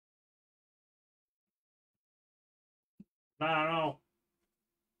No.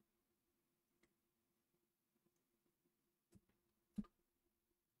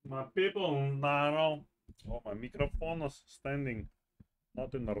 My people, no. Oh, my microphone is standing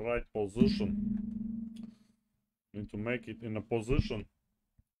not in the right position. Need to make it in a position.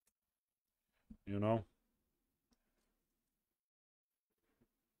 You know?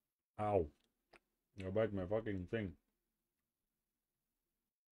 Ow. Go back my fucking thing.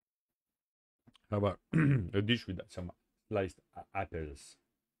 How about a dish with some sliced apples?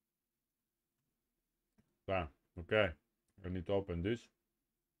 Ah, okay. I need to open this.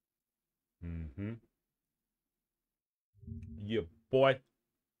 Yeah, boy.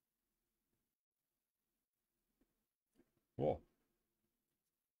 Oh.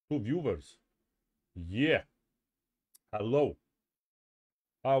 2 viewers. Yeah. Hello.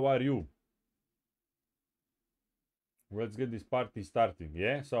 How are you? Let's get this party starting.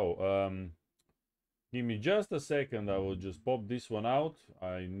 Yeah. So, give me just a second. I will just pop this one out.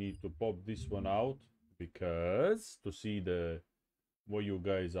 I need to pop this one out because to see what you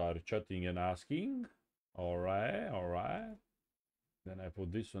guys are chatting and asking. All right. Then I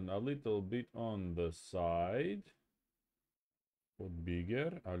put this one a little bit on the side. Put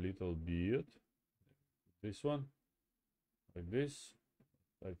bigger a little bit. This one like this.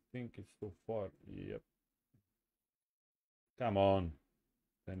 I think it's too far. Yep. Come on.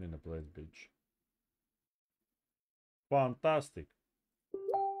 Stand in a place, bitch. Fantastic.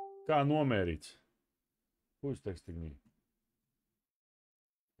 Kā nomērīts? Who's texting me?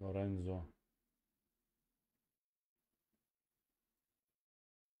 Lorenzo.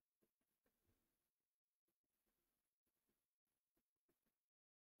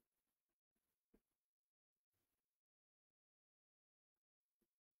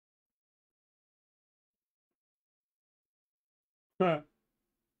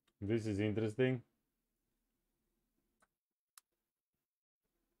 This is interesting.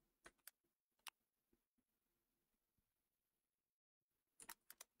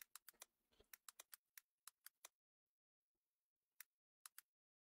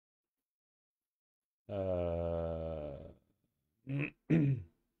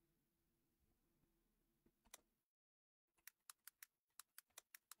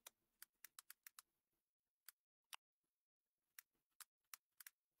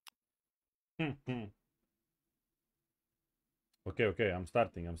 Okay, I'm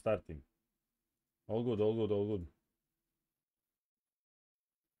starting. All good.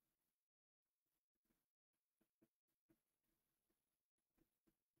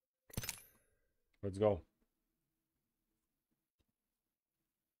 Let's go.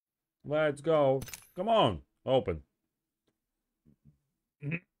 Let's go. Come on. Open.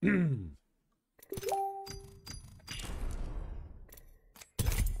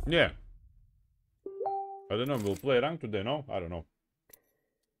 Yeah. I don't know. We'll play rank today, no? I don't know.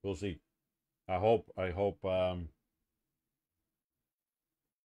 We'll see. I hope,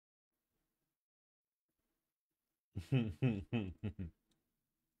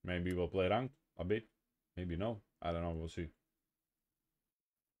 maybe we'll play rank a bit. Maybe no. I don't know. We'll see.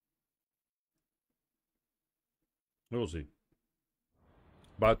 We'll see.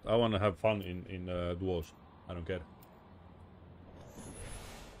 But I want to have fun in duos. I don't care.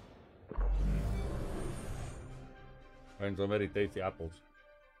 And some very tasty apples.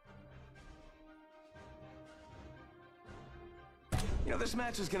 You know, this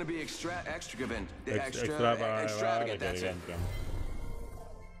match is going to be extravagant. Extravagant, that's it.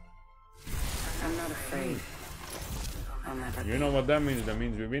 I'm not afraid. I'll never You know what that means? That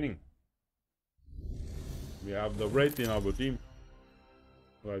means we're winning. We have the red in our team.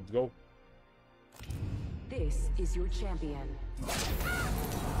 Let's go. This is your champion.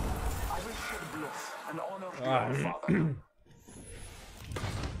 I will shed blood and honor your father.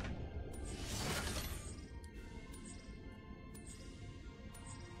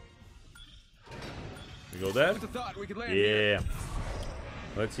 We go there? Thought we could land Yeah. here.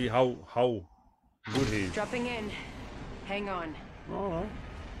 Let's see how good he is. Dropping in. Hang on. Oh.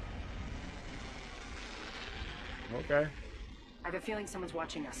 Okay. I have a feeling someone's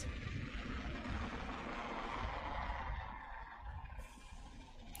watching us.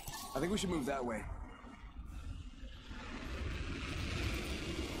 I think we should move that way.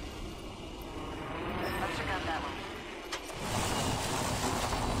 Let's check out that one.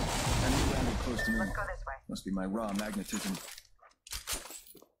 Enemy landed close to me. Let's go this way. Must be my raw magnetism.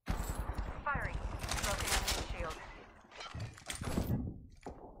 Firing. Broken enemy shield.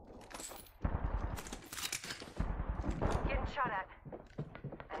 Getting shot at.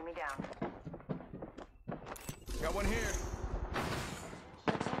 Enemy down. Got one here.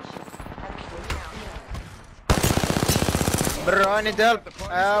 Enemy down. Bro, I need help.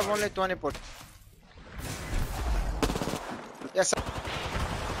 I have only 20 put. Yes. I'm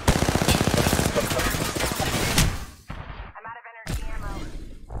out of energy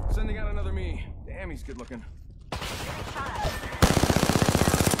ammo. Sending out another me. Damn, he's good looking.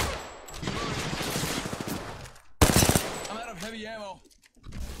 I'm out of heavy ammo.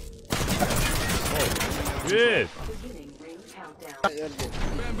 Shit! Beginning ring countdown.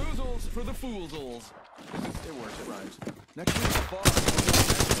 Bamboozles for the foolsholes. It works, it rhymes. Next week, the boss.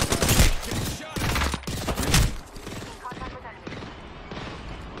 Get shot at. Contact with enemy.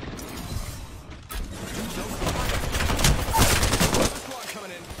 Squad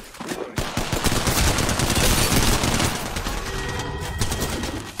coming in. Reloading.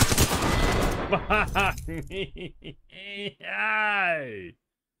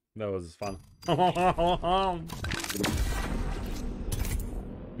 That was fun.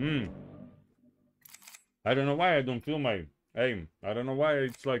 I don't know why I don't feel my aim. I don't know why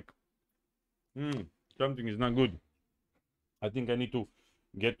it's like something is not good. I think I need to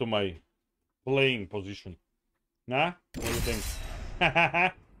get to my playing position. Nah? What do you think?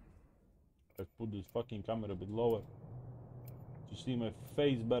 Let's put this fucking camera a bit lower to see my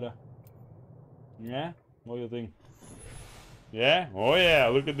face better. Yeah? What do you think? Yeah? Oh yeah,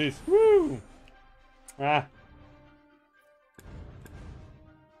 look at this. Woo! Ah.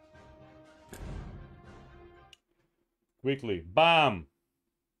 Quickly. Bam!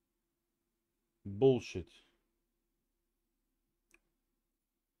 Bullshit.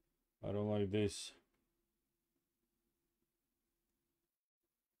 I don't like this.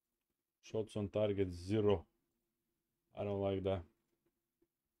 Shots on target 0. I don't like that.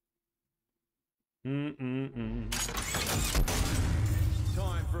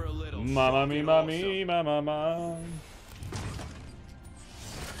 Time for a little. Mamma mia, mamma mia, mamma mia.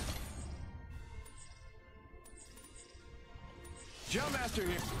 Jump master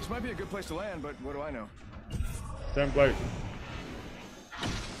here. This might be a good place to land, but what do I know? Same place.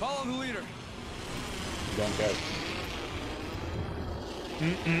 Follow the leader. Don't care.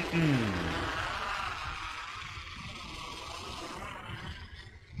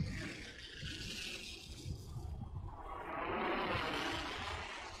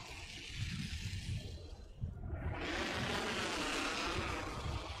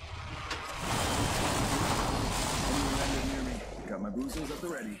 Near me. Got my boozles at the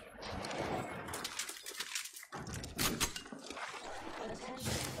ready.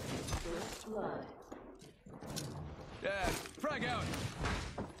 Yeah, frag out.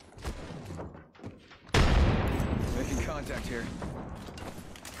 Making contact here.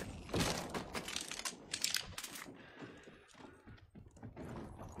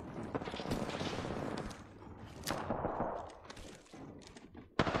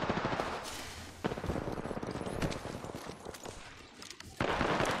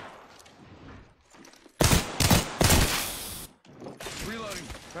 Reloading.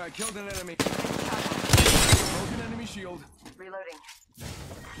 All right, killed an enemy. Broken enemy shield. Reloading.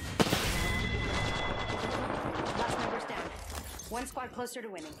 Last members down. One squad closer to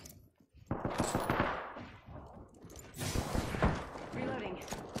winning. Reloading.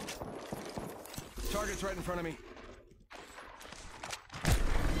 Target's right in front of me.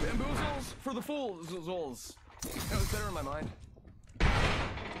 Bamboozles for the fools. That was better in my mind.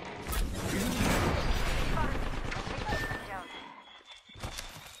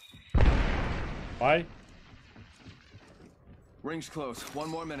 Bye. Ring's close. 1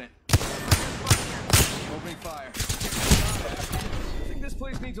 more minute. Opening fire. I think this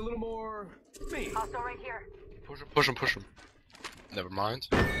place needs a little more me. Hostile right here. Push him. Never mind.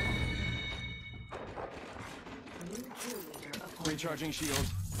 Recharging shield.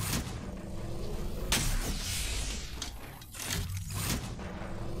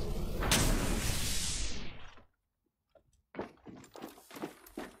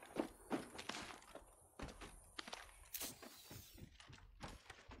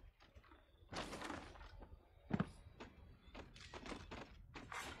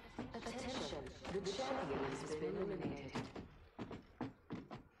 Attention, the champion has been eliminated.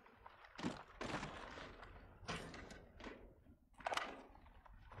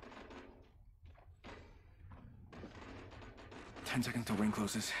 Ten seconds till ring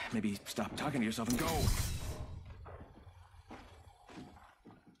closes. Maybe stop talking to yourself and go.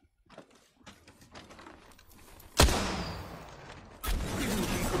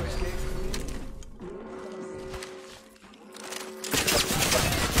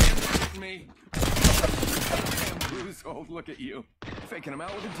 Me. Bamboozled. Look at you. Faking him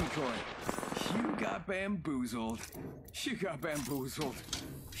out with a decoy. You got bamboozled. You got bamboozled.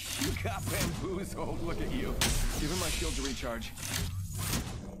 You got bamboozled. Look at you. Give him my shield to recharge.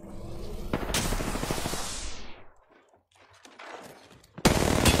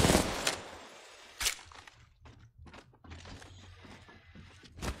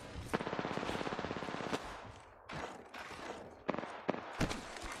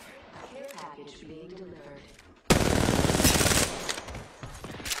 Care package being delivered.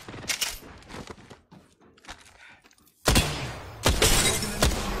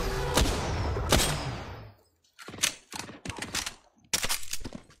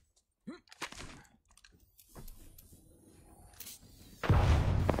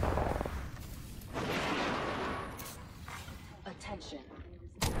 Attention.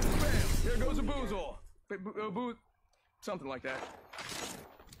 Bam! There goes a boozle. Something like that.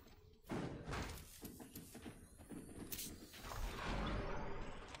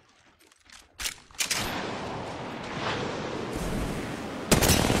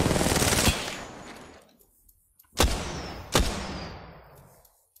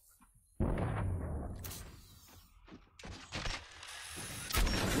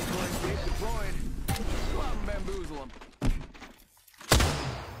 Deployed. Go out and bamboozle him.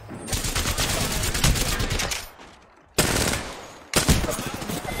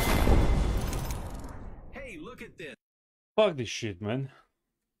 Hey, look at this. Fuck this shit, man.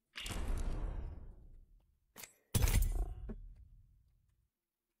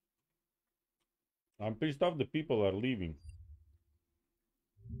 I'm pissed off the people are leaving.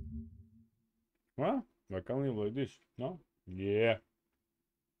 Well, I can't live like this, no? Yeah.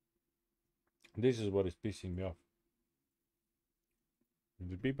 This is what is pissing me off.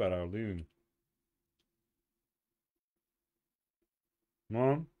 The people are leaving.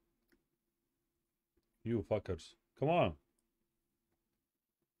 Mom? You fuckers. Come on.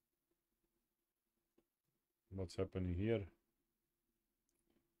 What's happening here?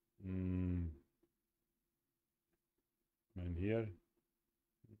 And here?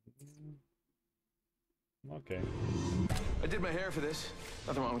 Okay. I did my hair for this.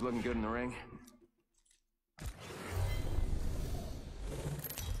 Nothing wrong with looking good in the ring.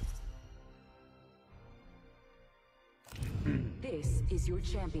 This is your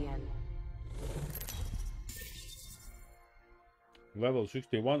champion. Level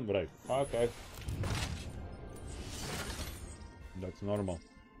 61, right? Okay. That's normal.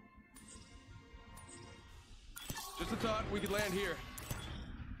 Just a thought, we could land here.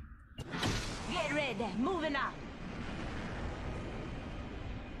 Get ready, moving out.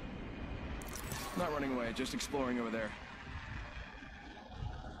 Not running away, just exploring over there.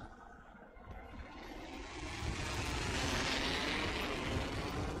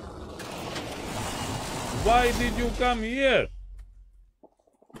 Why did you come here?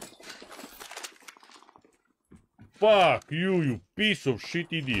 Fuck you, you piece of shit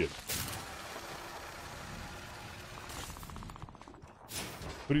idiot.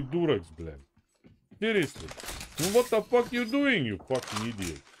 Придурок, блядь. Seriously. What the fuck you doing, you fucking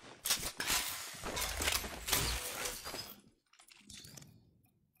idiot?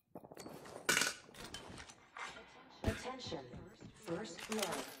 Attention. First blood.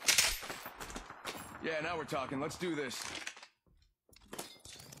 Yeah, now we're talking. Let's do this.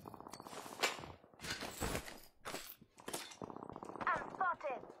 I'm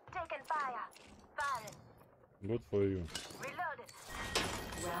spotted. Taking fire. Firing. Good for you. Reloaded.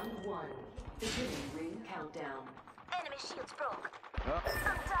 Round one. Beginning ring countdown. Enemy shields broke. Oh.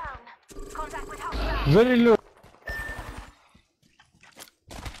 I'm down. Contact with hostile. Very low.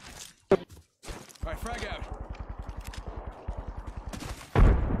 Alright, frag out.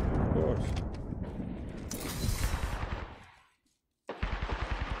 Of course.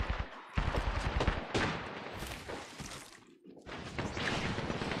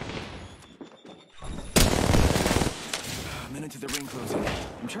 A minute to the ring closing.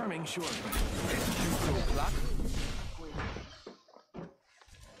 I'm charming, sure, but execute so clock.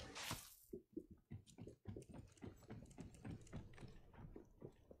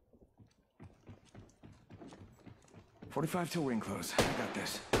 "45 till ring close. I got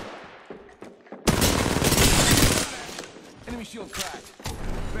this." Enemy shield cracked.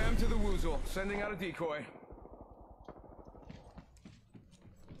 Bam to the woozle. Sending out a decoy.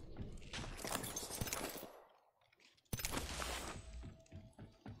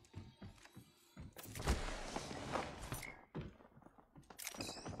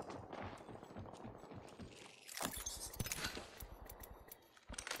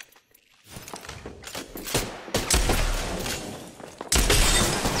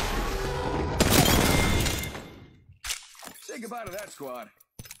 Say goodbye to that squad.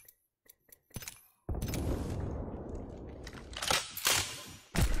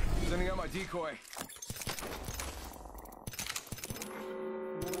 Sending out my decoy.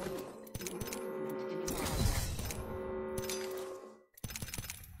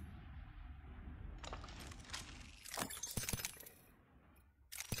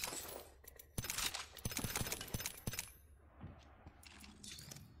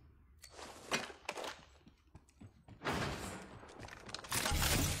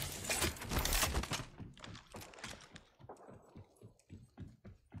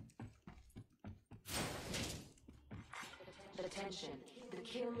 Attention, the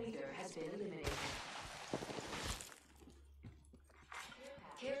kill leader has been eliminated.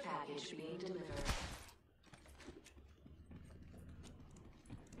 Care package being delivered.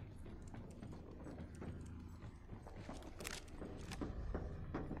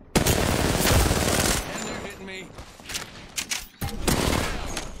 And they're hitting me.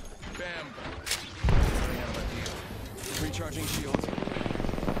 Bam. Running out of ideas. Recharging shields.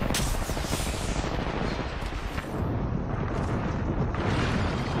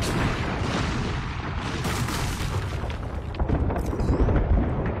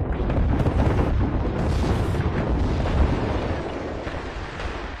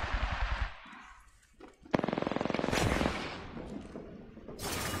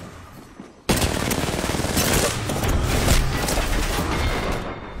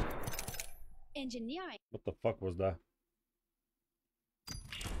 Engineering. What the fuck was that?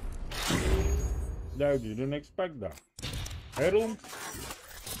 I didn't expect that. Heirloom?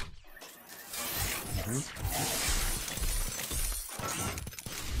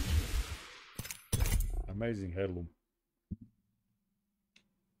 Amazing heirloom.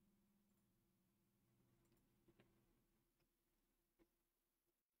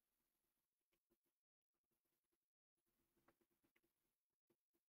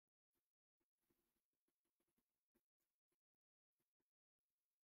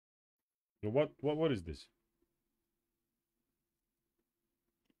 What is this?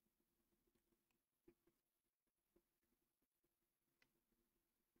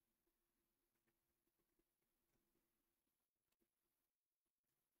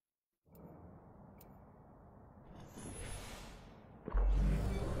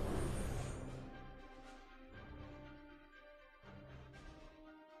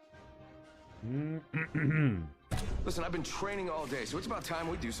 Listen, I've been training all day, so it's about time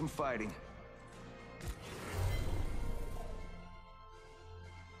we do some fighting.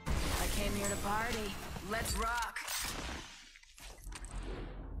 I came here to party. Let's rock.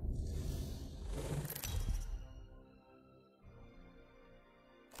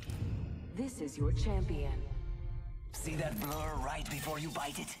 This is your champion. See that blur right before you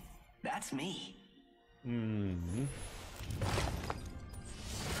bite it? That's me. Mm-hmm.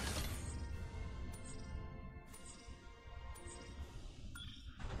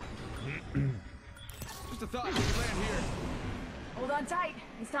 Just a thought, we could land here. Hold on tight.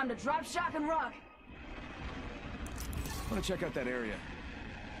 It's time to drop, shock, and rock. I want to check out that area.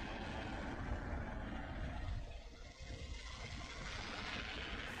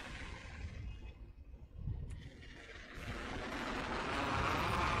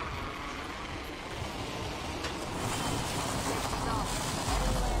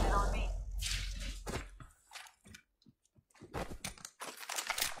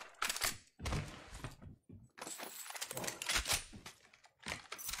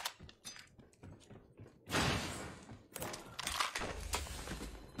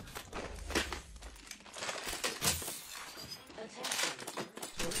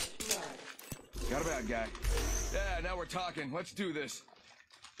 Got a bad guy. Yeah, now we're talking. Let's do this.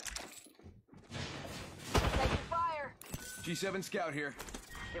 Taking fire. G7 Scout here.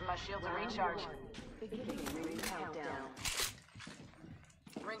 Give my shields a recharge. Beginning ring countdown.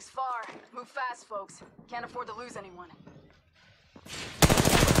 Ring's far. Move fast, folks. Can't afford to lose anyone.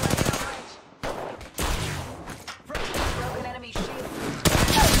 Broken enemy shield.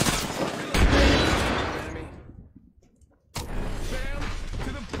 Enemy. Bam! To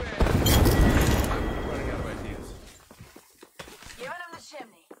the bam! I'm running out of ideas. Giving him the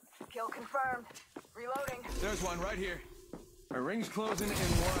chimney. Kill confirmed. Reloading. There's one right here. My ring's closing in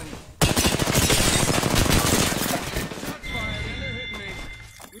one. Shots fired and they're hitting me.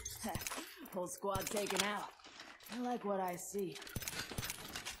 Whole squad taken out. I like what I see.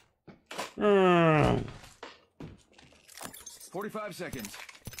 45 seconds.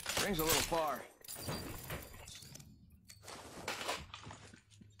 Ring's a little far.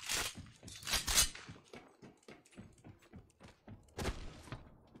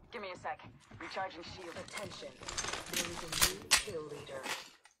 Give me a sec. Recharging shield. Attention. There is a new kill leader.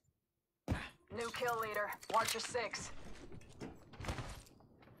 New kill leader. Watcher 6.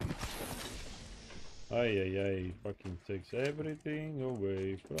 Ay, ay, ay. Fucking takes everything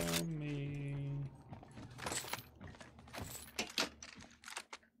away from me.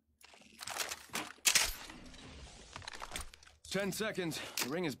 10 seconds. The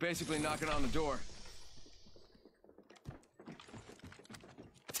ring is basically knocking on the door.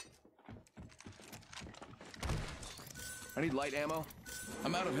 I need light ammo.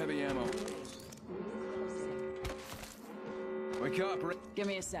 I'm out of heavy ammo. Wake up, Give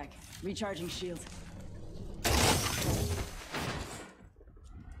me a sec. Recharging shield.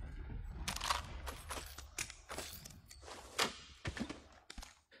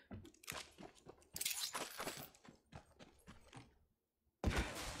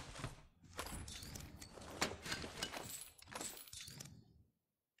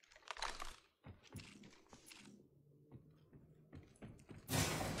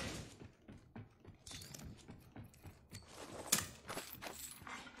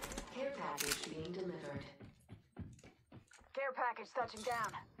 Care package being delivered. Care package touching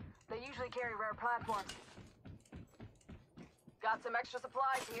down. They usually carry rare platforms. Got some extra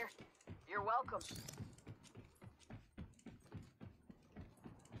supplies here. You're welcome.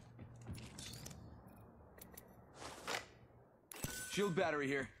 Shield battery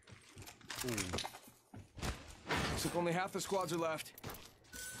here. Looks like only half the squads are left.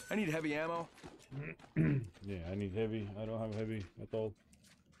 I need heavy ammo. Yeah, I need heavy. I don't have heavy at all.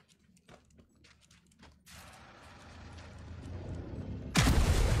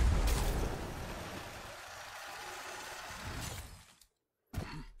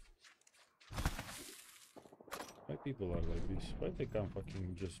 Why people are like this? Why they can't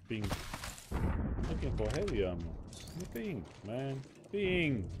fucking just ping? Looking for heavy ammo. Ping, man.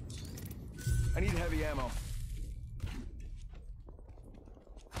 Ping! I need heavy ammo.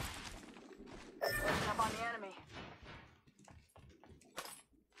 Listen up on the enemy.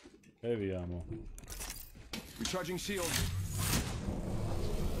 Heavy ammo. Recharging shield.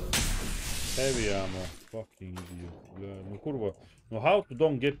 Heavy ammo. Fucking idiot. No kurwa. No how to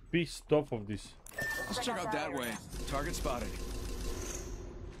don't get pissed off of this? Let's check out that way. Target spotted.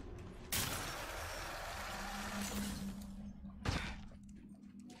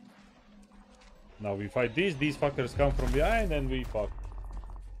 Now we fight these fuckers come from behind and we fuck.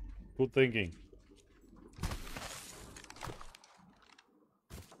 Good thinking.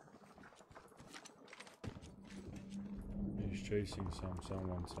 He's chasing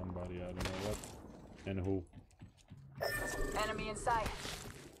somebody, I don't know what and who. Enemy in sight.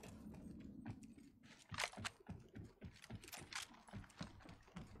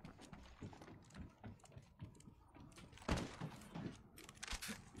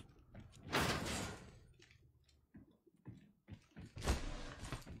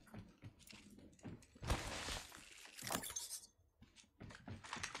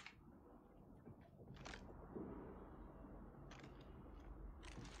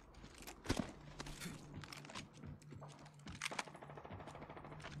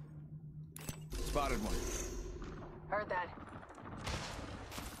 Spotted one. Heard that.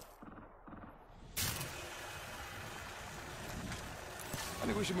 I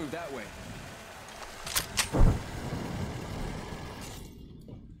think we should move that way.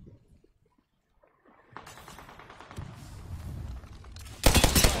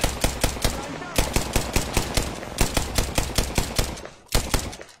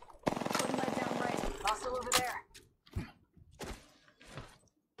 Putting that down right. Hostile over there.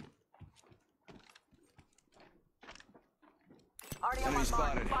 Already on Enemy my mark.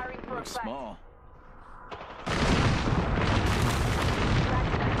 spotted. Firing for Looks effect. small.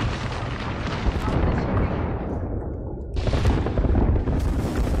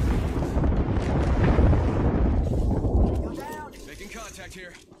 Go down. Making contact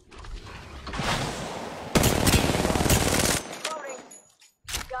here. Loading.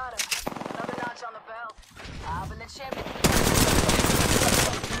 Got him. Another notch on the belt. Up in the chimney.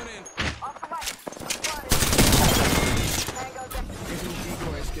 Coming in. Off the mic. Spotted. Tango down.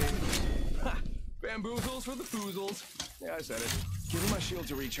 Decoy escape. Ha! Bamboozles for the foozles. Yeah, I said it. Give me my shield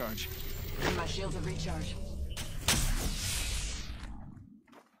to recharge. And my shields have recharged.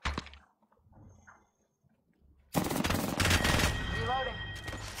 Reloading.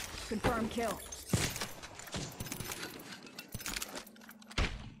 Confirm kill.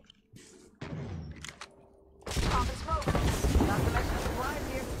 Pop and smoke. Got some extra supplies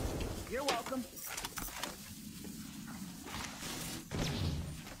here. You're welcome.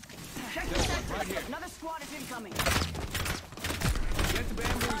 Check the sector. right here. Another squad is incoming. Get the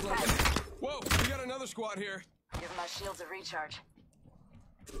bamboozle. Whoa, we got another squad here. Give my shields a recharge.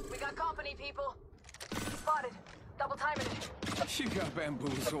 We got company, people. Spotted. Double timing it. She got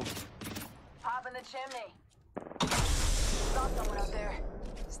bamboozled. Popping in the chimney. Saw someone up there.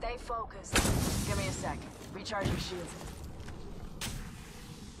 Stay focused. Give me a sec. Recharge your shields.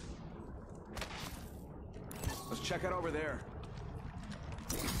 Let's check out over there.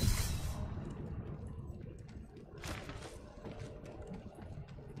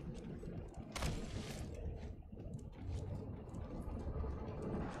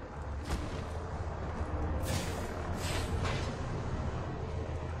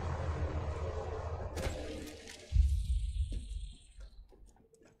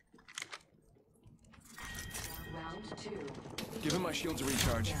 Give him my shields a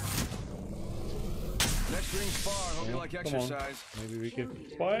recharge. Next ring's far. Hope you like Come on. exercise. Maybe we can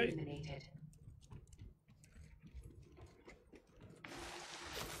fight.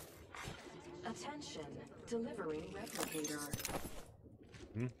 Attention, delivering replicator.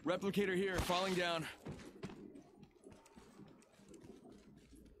 Replicator here, falling down.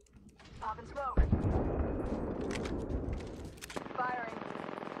 Popping smoke. Firing.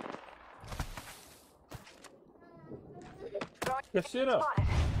 Casira. Spotted.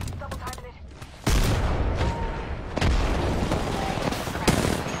 Double timing it.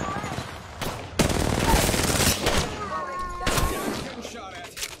 Getting shot at.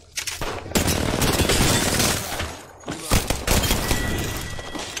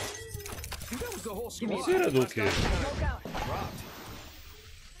 That was the whole squad. Casira do quê? Smoke out.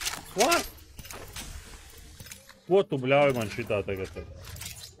 What? Ko tu bļauj man šitā tagad?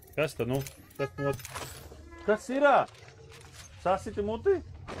 Kas ta nu? Kas irā? Sasiti muti?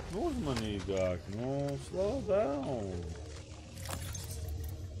 Nu, uzmanīgāk. Nu, slow down.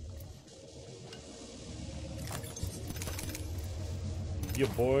 Yeah,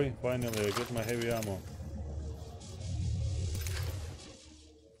 boy. Finally, I get my heavy ammo.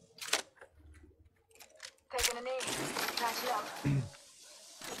 Taking a knee. Patch it up.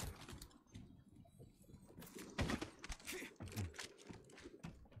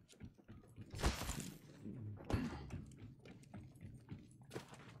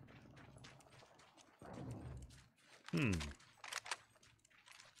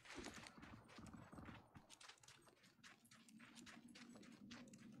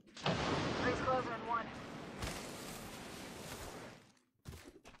 Ring's closing in 1.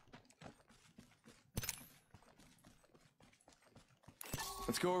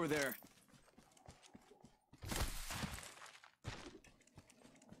 Let's go over there.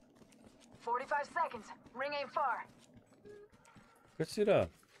 "45 seconds. Ring ain't far." Kas irā?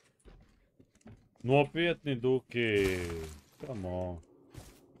 Nopietni, Duki. Come on.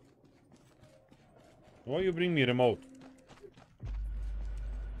 Why you bring me remote?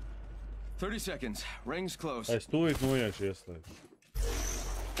 30 seconds. Ring's close. Es tūlīt noiešu ieslēgšu.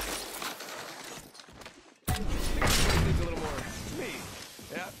 Needs a little more. Me.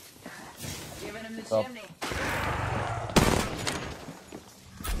 Yeah. Giving him the Stop. chimney.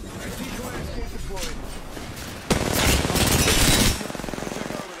 Decoy escape deployed. Check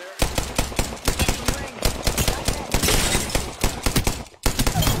over there. Ring.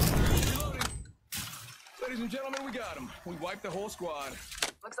 Reloading. Ladies and gentlemen, we got him. We wiped the whole squad.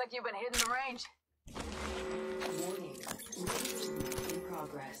 Looks like you've been hitting the range. Warning, in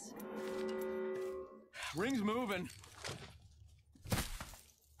progress. Ring's moving.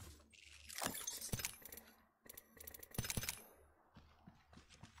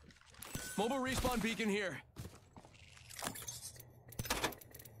 Mobile respawn beacon here.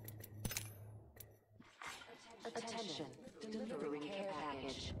 Attention, delivering care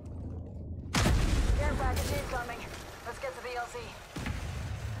package. Care package incoming. Let's get to the LZ.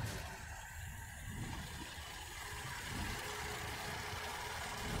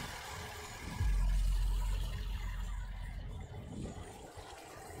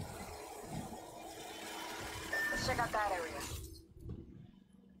 Let's check out that area.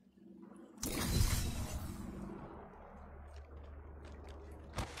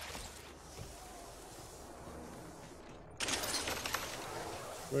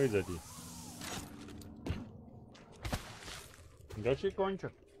 Where is that? Da și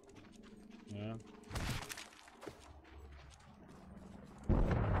concha. Yeah.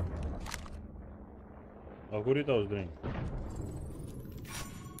 A kur ir tavs drink?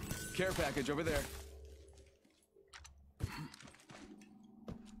 Care package over there.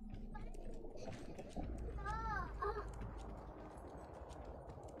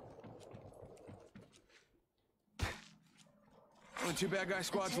 Only 2 bad guy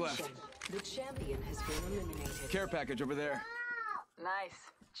squads left. The champion has been eliminated. Care package over there. Nice.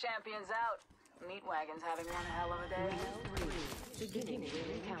 Champions out. Meat wagon's having one hell of a day. Round 3, beginning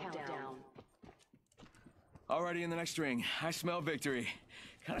ring countdown. Already in the next ring. I smell victory.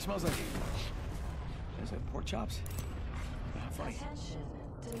 Kinda smells like Is that pork chops? Funny. Attention.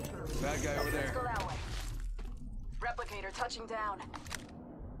 Delivery. Bad guy over Let's there. go that way. Replicator touching down.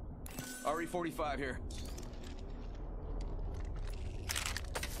 RE-45 here.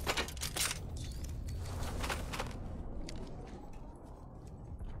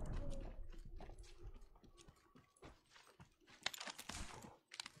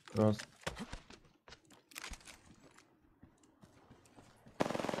 Cross.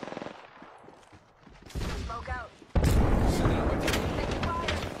 Smoke out. Send it out my team. Taking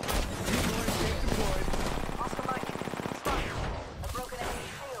fire. Deployed. Oscar Mike. Spot. A broken enemy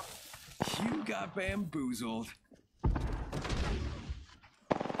shield. You got bamboozled.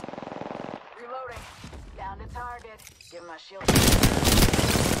 Reloading. Down to target. Give him my shield.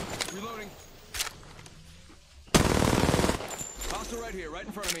 Reloading. Hostile right here, right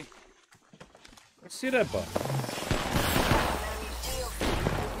in front of me. Sirepa. Enemy shield.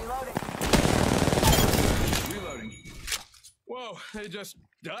 Reloading. Reloading. Whoa, they just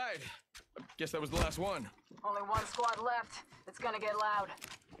died. Guess that was the last one. Only one squad left. It's gonna get loud.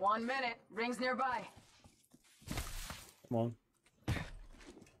 1 minute. Rings nearby. Come on.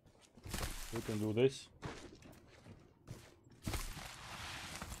 We can do this.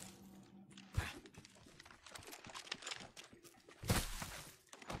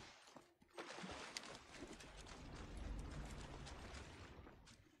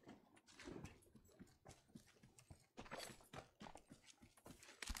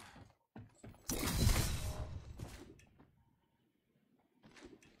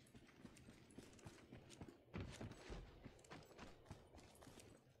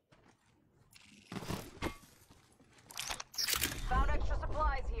 Found extra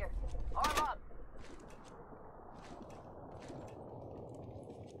supplies here. Arm up.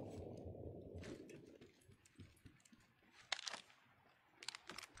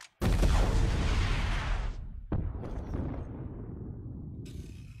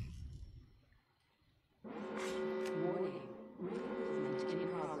 Warning. Movement in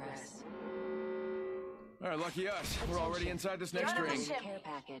progress. All right, lucky us. We're already inside this next You're on the ring. ship. Care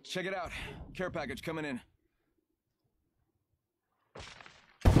package. Check it out. Care package coming in.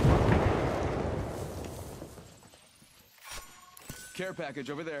 Care package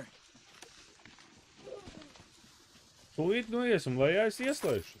over there. Tūlīt nu iesim lejā, es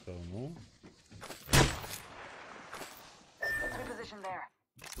ieslēgšu tev, nu. Let's reposition there.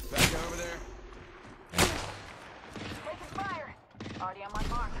 Back guy over there. Taking fire. Already on my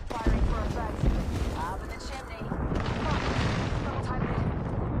mark. Firing for effect. Up in the chimney. Double time it.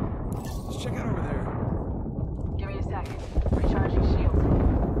 Let's check out over there. Give me a sec. Recharging shield.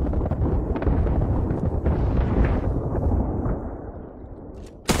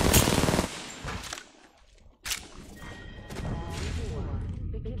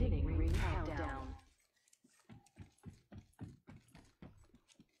 Beginning ring countdown.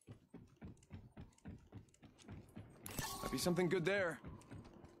 Might be something good there.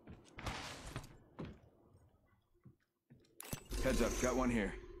 Heads up, got one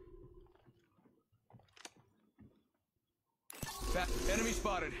here. Enemy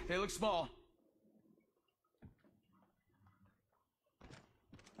spotted. They look small.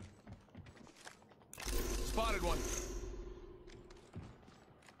 Spotted one.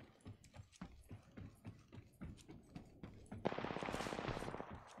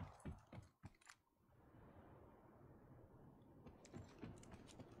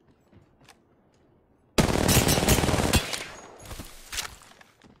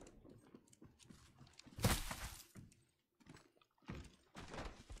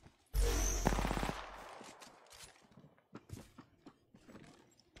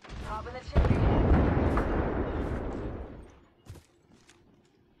 Top in the chimney.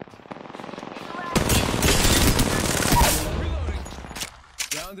 Reloading.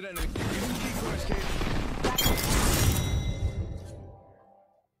 Downed enemy. Using decoy escape.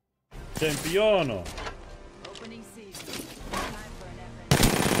 Čempiono! Opening season. Time for an effort.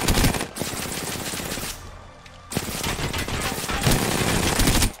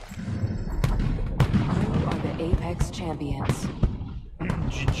 You are the Apex champions.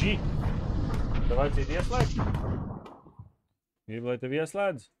 GG! Tev vajadzētu ieslēgt? Gribu, lai tev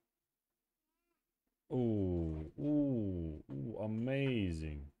ieslēdz?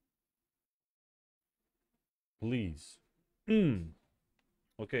 Amazing. Please.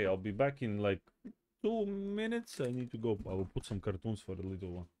 Okay, I'll be back in like 2 minutes. I need to go. I will put some cartoons for a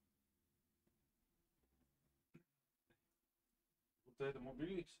little one. Это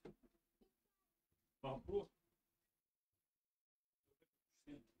мобиликс. Просто.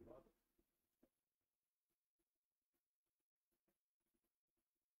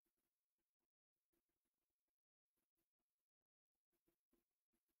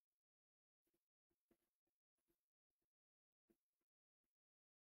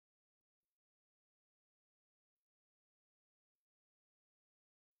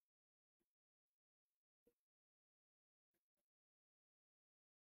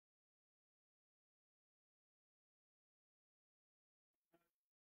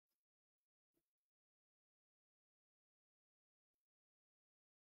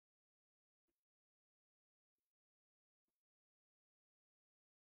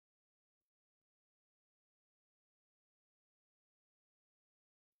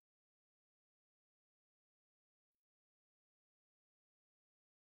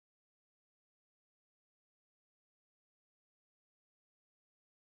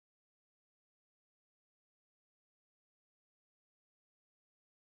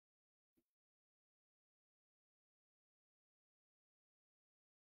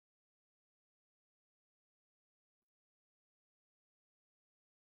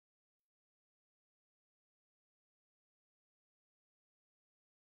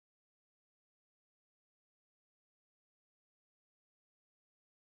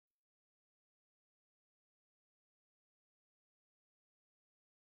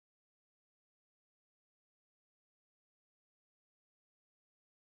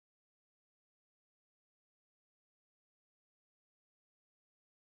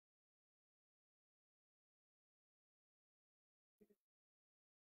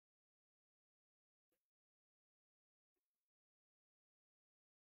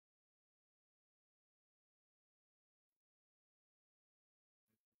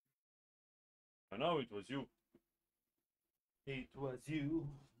 I know it was you. It was you.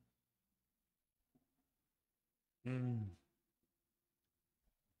 Okay,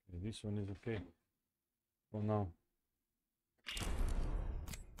 this one is okay. For now.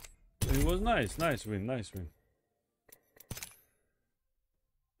 It was nice. Nice win. Nice win.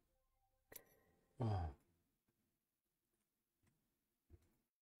 Ah.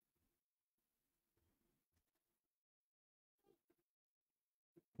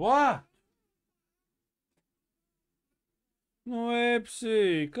 What? Nu,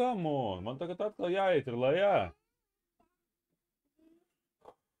 Epsi, come on. Man tagad atkal jāiet ir lejā.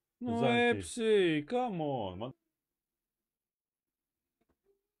 Nu, Epsi, come on. Man...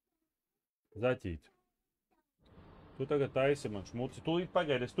 Zaķīt. Tu tagad taisi man šmuci. Tūlīt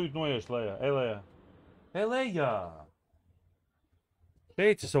pagaidi, es tūlīt noiešu lejā. Elējā. Elējā!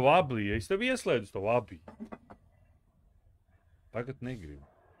 Teici savu ablī, ja es tev ieslēdzu savu ablī. Tagad negribu.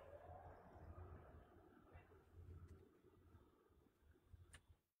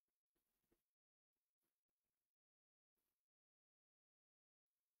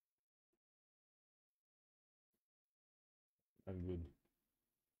 That's good.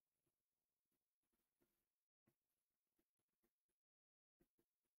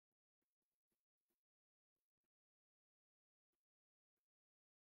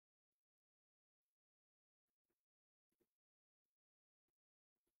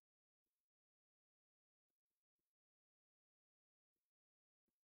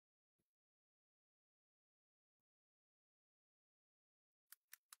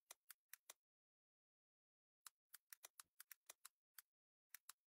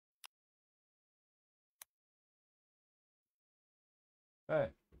 Hey.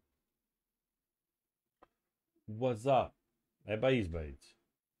 What's up? Eba izbeidz.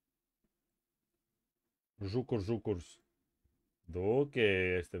 Žukurs.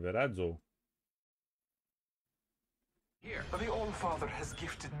 Doke, es tevi redzu. Here, the All-Father has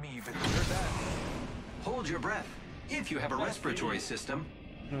gifted me with your dad. Hold your breath. If you have a respiratory system.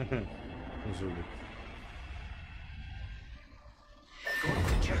 Žuli. Going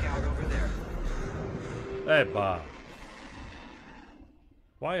to check out over there. Eba.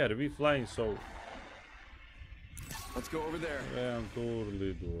 Why are we flying so... Let's go over there. I'm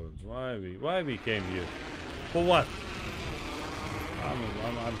totally doing. Why we came here? For what?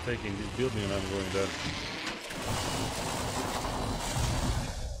 I'm taking this building and I'm going there.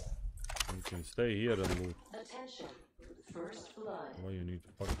 You can stay here and loot. Attention. First blood. Why you need to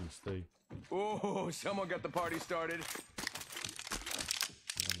fucking stay? Oh, someone got the party started.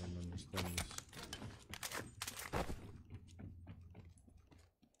 I don't understand this.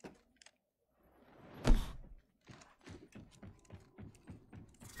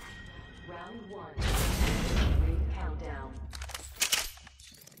 Round 1. Ring countdown.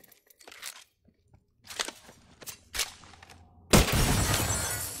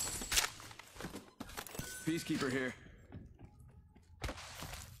 Peacekeeper here.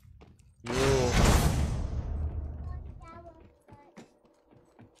 Yo.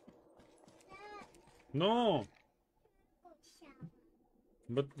 No.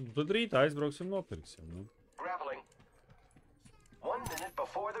 Bet tad rītā aizbrauksim nopirksim, nu. Grappling. 1 minute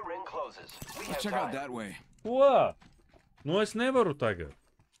before the ring closes. We have Check time. out that way. Ko? Nu es nevaru tagad.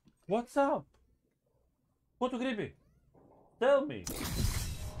 What's up? Ko tu gribi? Tell me.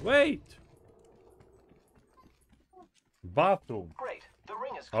 Wait. Bathroom. Great. The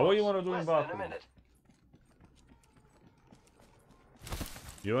ring is How close. what you wanna do in Less than a bathroom? minute.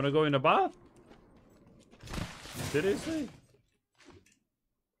 You wanna go in a bath? Seriously?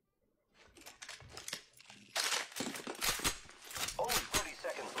 Only 30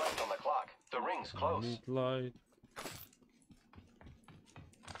 seconds left on the clock. The ring's close. Need light.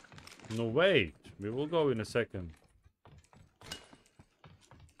 No, wait. We will go in a second.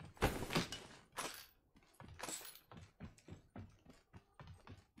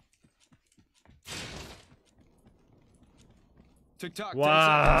 Tick-tock, 10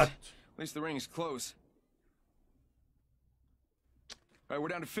 What? seconds. At least the ring is close. All right, we're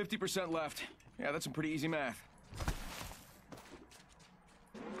down to 50% left. Yeah, that's some pretty easy math.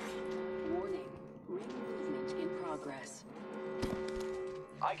 Warning. Ring movement in progress.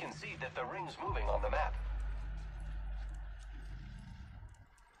 I can see that the ring's moving on the map.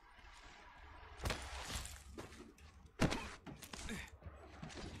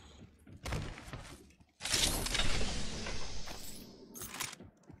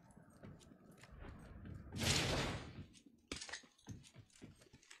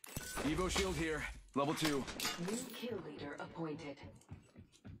 Evo shield here. Level 2. New kill leader appointed.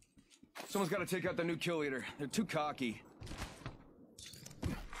 Someone's got to take out the new kill leader. They're too cocky.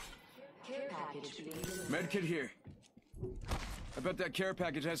 Care package being delivered. Medkit here. I bet that care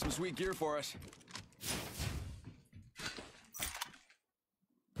package has some sweet gear for us.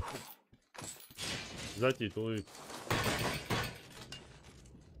 Затитулует.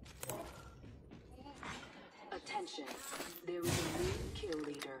 Attention. There is a new kill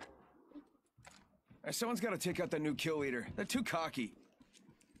leader. Someone's got to take out that new kill leader. They're too cocky.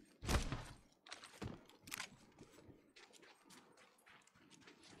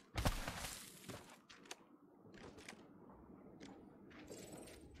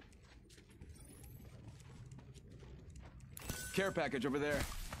 Care package over there.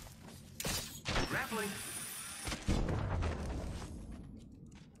 Grappling.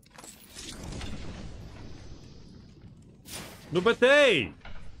 Nu bătei!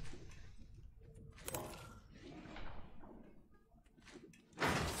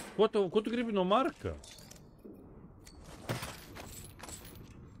 Quanto gribi não marca?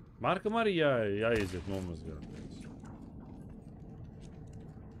 Marca Maria e aí Isaac não mas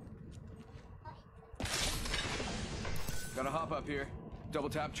Gotta hop up here. Double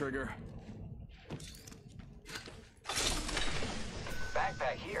tap trigger.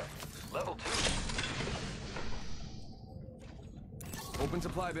 Backpack here. Level 2. Open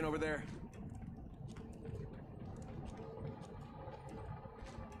supply bin over there.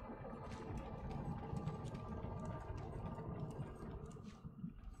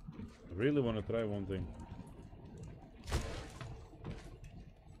 I really want to try one thing.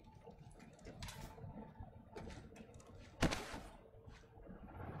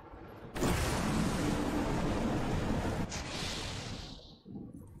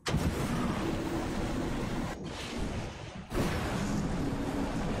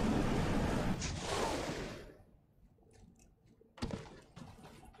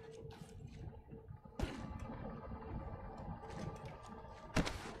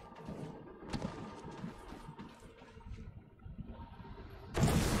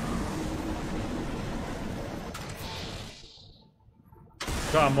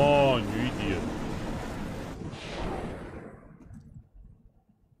 Come on, you idiot.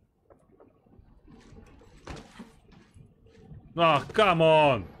 Oh, come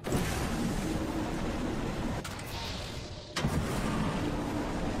on.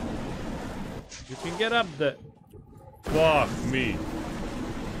 You can get up there. Fuck me.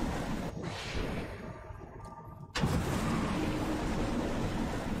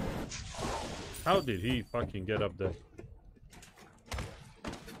 How did he fucking get up there?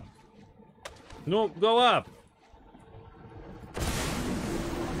 No, go up!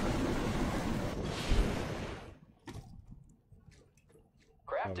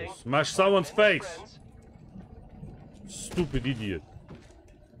 Crafting. Smash someone's face! Stupid idiot.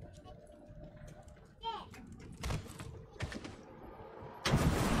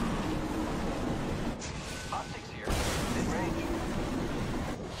 Optics here. Mid-range.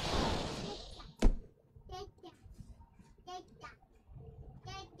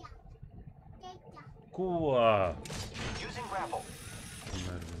 Куа! Using grapple.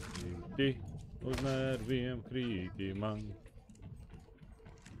 Ти, os nerviam kriki man.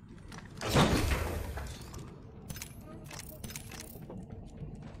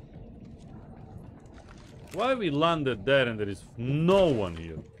 Why we landed there and there is no one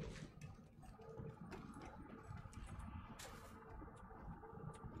here?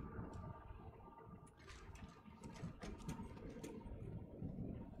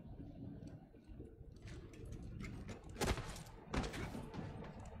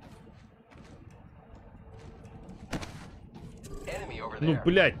 Enemy over Ну, there.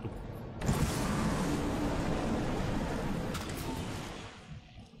 блядь.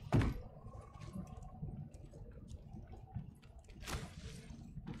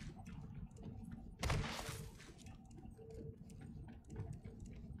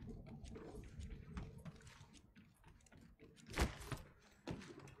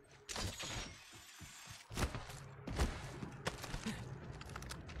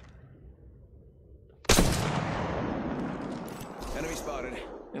 Enemy spotted.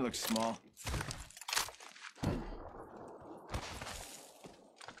 It looks small.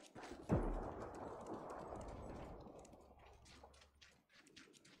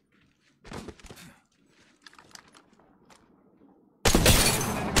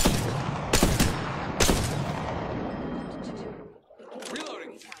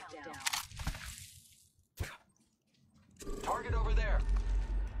 Reloading. Target over there.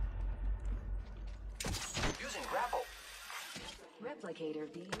 Using grapple.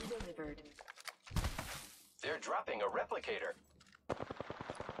 Replicator being delivered. They're dropping a replicator.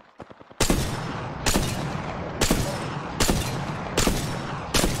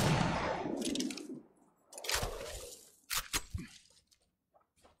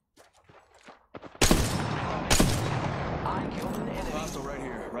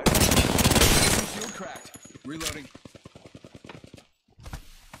 Reloading.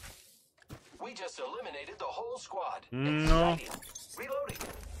 We just eliminated the whole squad. No. Exciting. Reloading.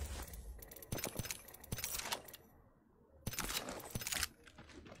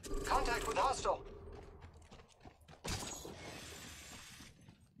 Contact with hostile.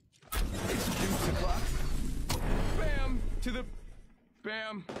 Execute the clock. Bam! To the...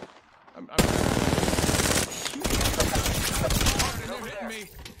 Bam! They're hitting me.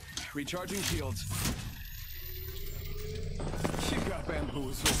 Recharging shields. You got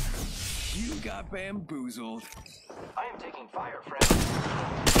bamboozled. You got bamboozled. I am taking fire, friend.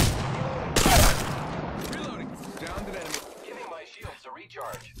 Reloading. Downed an enemy. Giving my shields a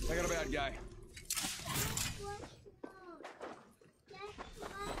recharge. I got a bad guy.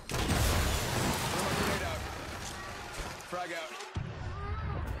 Throw my grenade out. Frag out.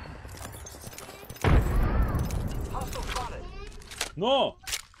 Hostile spotted. No.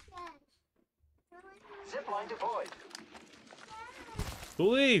 Zipline deployed.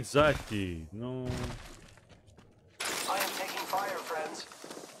 Too late, Zaki. No. I am taking fire, friends.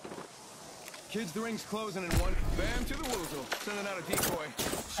 Kids, the ring's closing in one. Bam to the woozle. Sending out a decoy.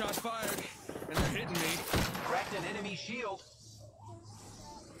 Shots fired. And they're hitting me. Cracked an enemy shield.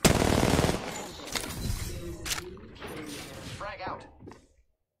 Frag out.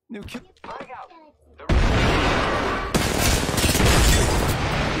 New kill. Frag out. The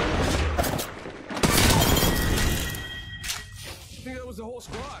I think that was the whole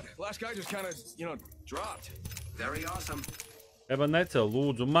squad. Last guy just kind of, dropped. Very awesome. Eba necel,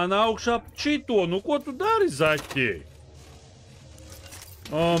 lūdzu. Man augšā čito. Nu, ko tu dari, Zaki?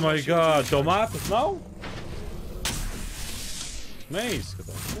 Oh my god. Tev mātas nav?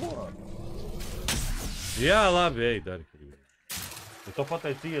 Neizskatās. Ko? Jā, labi, ej, dari, ka gribi. Ja tu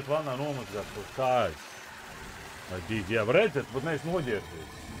pateici, iet vannā nomazgāt tos kājas. Vai dīgi, jā, var redzēt, bet nevis noģērties.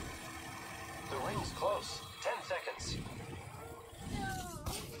 The ring's close. 10 seconds.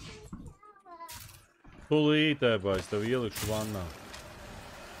 Tūlīt, eba, es tev ielikšu vannā.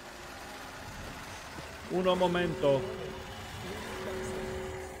 Uno momento.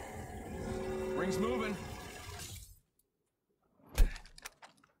 Ring's moving.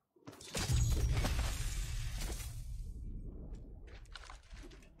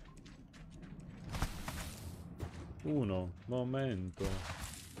 Uno momento.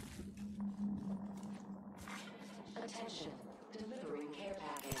 Attention, delivering care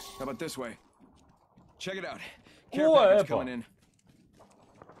package. How about this way? Check it out. Care Ko, package Eba? coming in.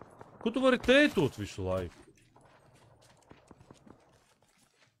 Ko tu vari tētot visu laiku?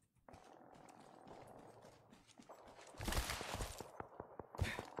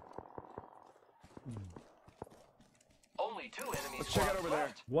 Only 2 enemies. Let's check it over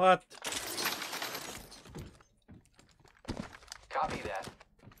there. What? Copy that.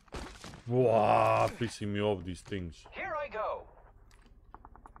 Wow, pissing me off these things. Here I go.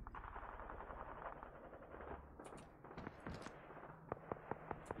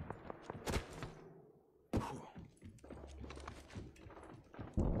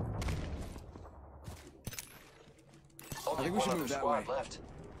 I think we should move that way. Left.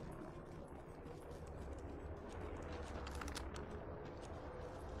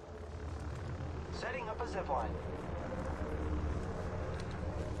 Setting up a zipline.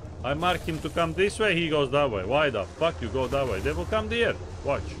 I mark him to come this way, he goes that way. Why the fuck you go that way? They will come there.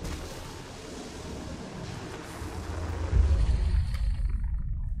 Watch.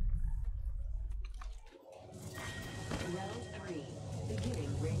 Round 3,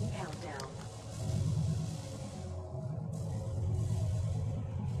 beginning ring countdown.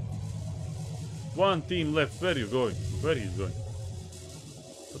 One team left. Where are you going? Where he's going?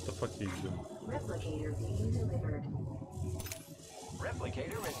 What the fuck he's doing? Replicator being delivered.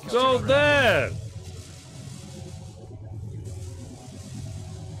 Replicator incoming. Go there!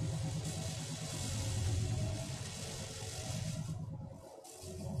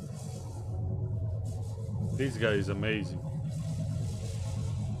 This guy is amazing.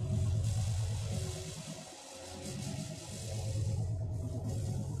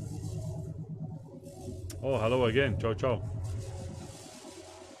 Oh, hello again. Ciao, ciao.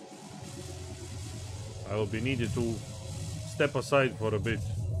 I will be needed to step aside for a bit.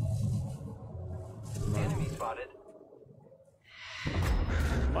 Enemy spotted.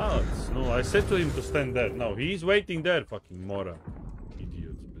 Malac. No, I said to him to stand there. No, he's waiting there, fucking moron.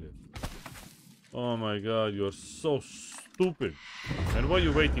 Idiots, блядь. Oh my god, you're so stupid. And what are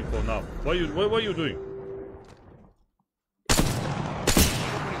you waiting for now? What are you doing?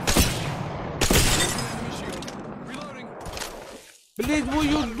 Reloading. Блядь, what are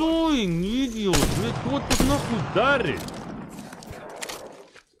you doing, idiot? Блядь, what the нахуй дарит?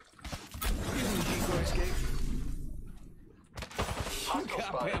 Using the decoy escape.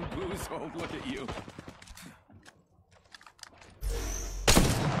 Bamboozled, look at you.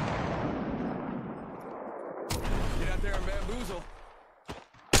 Get out there and bamboozle.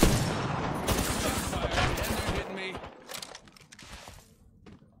 Fire, and they're hitting me.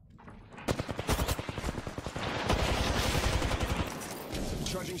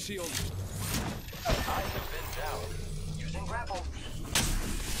 Charging shield. I have been down. Using grapple.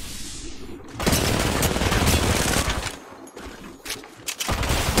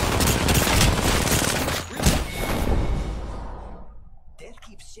 Death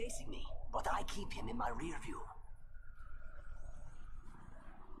keeps chasing me, but I keep him in my rear view.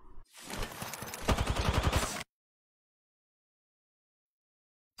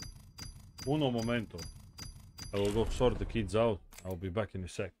 Uno momento. I will go sort the kids out. I'll be back in a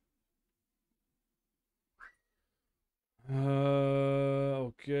sec.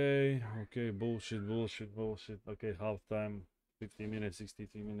 Okay, bullshit. Okay, halftime, 50 minutes,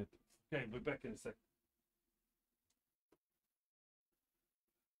 63 minutes. Okay, be back in a sec.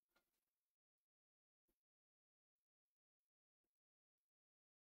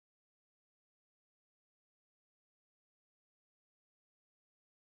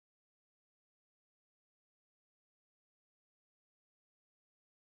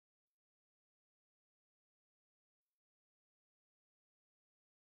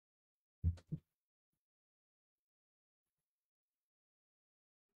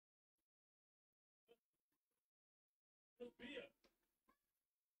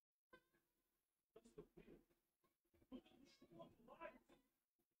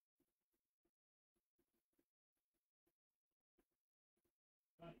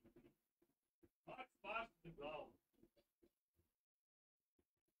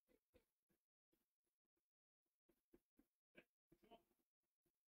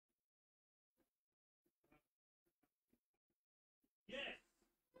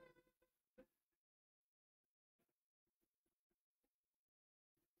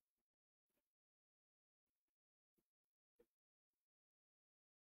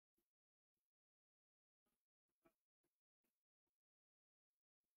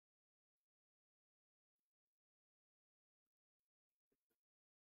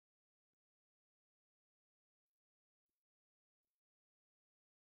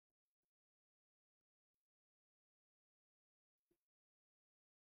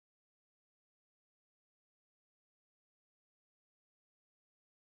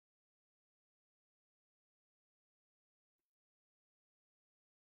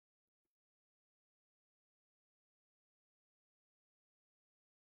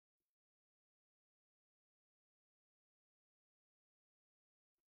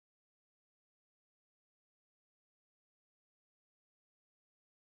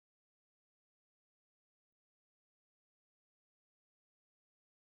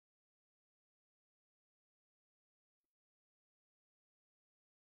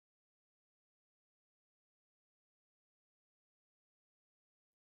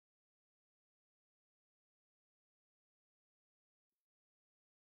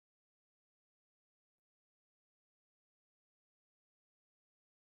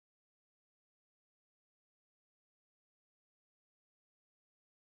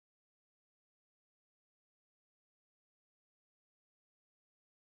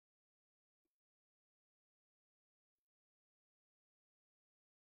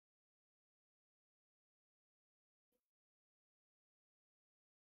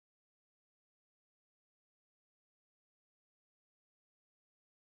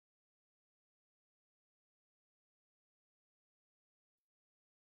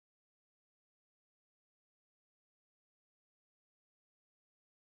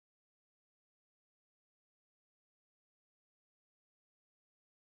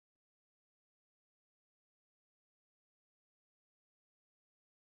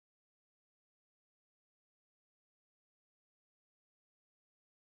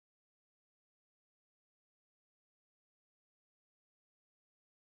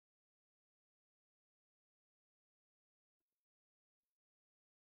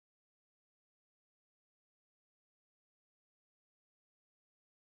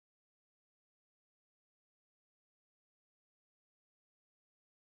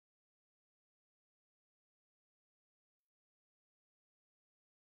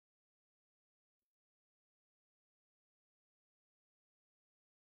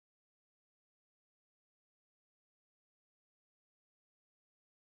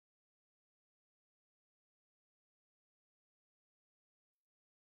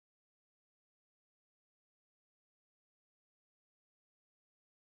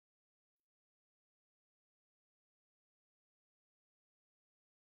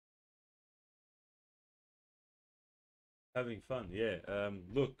 Having fun, yeah.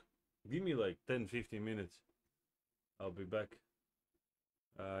 Look, give me like 10-15 minutes. I'll be back.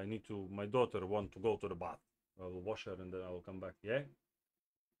 I need to. My daughter want to go to the bath. I'll wash her and then I'll come back. Yeah.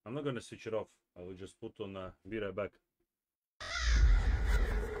 I'm not gonna switch it off. I will just put on. Be right back.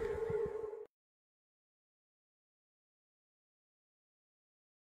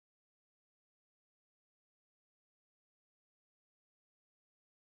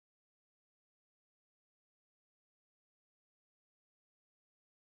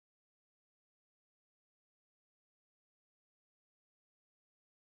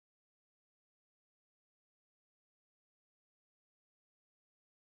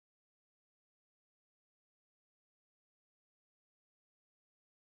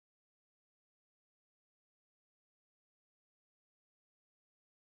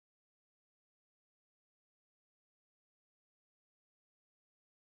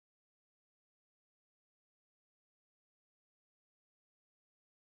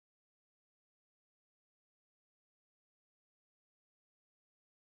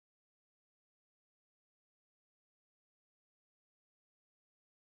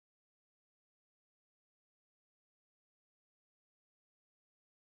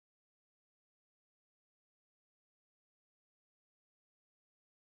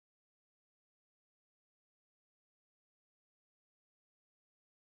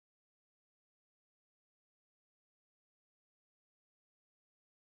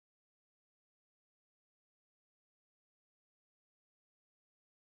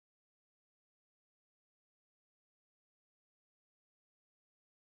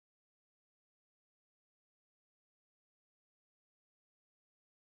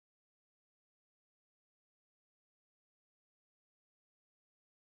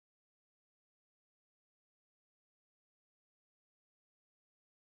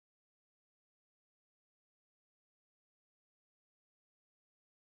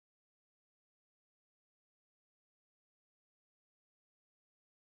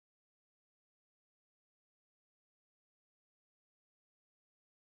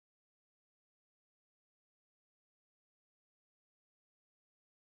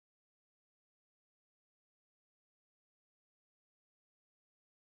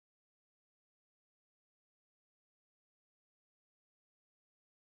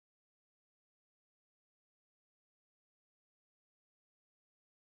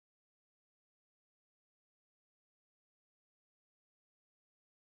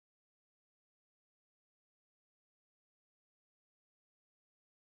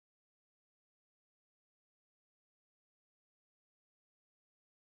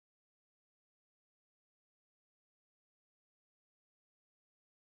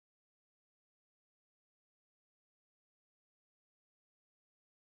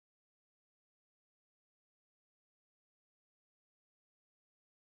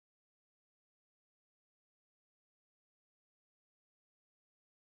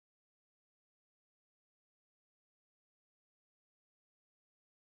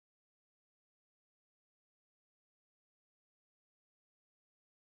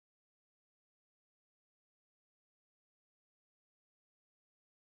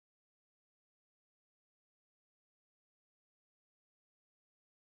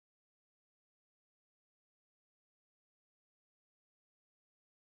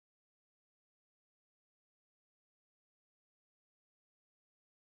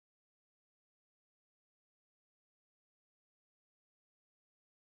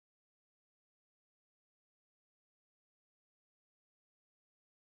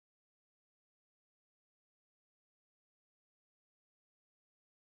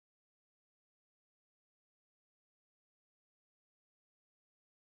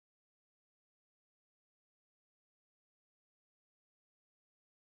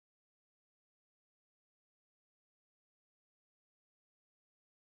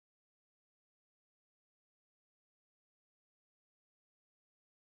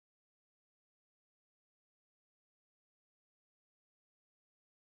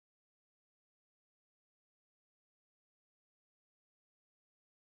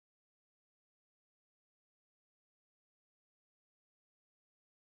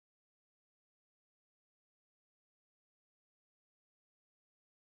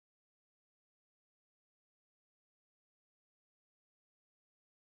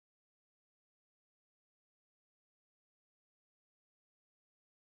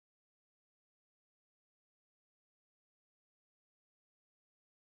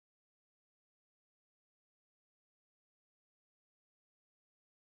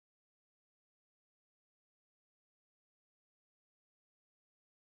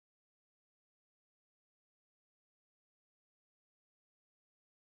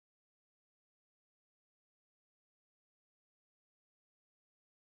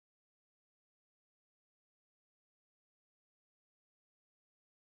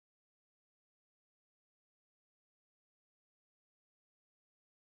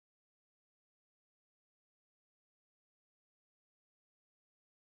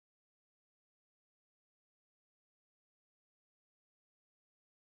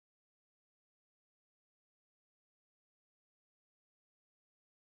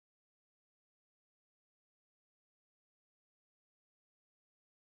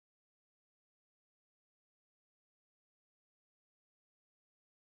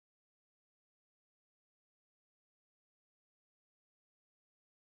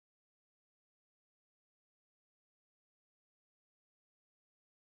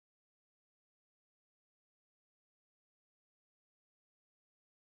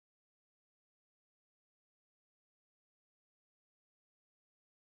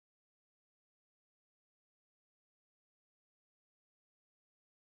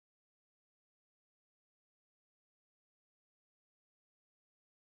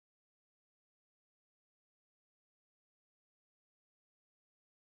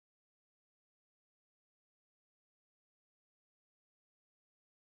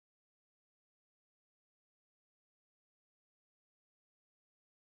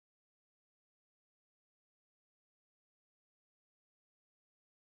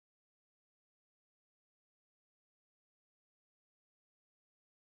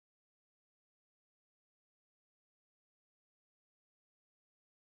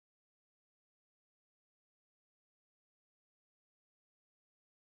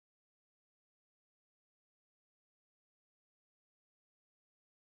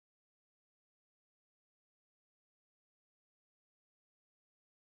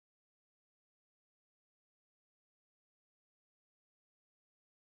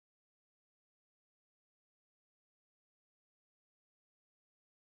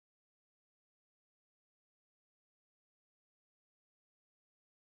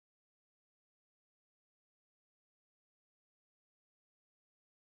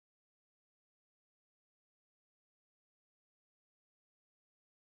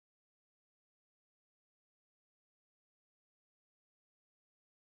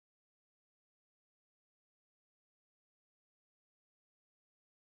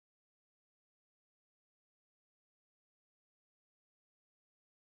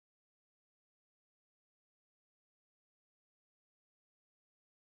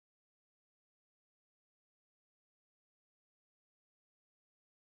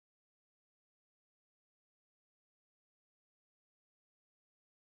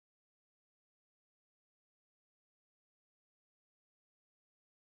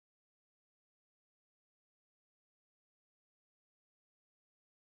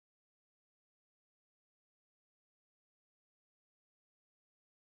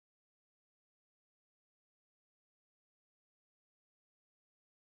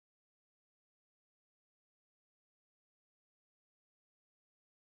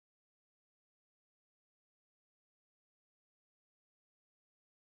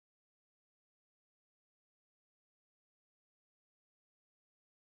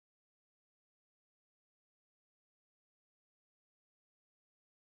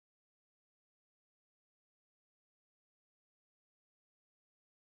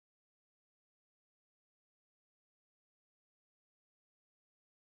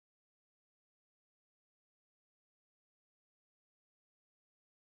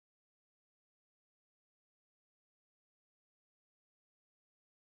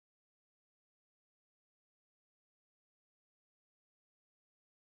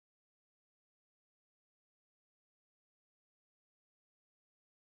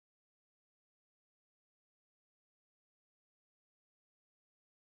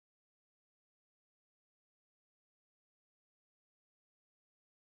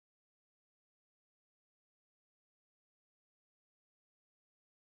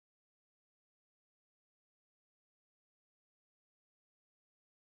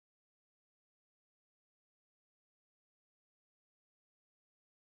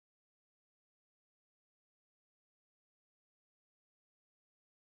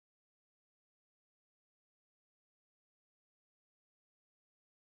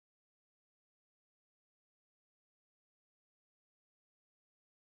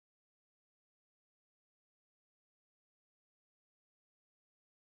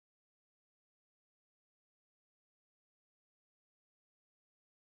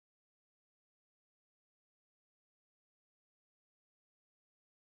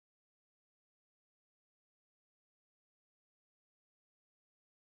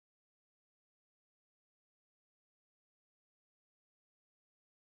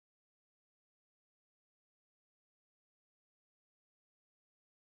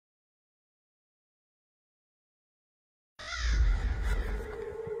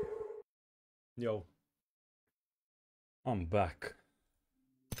 Yo. I'm back.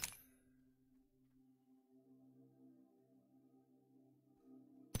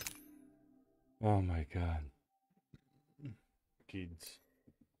 Oh my god. Kids.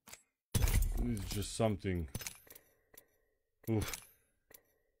 It's just something. Oof.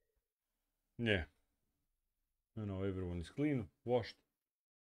 Yeah. You know, everyone is clean, washed,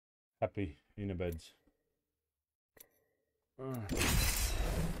 happy in the beds.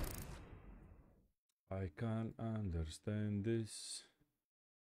 I can't understand this.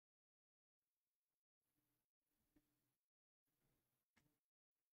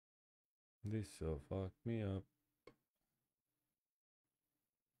 This will fuck me up.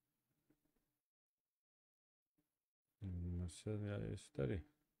 Marcel is steady.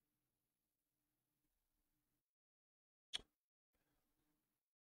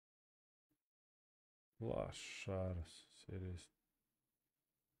 Lašaras, serious.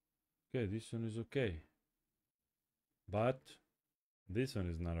 Okay, this one is okay. But this one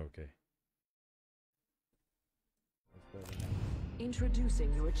is not okay.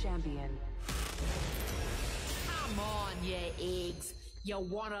 Introducing your champion. Come on, you eggs. You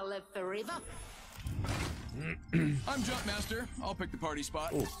wanna live forever? I'm Jump Master. I'll pick the party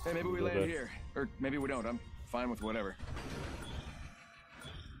spot. Ooh, hey, maybe we land here. Or maybe we don't. I'm fine with whatever.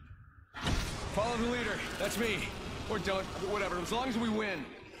 Follow the leader. That's me. Or don't. Whatever. As long as we win.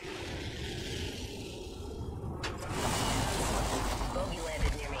 Bogey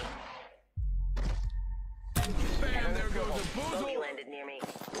landed near me. Bam! There goes a boozle. Bogey landed near me.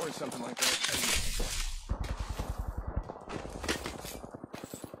 Or something like that.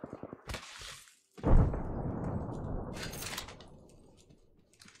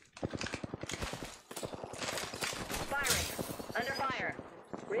 Under fire.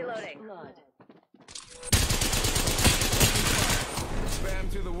 Reloading. Blood.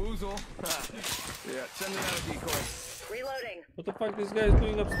 Spam to the woozle. Yeah, send me out a decoy. Reloading. What the fuck this guy is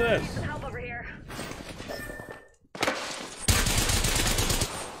doing upstairs? Some help over here.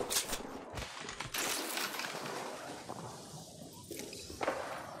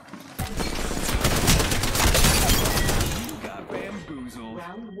 You got bamboozled.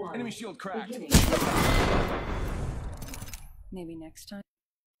 Round one. Enemy shield cracked. Maybe next time.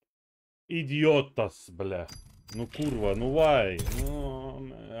 Idiotas, bля. No kurva, no why? No,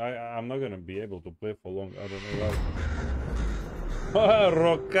 I'm not gonna be able to play for long. I don't know why.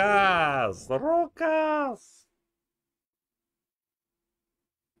 Rokas! Rokas!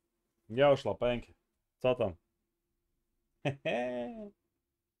 Jau šlapenki. Co tam?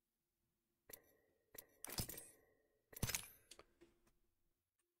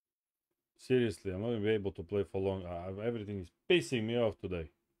 Seriously, I'm not gonna be able to play for long. Everything is pissing me off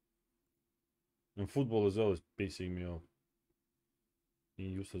today. And football as well is pissing me off. He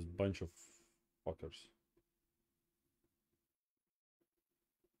uses a bunch of fuckers.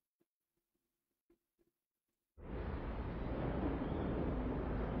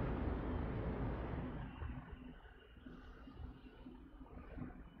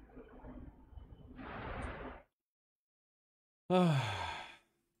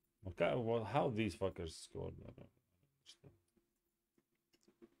 Okay, well, how these fuckers scored? I don't understand.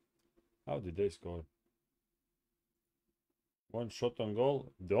 How did they score? One shot on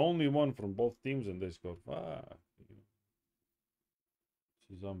goal, the only one from both teams, and they scored.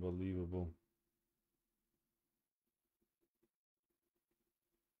 This is unbelievable.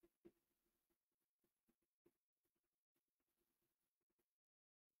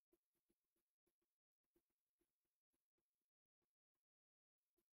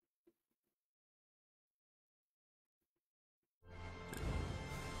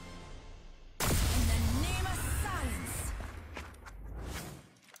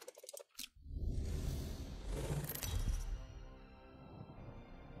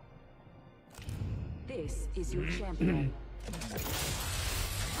 This is your champion.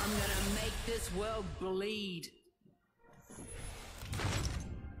 I'm gonna make this world bleed.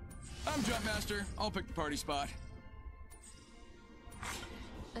 I'm Jump Master. I'll pick the party spot.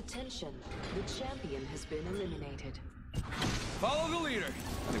 Attention, the champion has been eliminated. Follow the leader.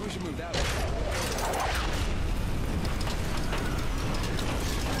 I think we should move that way.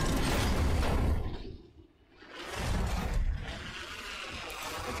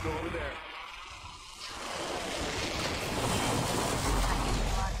 Let's go over there.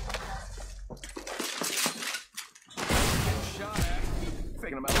 Shot at.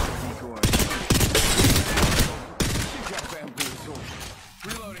 Faking him out like a decoy. You got bamboozled.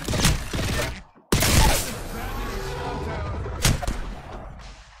 Reloading.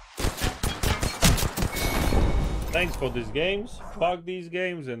 Thanks for these games. Fuck these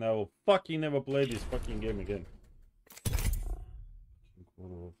games, and I will fucking never play this fucking game again.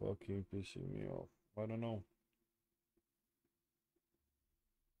 Fucking pissing me off. I don't know.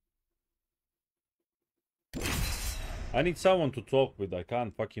 I need someone to talk with. I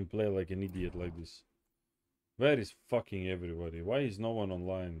can't fucking play like an idiot like this. Where is fucking everybody? Why is no one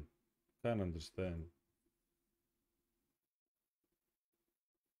online? Can't understand.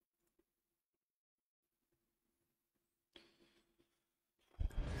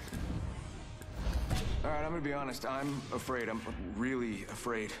 Alright, I'm gonna be honest. I'm afraid. I'm really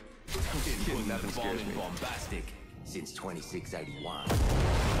afraid. Been nothing scares me. Bombastic since 2681.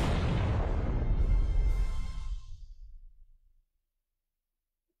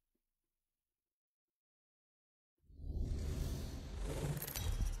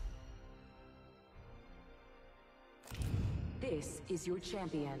 This is your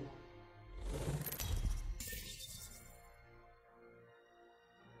champion.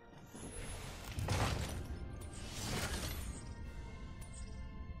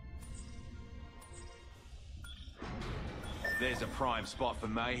 There's a prime spot for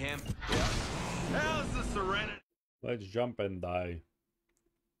mayhem. How's the serenity? Let's jump and die.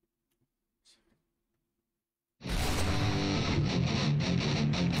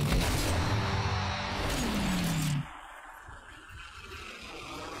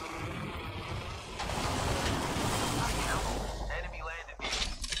 Enemy landed.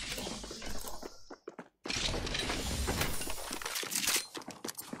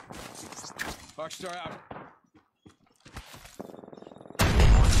 Rockstar out.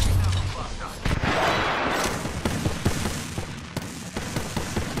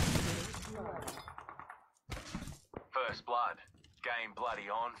 First blood. Game bloody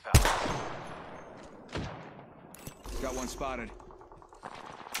on, fellas. Got one spotted.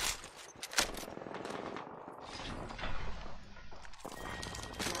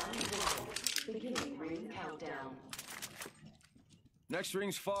 Beginning ring countdown. Next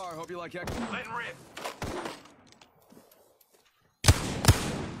ring's far. Hope you like X. Letting rip.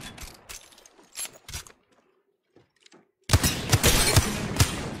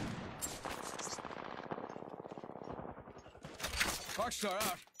 Rockstar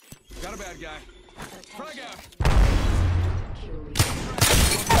out. Got a bad guy. Frag out. Kill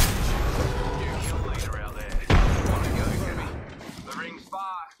leader out there. Wanna go, Jimmy? The ring's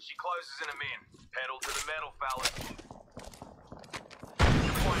far. She closes in a min. Pedal to the metal, fellas.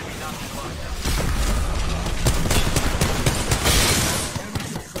 You won't be nothing closer.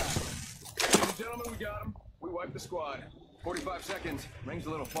 Ladies and gentlemen, we got him. We wiped the squad. 45 seconds. Ring's a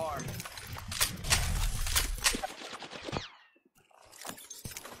little far.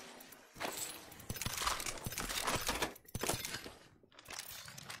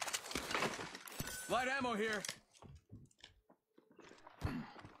 Light ammo here.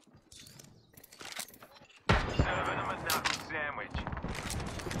 Serving them a knuckle sandwich.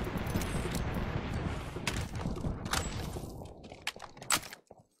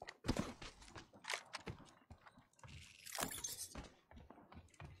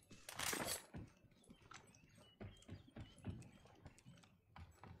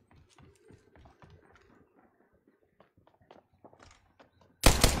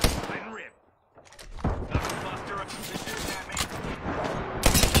 Letting rip. Knuckle buster up. This is at me.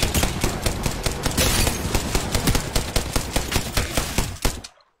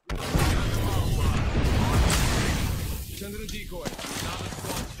 Send in a decoy. Another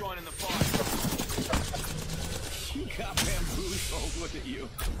squad's joining the fight. You got bamboozled. Look at you.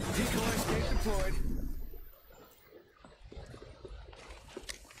 Decoy escape deployed.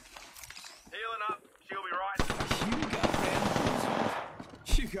 Healing up. She'll be right.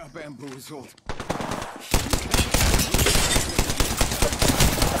 You got bamboozled.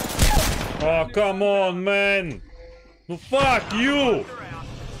 Oh, come on, man! No, fuck you!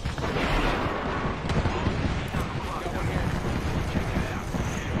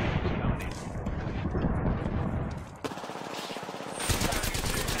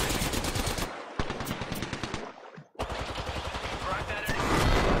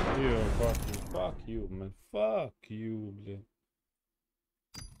 You fucking fuck you, man. Fuck you, блин.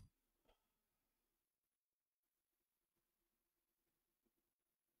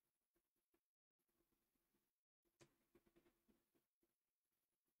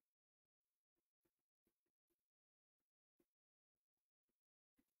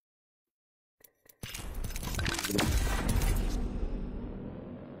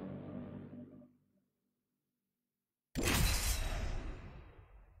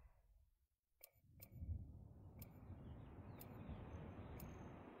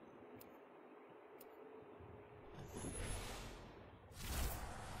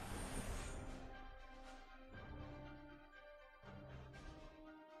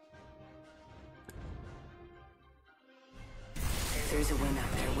 There's a win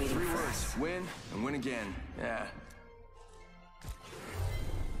out there waiting 3 for words. us. Win and win again. Yeah.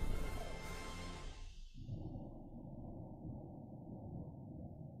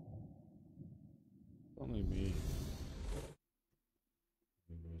 Only me.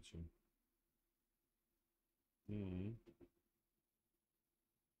 Hmm.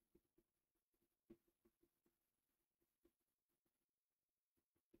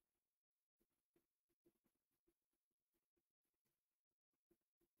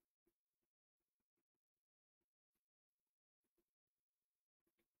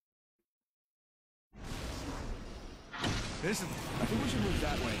 Listen, I think we should move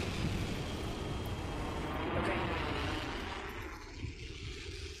that way. Okay.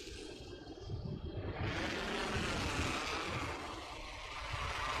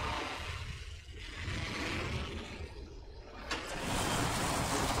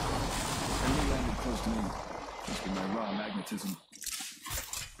 Enemy landed close to me. Must be my raw magnetism.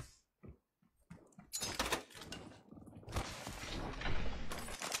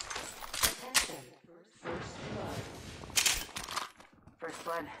 First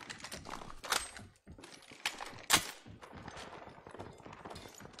blood.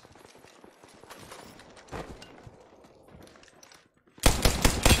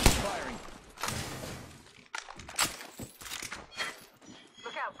 Firing.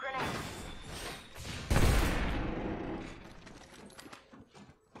 Look out, grenade.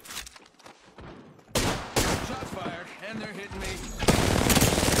 Shots fired, and they're hitting me.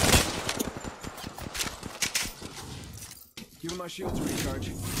 Giving my shields a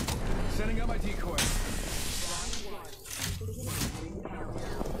recharge. Sending out my decoy.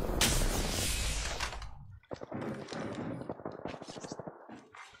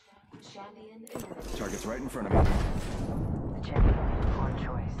 Target's right in front of me. The champion. Poor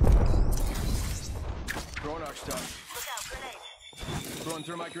choice. Throwing arc star. Look out, grenade. Throwing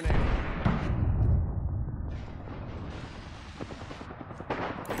through my grenade.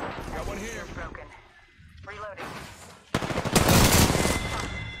 Got one here. Broken. Reloading.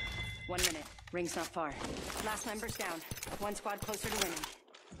 1 minute. Ring's not far. Last member's down. 1 squad closer to winning.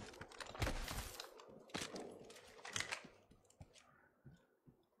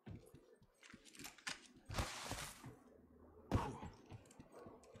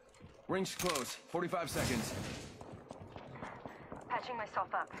 Ring's close. 45 seconds. Patching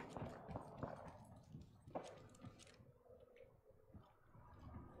myself up.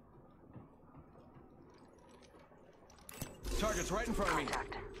 Target's right in front of me.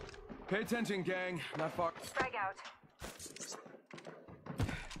 Contact. Pay attention, gang. Not far. Frag out.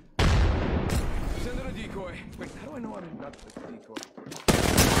 Send in a decoy. Wait, how do I know I'm not the decoy?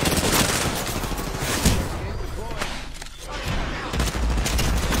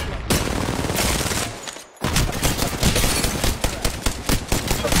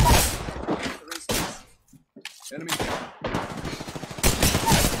 Enemy down.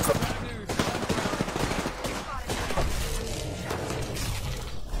 Bad news.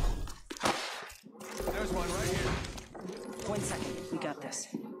 There's one right here. 1 second. We got this.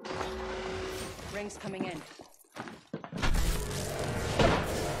 Ring's coming in.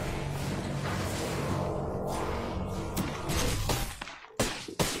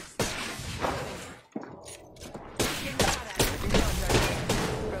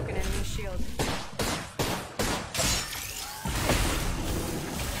 Broken enemy shield.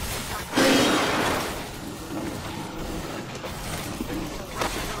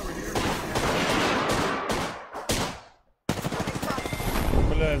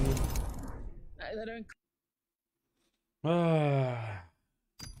 Блин.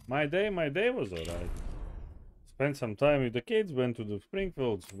 My day was alright. Spent some time with the kids, went to the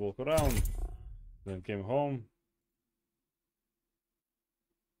Springfields, walk around, then came home.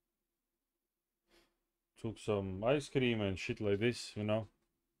 Took some ice cream and shit like this, you know.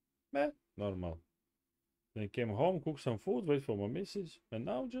 Normal. Then came home, cooked some food, wait for my missus, and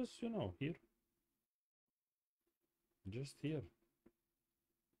now just, you know, here. Just here.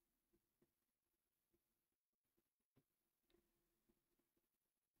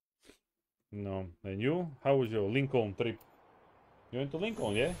 No. And you? How was your Lincoln trip? You went to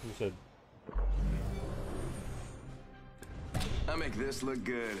Lincoln, yeah? You said. I make this look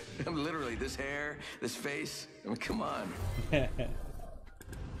good. I'm literally this hair, this face. I mean, come on.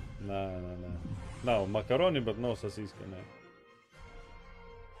 No. No, macaroni, but no sosiska, ne.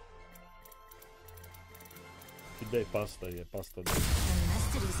 Today pasta, yeah, pasta. The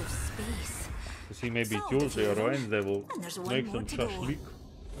mysteries of space. You see, maybe Solved Tuesday or it, everyone. Wednesday will And there's one make more some to go. shashlik.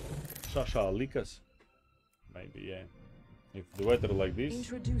 Shashalikas. Maybe, yeah. If the weather like this,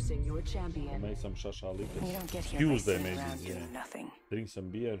 Introducing your I'll champion. make some shashalikas. You don't get here by Tuesday sitting maybe, around yeah. doing nothing. Drink some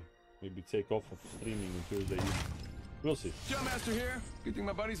beer, maybe take off of streaming on Tuesday evening. We'll see. Jump Master here. Good thing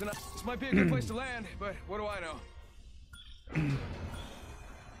my buddy's enough. This might be a good place to land, but what do I know?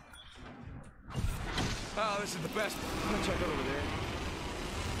 Oh, this is the best. I'm gonna check out over there.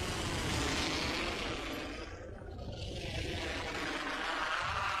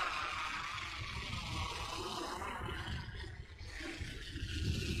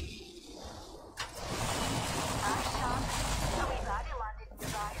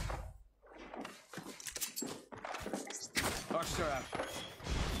 Rockstar out.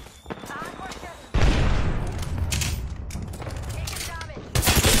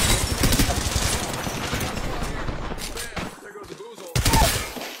 There goes the boozle.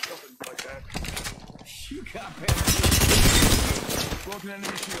 Something like that. You got better. Broken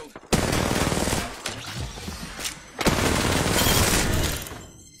enemy shield.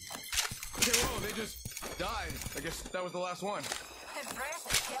 Okay, whoa, they just died. I guess that was the last one.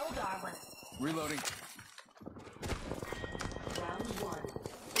 Impressive kill, Darwin. Reloading. Round one.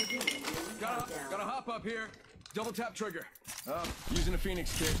 Gotta hop up here. Double tap trigger. Using a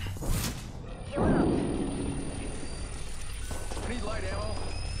Phoenix kit. Healing up. I need light ammo.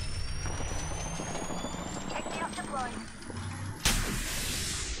 Pick me up deployed.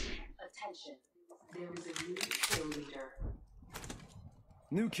 Attention. There is a new kill leader.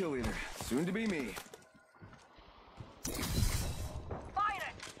 New kill leader. Soon to be me. Fire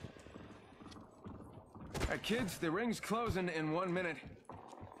it! Alright, kids, the ring's closing in 1 minute.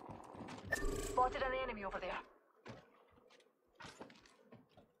 Spotted an enemy over there.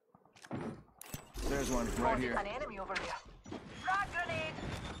 There's one, right Spotted here. an enemy over there. Frag grenade!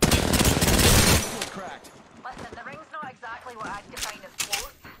 Still cracked. Listen, the ring's not exactly what I'd define as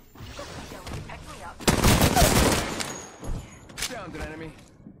close. Still, pick me up. Downed an enemy.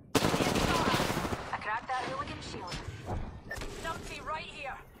 I cracked that hooligan shield. Numpty right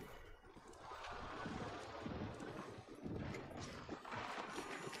here.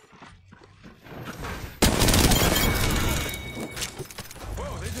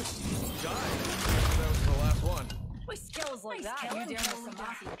 Whoa, they just died. That was the last one. With skills like Nice that, kill, you dare kill some leader.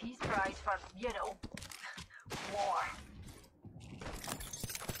 massive peace prize for, you know, war.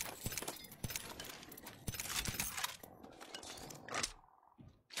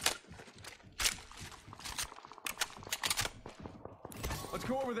 Let's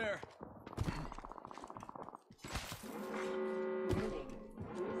go over there.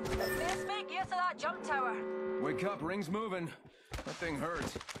 Best make use of that jump tower. Wake up, ring's moving. That thing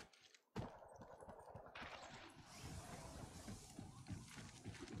hurts.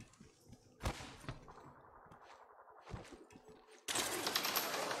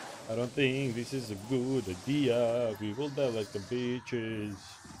 I don't think this is a good idea. We will die like the bitches.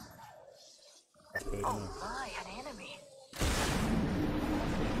 Fair Oh enough. my, an enemy.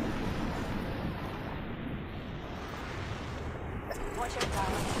 Watch out,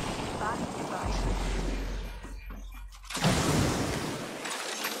 darling. Back to the right.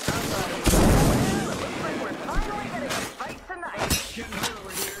 Looks like we're finally getting a fight tonight. Getting hurt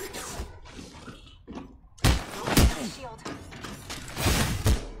over here. Shield.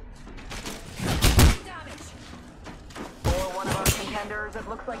 Damage. For one of our contenders, it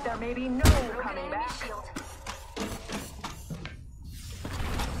looks like there may be no coming back. Shield.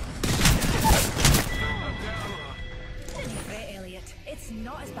 Right, Elliot. It's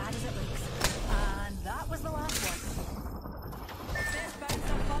not as bad as it looks. And that was the last one. Let's bounce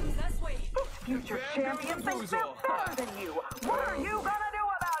some bombs this way. Future Bam champion goes thinks the they're boozle. better than you. What are you gonna do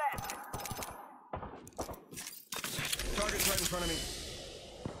about it? Target's right in front of me.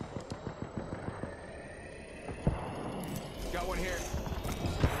 Got one here.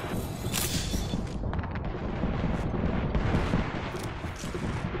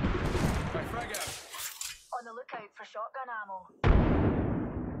 Right, frag out. On the lookout for shotgun ammo.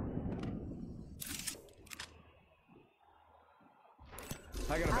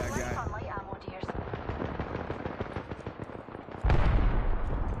 I got a I'm bad left guy. on light ammo, dears.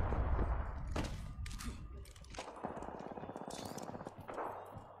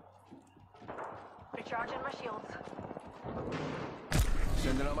 Recharging my shields.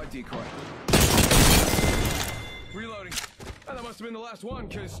 Sending out my decoy. Reloading. Oh, that must have been the last one,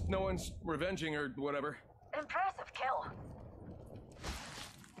 because no one's revenging or whatever. Impressive kill.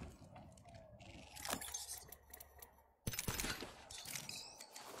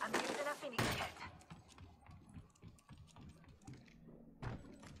 I'm using a Phoenix kit.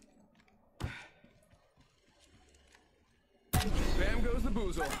 Bam goes the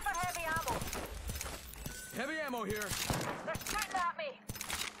boozle. Looking for heavy ammo. Heavy ammo here. They're shooting at me.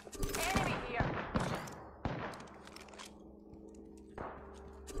 Enemy here.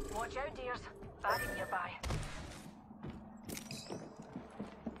 Watch out, dears. Baddie nearby.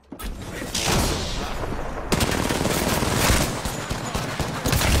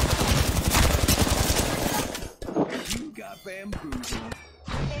 You got bamboozled.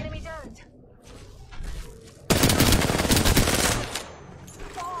 Enemy downed.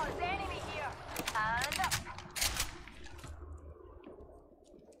 Oh, there's enemy here. And up.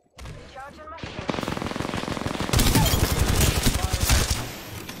 Recharging my shield.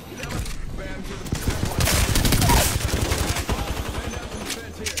 Bam to the back one. Man down from the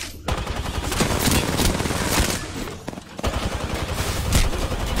fence here.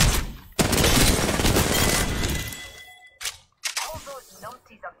 All those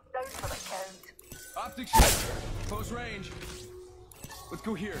numpties are down for the count. Optic shield. Close range. Let's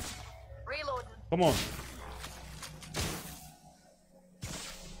go here. Reloading. Come on.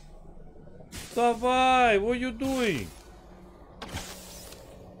 Давай, what are you doing?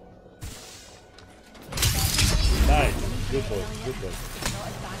 Nice, good boy, good boy. Not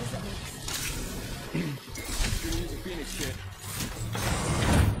as bad as it looks. Gonna use a Phoenix kit.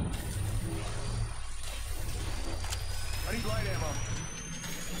 I need light ammo.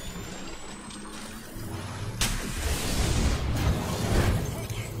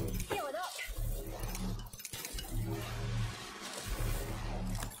 Healing up.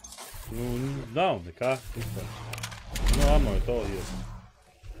 No, the car. No ammo at all here.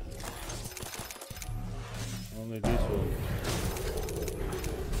 Only this one.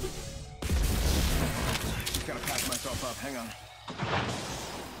 Just gotta patch myself up. Hang on.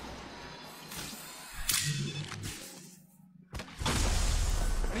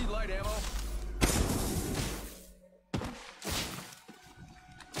 I need light ammo.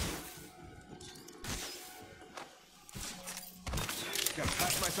 Gotta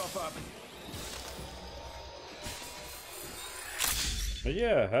patch myself up. But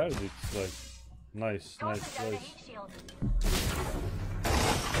yeah, I heard it's like nice Tossing down a place. heat shield. Just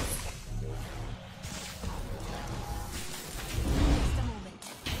a moment.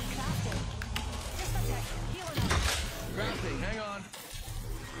 Crafting. Just a sec. Healing up. Crafting, hang on.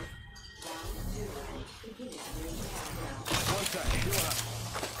 One sec, healing up.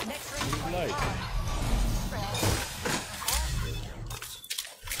 Next ring. Light.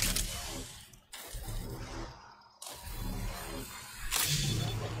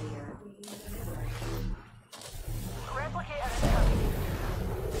 Replicator incoming.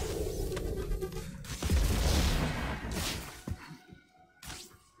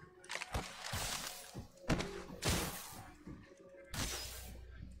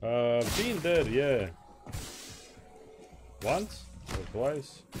 Been there, yeah. Once or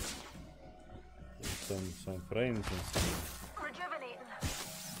twice. With some friends and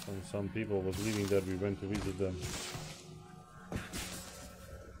Rejuvenating. some people was living there. We went to visit them.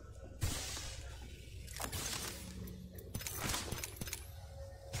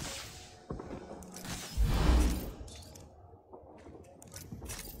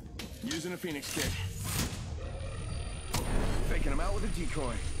 Using a Phoenix kit. Faking him out with a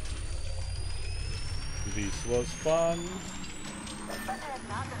decoy. This was fun.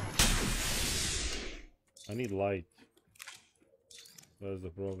 I need light. That's the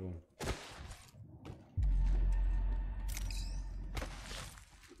problem.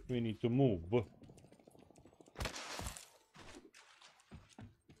 We need to move.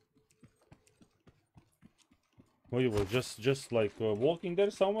 Well, you were just like walking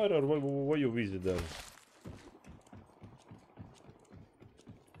there somewhere, or where you visit there?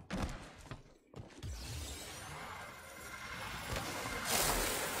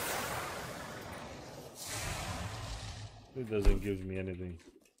 It doesn't give me anything.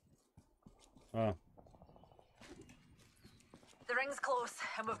 Ah. The ring's close,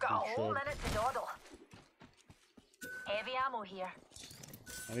 and we've got a whole minute to dawdle. Heavy ammo here.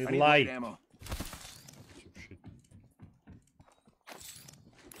 I need light. Ammo. Shit.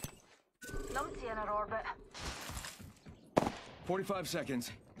 Numpty in our orbit. 45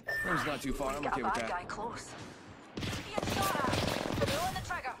 seconds. Range's not too far. I'm Got okay a with bad that. guy close. Being shot at. Pulling the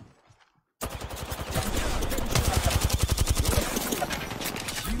trigger.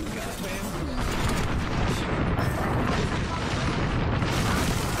 You got bamboo.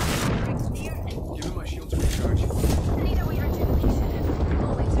 Ring's near. Give me my shield to recharge. Need a wee rejuvenation.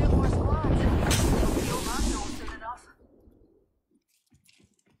 Only 2 more squads. You'll man know soon enough.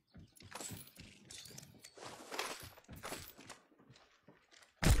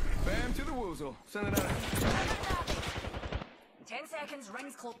 Bam to the woozle. Send it out. 10 seconds,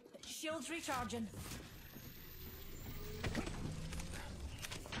 rings close. Shields recharging.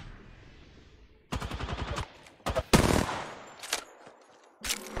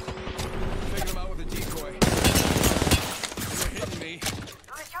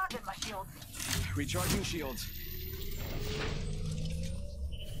 Recharging shields.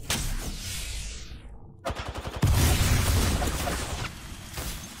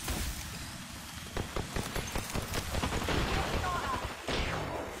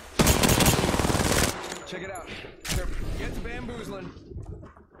 Check it out. Get to bamboozling.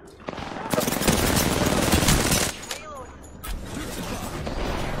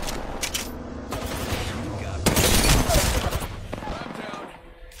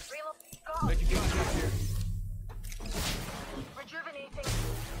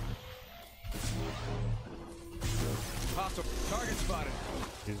 Target spotted.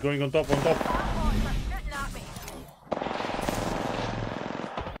 He's going on top, on top.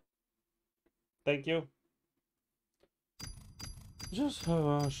 Thank you. Just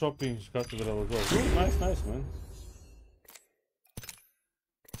shopping cathedral as well. Oh, nice, nice, man.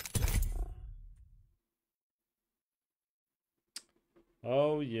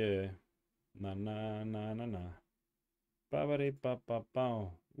 Oh yeah. Na na na na na. Pabari pa pa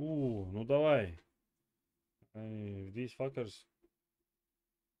pa. Ну давай. These fuckers.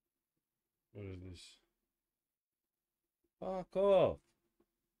 What is this? Fuck off.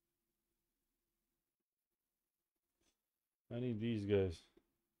 I need these guys.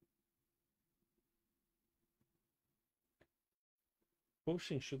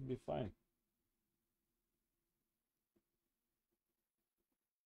 Pushing should be fine.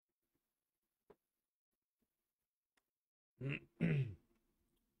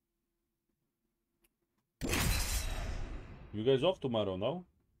 You guys off tomorrow, no?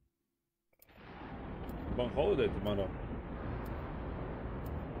 Bank holiday tomorrow.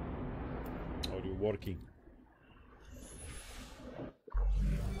 Or you working?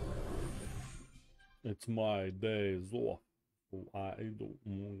 It's my days off. I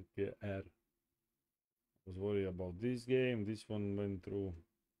don't care. I was worried about this game. This one went through.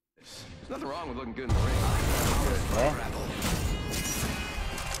 There's nothing wrong with looking good in the ring.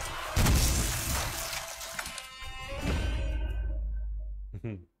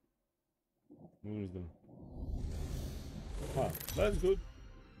 Who is them? Ah, that's good.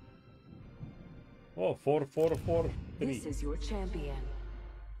 Oh, 4-4-4-3. This is your champion.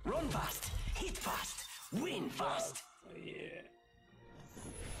 Run fast, hit fast, win fast. Yeah.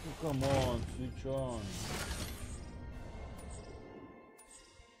 Oh, come on, switch on.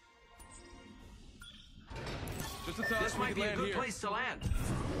 Just a thought. This might be a good place to land.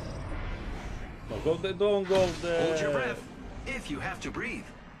 No, go there, don't go there. Hold your breath if you have to breathe.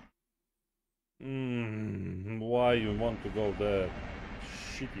 Why you want to go there?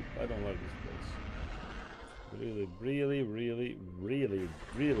 Shitty, I don't like this place. Really, really, really, really,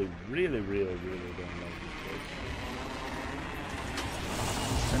 really, really, really, really don't like this place.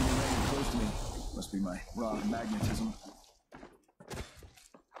 Enemy landing close to me. Must be my raw magnetism.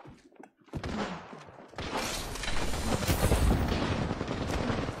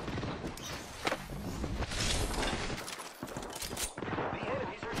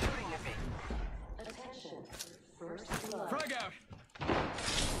 Frag out.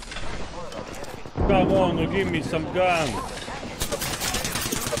 Come on, give me some gun.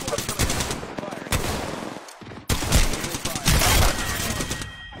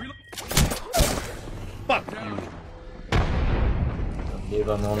 Fuck you.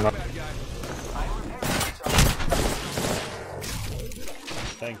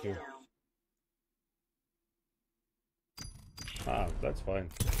 Thank you. Ah, that's fine.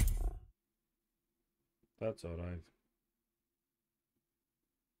 That's alright.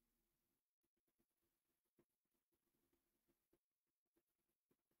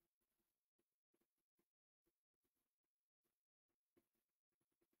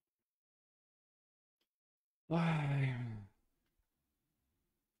 Why?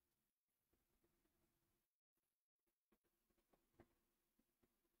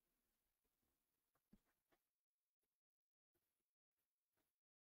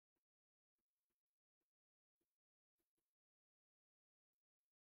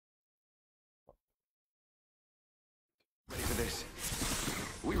 Ready for this.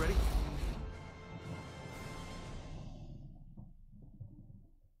 Are we ready?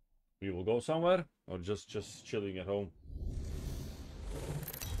 You will go somewhere or just chilling at home?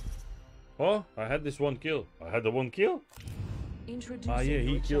 Oh, I had this one kill. I had the one kill? Introducing Ah yeah,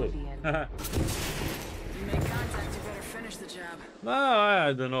 he killed. You make contact, you better finish the job. No,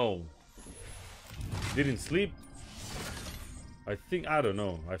 I don't know. Didn't sleep. I think, I don't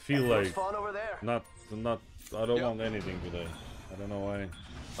know. I feel like Fun over there. not. I don't want anything today. I don't know why.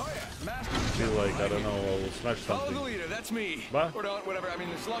 Oh yeah, master. I feel like, I don't know, I will smash Follow the something. leader, that's me. What? Or don't, whatever, I mean,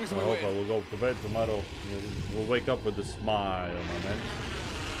 as long as I we hope I win. will go to bed tomorrow. We'll wake up with a smile, my man.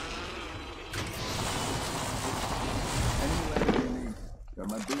 Got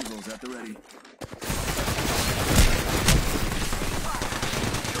my boozles at the ready.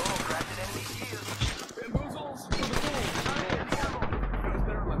 Bamboozles for the goal. That's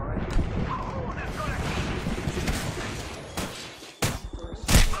better, am I right?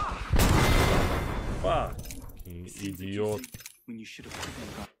 Fucking idiot. When you should have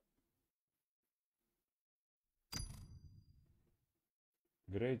got.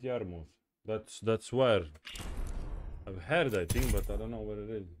 Great Yarmouth. That's where I've heard, I think, but I don't know where it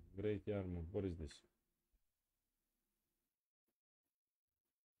is. Great Yarmouth. What is this?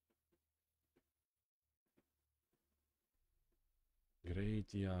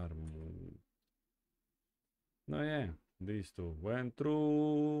 Great Yarmouth. No, yeah. These two went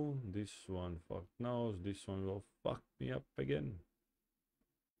through. This one fuck knows. This one will fuck me up again.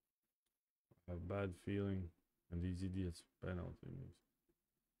 I have a bad feeling. And these idiots penalty me.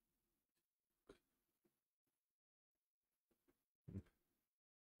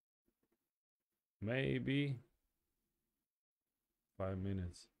 Maybe 5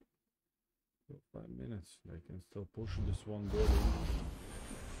 minutes. 5 minutes. They can still push this one goal in.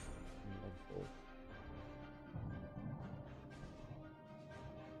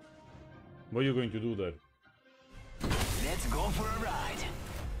 What are you going to do there? Let's go for a ride.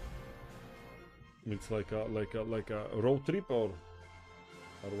 It's like a road trip, or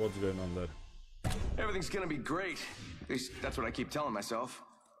what's going on there? Everything's gonna be great. At least that's what I keep telling myself.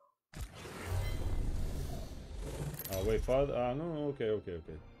 Wait, father. No, okay.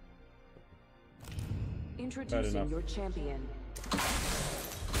 Introducing your champion.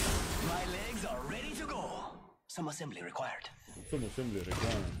 My legs are ready to go. Some assembly required. Some assembly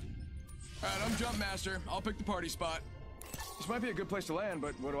required. Alright, I'm jump master. I'll pick the party spot. This might be a good place to land,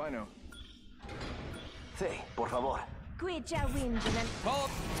 but what do I know? Sí, por favor. Quit your whinging. Paul,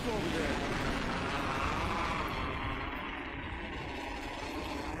 let's go over there.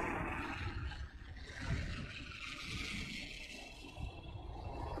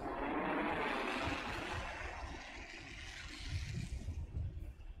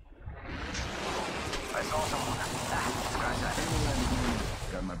 I saw someone. Scratch that.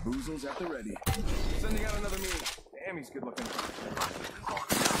 Got my boozles at the ready. Sending out another me. Damn, he's good looking.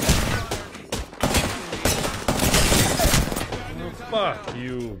 Fuck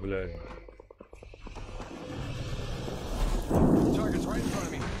you, blood. Target's right in front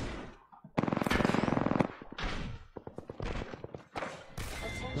of me.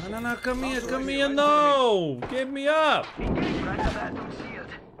 No, come here, no! Get me up!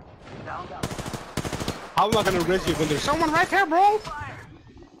 How am I gonna raise you when there's someone right here, bro?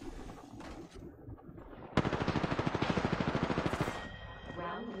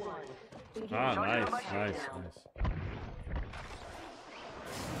 Round one. Ah, nice.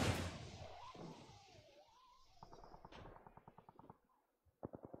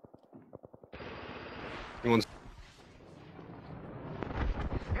 Anyone's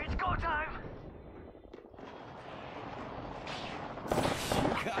It's go time.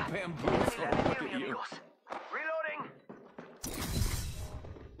 God bamboozled. Look at you. Reloading.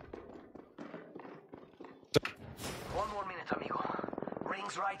 One more minute, amigo.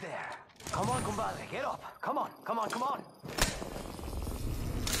 Ring's right there. Come on, compadre, get up. Come on.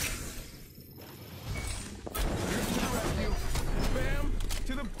 Here's to the rescue. Bam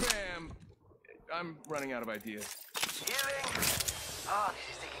to the bam. I'm running out of ideas. Healing. Ah,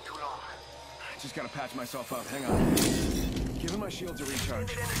 this is taking too long. Just gotta patch myself up. Hang on. Giving my shields a recharge.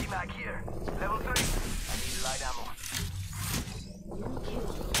 Need energy mag here. Level 3. I need light ammo.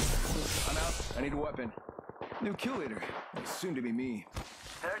 I'm out. I need a weapon. New kill leader. Soon to be me.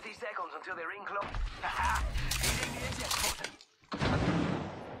 30 seconds until the ring close. Haha! Hitting the eject button.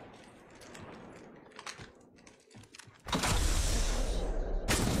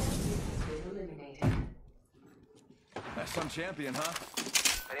 Eliminated. That's some champion, huh?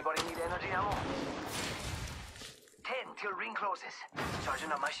 Anybody need energy ammo? 10 till ring closes.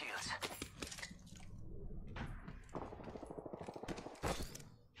 Charging up my shields.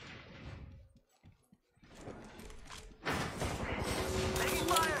 Taking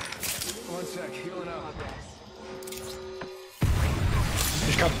fire! One sec, healing up.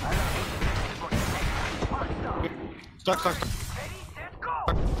 He's coming. Stuck. Ready, set, go!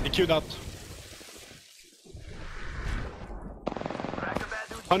 He queued out.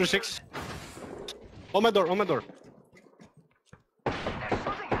 106. On my door. There's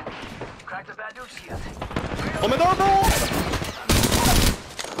something at me. Crack the bad dude's shield. On my door, bro!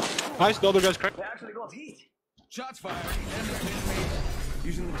 Nice, the other guy's cracked. They actually got heat. Shots fired. And they're hitting me.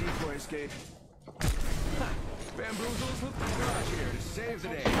 Using the decoy escape. Bamboozles with the garage here to save the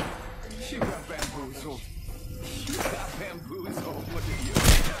day. You got bamboozled. You got bamboozled. Look at you.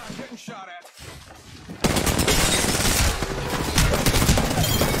 Getting shot at.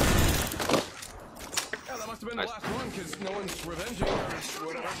 Yeah, that must have been the last one, because no one's revenging or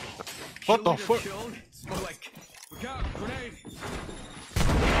whatever. What the Kill fuck? leader killed. It's more like, look out, grenade.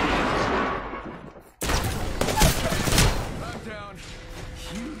 I'm down.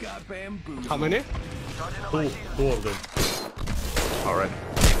 You got bamboozled. How many? Two of them. Alright.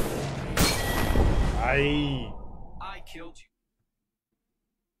 I killed you.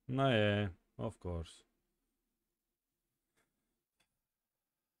 No, yeah, of course.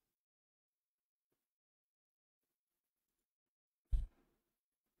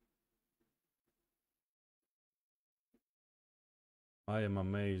 I am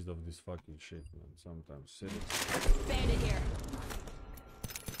amazed of this fucking shit, man. Sometimes seriously. Bandit here.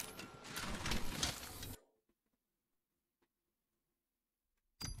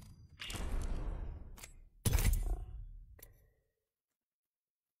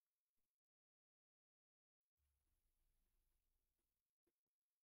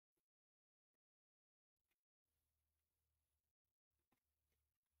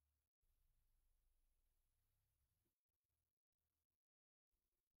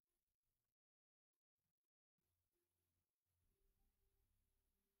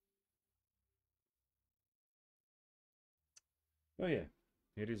 Oh yeah,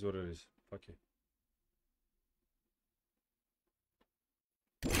 it is what it is. Fuck it.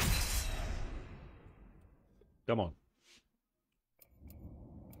 Come on.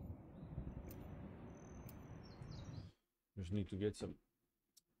 Just need to get some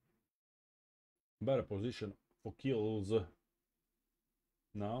better position for kills.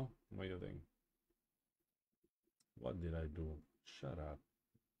 Now, wait a thing. What did I do? Shut up.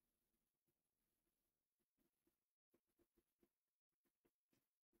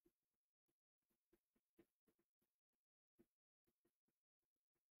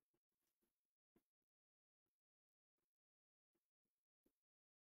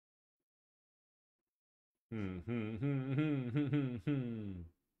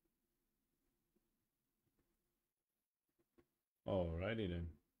 Alrighty then.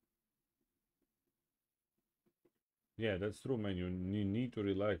 Yeah, that's true, man. You need to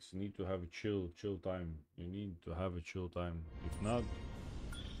relax. You need to have a chill time. You need to have a chill time. If not,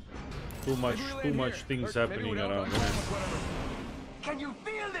 too much things happening around. Can you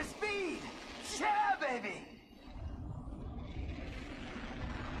feel the speed? Yeah, baby.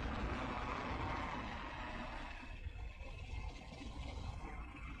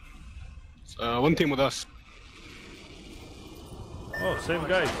 One team with us. Oh, same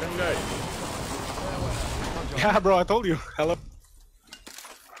guy. Yeah, bro, I told you. Hello.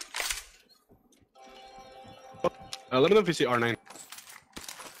 Let me know if you see R9.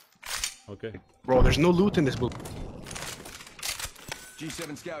 Okay. Bro, there's no loot in this book.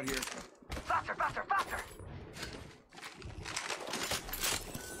 G7 scout here. Faster, faster, faster!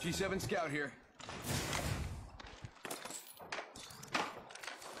 G7 scout here.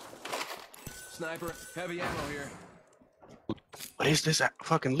 Sniper, heavy ammo here. What is this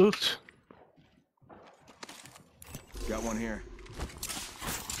fucking loot? Got one here.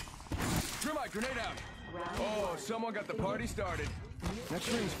 Thermite grenade out. Oh, someone got the party started. That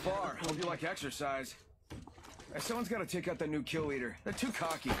string's far. Hope you like exercise. Someone's got to take out that new kill leader. They're too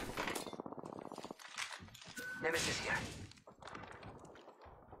cocky. Nemesis here.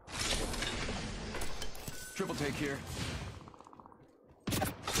 Triple take here.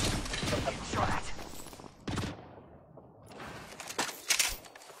 Shot at.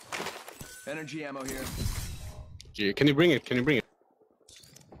 Energy ammo here. Gee, can you bring it? 60s.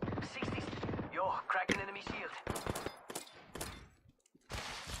 Yo, cracking enemy shield.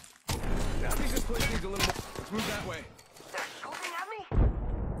 I think this place needs a little more. Let's move that way. They're shooting at me?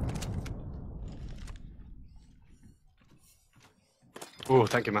 Oh,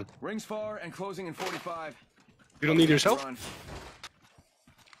 thank you, man. Rings far and closing in 45. You don't need yourself? Run.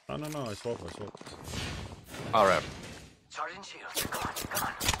 No, I swap. Alright. Sergeant Shields, come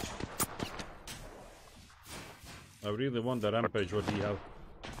on. I really want the rampage. What do you have?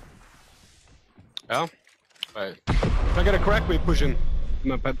 Yeah? Right. If I get a crack, we push in.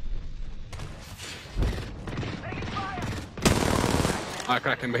 My bad. Taking fire! I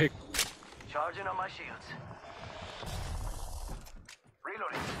crack him big. Charging on my shields.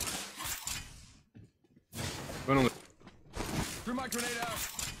 Reloading. Run on the... Threw my grenade out.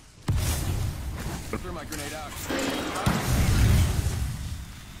 Threw my grenade out.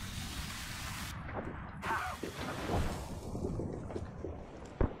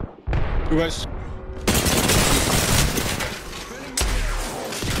 You guys.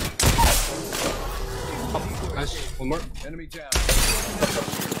 Nice. One more. Enemy down.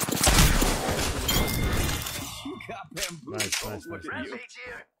 You got bamboozled. Nice. Look at you.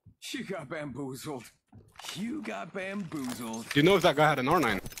 You got bamboozled. You got bamboozled. Do you know if that guy had an R9?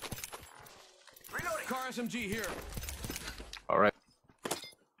 Reloading. Car SMG here. All right.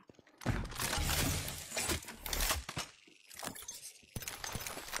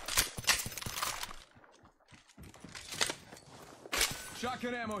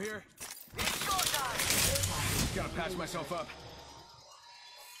 Shotgun ammo here. Gotta patch myself up.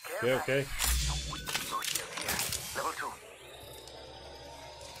 Okay. Level 2.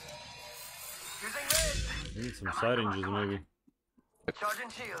 Using red. Need some syringes maybe. Charging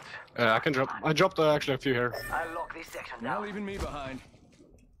shields. I can drop. I dropped actually a few here. I'll lock this section Not down. leaving me behind.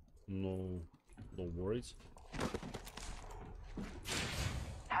 No worries.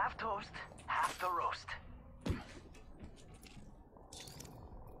 Half toast, half the roast.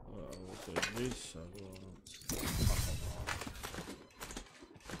 We'll take this.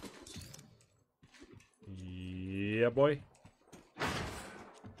 Yeah, boy. You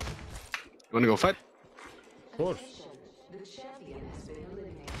wanna go fight? Of course. The champion has been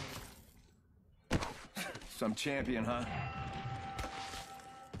eliminated. Some champion, huh?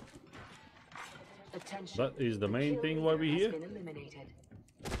 Attention. That is the main thing why we here.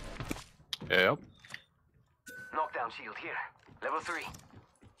 Yep. Knockdown shield here. Level 3.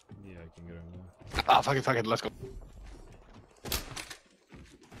 Yeah, I can get him now. Ah, fuck it, let's go.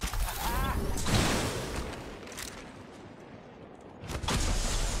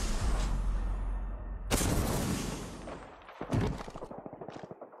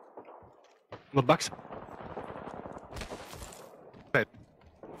 The box. Right.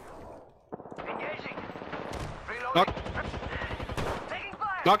 Engaging. Knock. Taking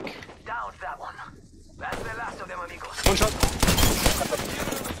fire. Knock. Down that one. That's the last of them, amigos. One shot.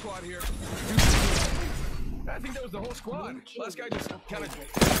 Squad here. I think that was the whole squad. Last guy just kind of.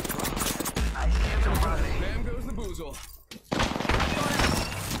 I see him, brother. Bam goes the boozle.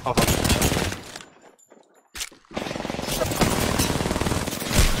 Oh, fuck.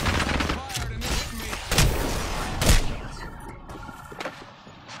 Fired and they're hitting me.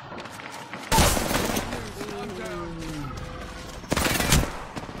 I'm down.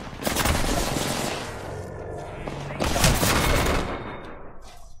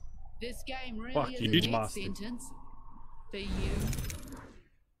 This game really Fuck is you, a death master. sentence for you.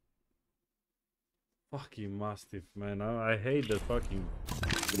 Fucking Mastiff, man. I hate that fucking...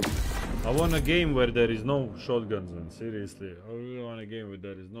 I want a game where there is no shotguns, man. Seriously. I really want a game where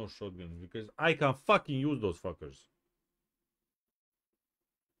there is no shotguns. Because I can fucking use those fuckers.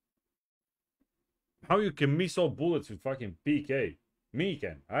 How you can miss all bullets with fucking PK? Me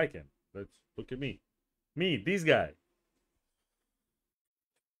can. I can. Let's look at me. Me, this guy.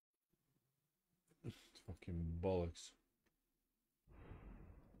 Fucking bollocks.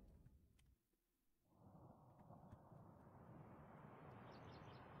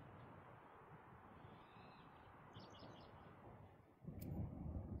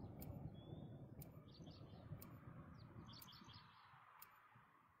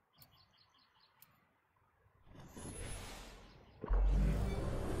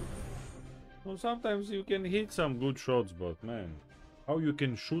 Well, sometimes you can hit some good shots, but man, how you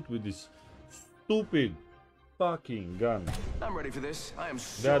can shoot with this stupid fucking gun? I'm ready for this. I am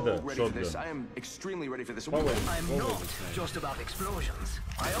so ready for this. shotgun. I am extremely ready for this. I'm not just about explosions.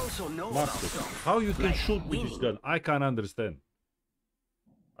 I also know about Master, stuff. how you can Like shoot with this aiming. gun? I can't understand.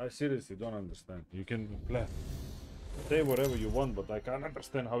 I seriously don't understand. You can say whatever you want, but I can't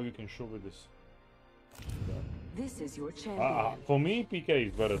understand how you can shoot with this. This is your champion. For me, PK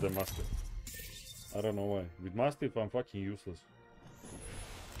is better than Mastiff. I don't know why. With Mastiff, I'm fucking useless.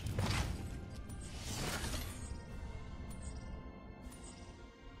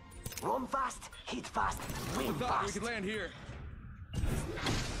 Run fast, hit fast, win We fast. could land here.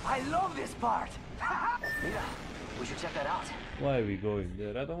 I love this part. Mira, we should check that out. Why are we going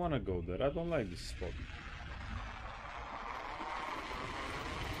there? I don't want to go there. I don't like this spot.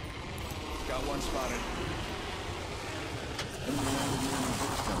 Got one spotted.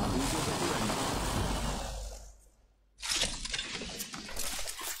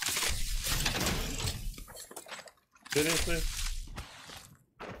 Seriously?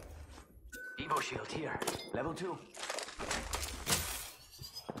 Evo shield here, level 2.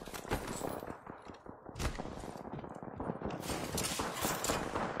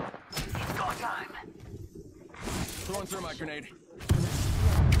 Go time. Throwing through my grenade.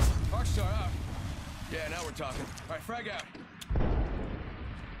 Arc star out. Yeah, now we're talking. All right, frag out.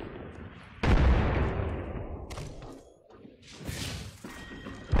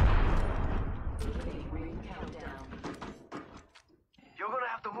 Ring countdown.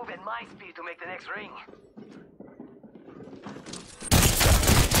 my speed to make the next ring.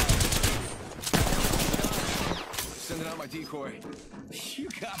 Sending out my decoy. You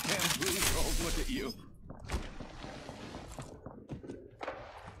goddamn bamboozled. Look at you.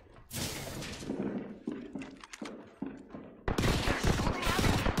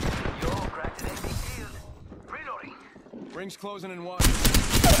 Ring's closing in 1.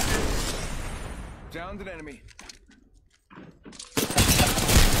 Downed an enemy.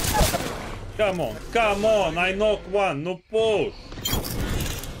 Come on, I knocked one, no push.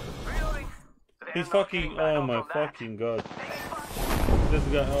 He's fucking, oh my fucking god. This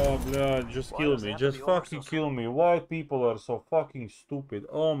guy, oh blood, just kill me, just fucking kill me. Why people are so fucking stupid?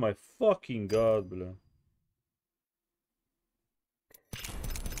 Oh my fucking god, blood.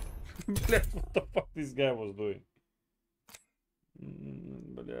 What the fuck this guy was doing?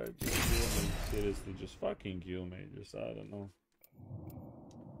 But yeah, just kill me. Seriously, just fucking kill me. Just, I don't know.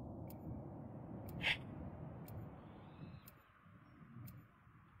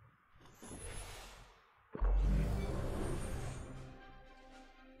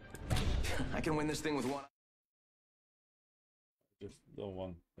 I can win this thing with one. Just don't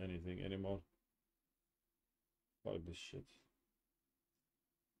want anything anymore. Fuck this shit.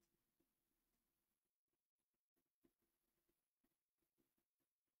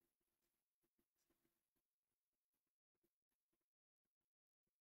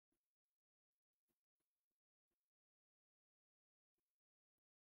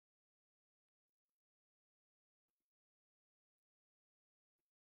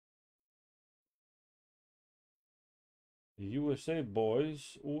 The USA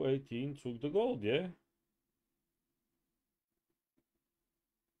boys U18 took the gold, yeah?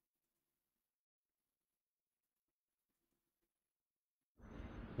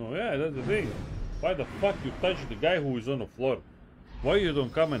 Oh yeah, that's the thing. Why the fuck you touch the guy who is on the floor? Why you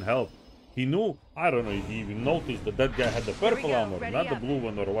don't come and help? He knew, I don't know if he even noticed that that guy had the purple armor, not the blue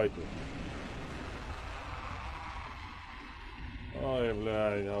one or white one. Oh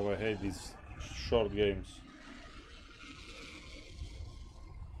yeah, how I hate these short games.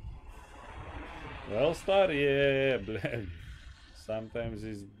 L-Star, yeah, blend. Sometimes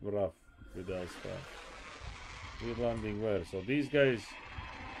it's rough with L-Star. We're landing where? So these guys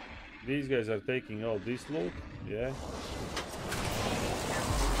are taking all this loot, yeah.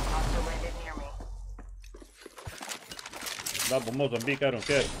 Double Mozambique, I don't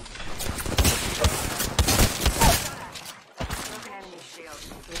care.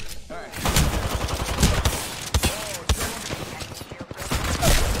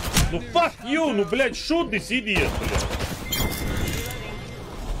 No fuck you, no blядь, shoot this idiot, blядь.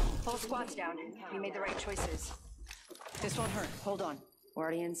 Whole squad's down. You made the right choices. This won't hurt. Hold on. We're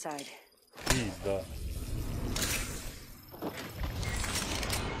already inside. Pizda.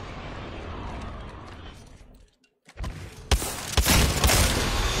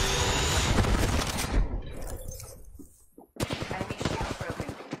 Enemy shield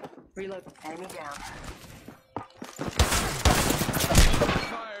broken. Reload. Enemy down.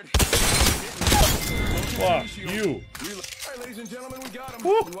 Fired. Fuck you. Alright, ladies and gentlemen, we got him.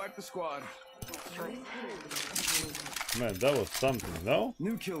 Woo. We wiped the squad. Man, that was something, no?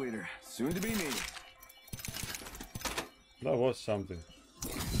 New kill leader, soon to be me. That was something.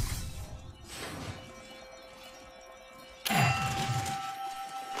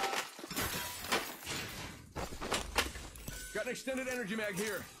 Got an extended energy mag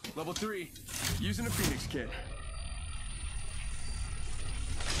here. Level 3. Using a Phoenix kit.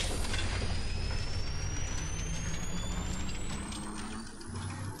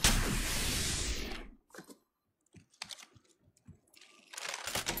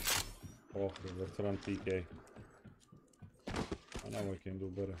 Oh, let's run PK. I know we can do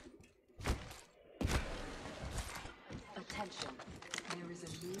better. Attention. There is a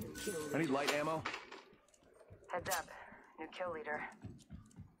new kill. I need light ammo. Heads up. New kill leader.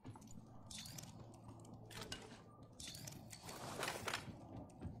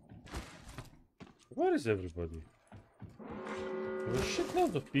 Where is everybody? There were a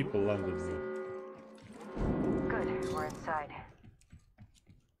shitload of people landed here. Good. We're inside.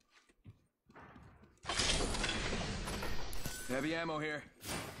 Heavy ammo here.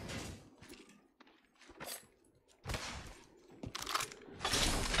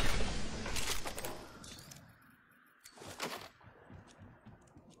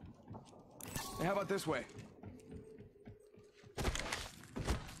 Hey, how about this way?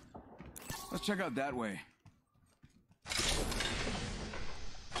 Let's check out that way.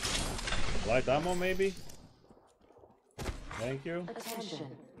 Light ammo, maybe? Thank you.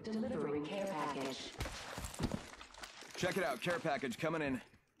 Attention. Delivering care package. Check it out, care package coming in.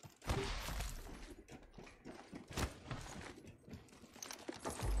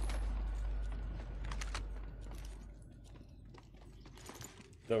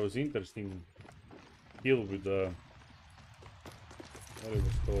 That was interesting kill with the what it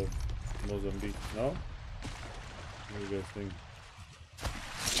was called, Mozambique. No? What do you guys think?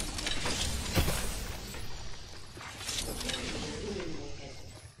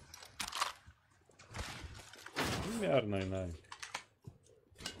 Give me R99.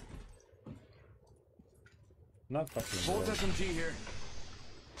 Not fucking Volt well. SMG here.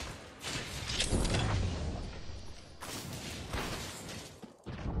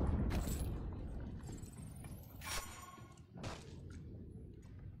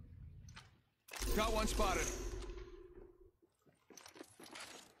 Got one spotted.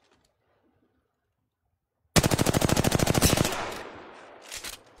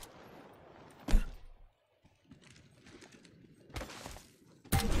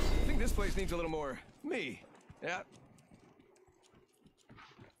 I think this place needs a little more me. Yeah.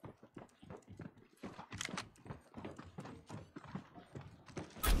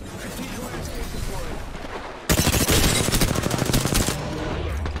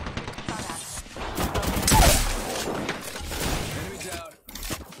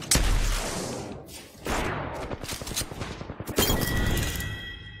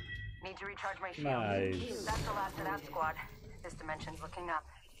 Nice. That's the last of that squad. This dimension's looking up.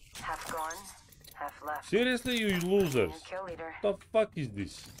 Half gone, half left. Seriously, you losers. Kill leader. What the fuck is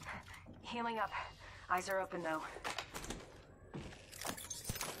this? Healing up. Eyes are open though.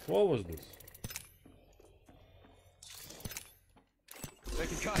 What was this?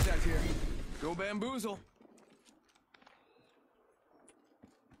 Making contact here. Go bamboozle.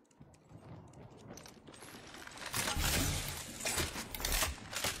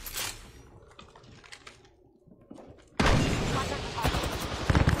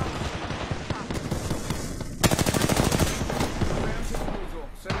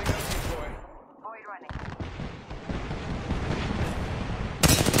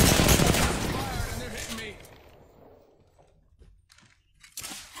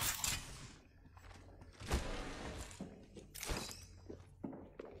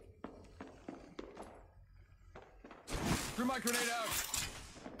 Threw my grenade out.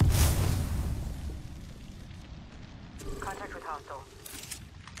 Contact with hostile.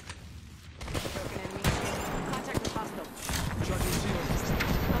 Broken enemy. Contact with hostile. Charging shield.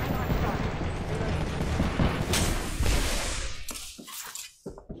 Coming on shot.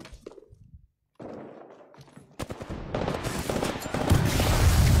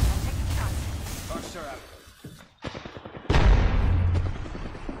 Archer out.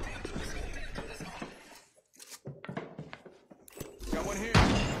 Got one here.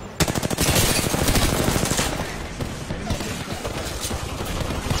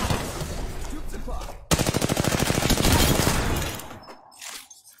 Shoot the clock.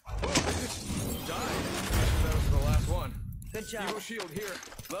 Whoa, died. That was the last one. Good job. Evo shield here.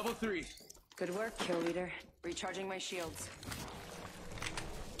 Level 3. Good work, kill leader. Recharging my shields.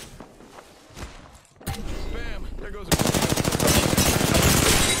 Bam! There goes a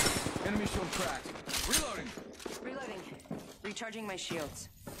enemy shield cracked. Reloading. Reloading. Recharging my shields.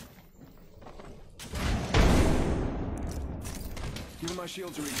 Giving my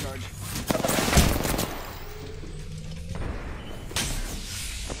shield to recharge.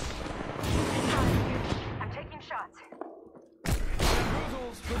 I'm taking shots.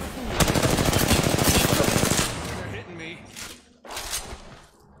 Bamboozles for the fool. They're hitting me.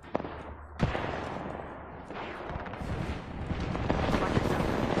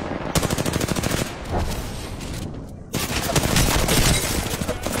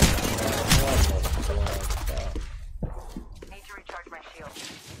 Need to recharge my shield.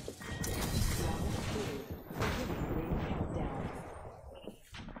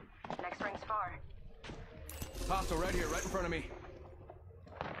 Next ring's far. Hostile right here, right in front of me.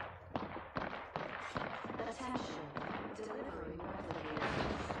 Attention. Delivery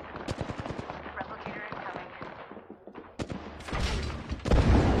replicator. Replicator incoming.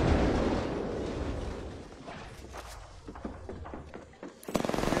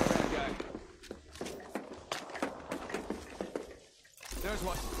 Bad guy. There's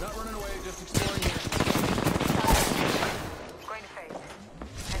one. Not running away, just exploring here. Going to phase.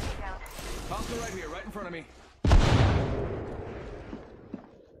 Enemy down. Hostile right here, right in front of me.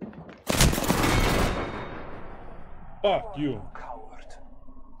 Fuck you. Coward.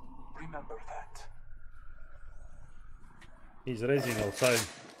 Remember that. He's raising outside.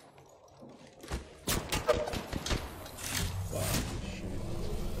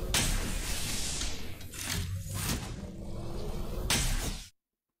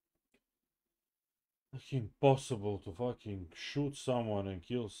 Fucking impossible to fucking shoot someone and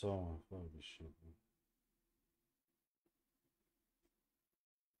kill someone. Fuck this shit.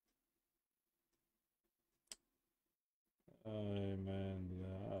 Man,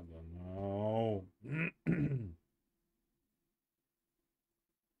 I don't know.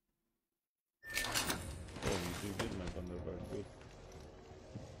 Oh, you did my Thunderbird, good.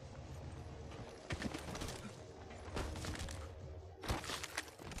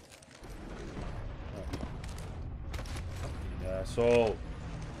 Oh. Asshole.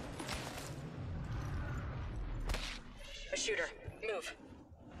 A shooter. Move.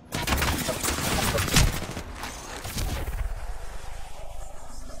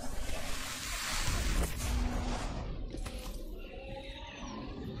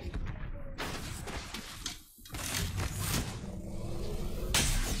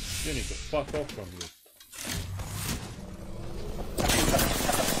 You need to fuck off from here.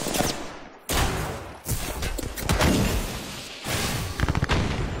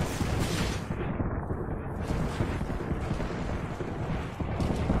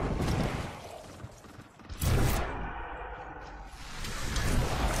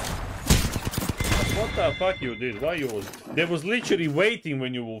 What the fuck you did? Why you was? They was literally waiting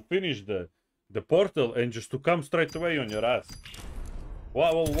when you will finish the portal and just to come straight away on your ass.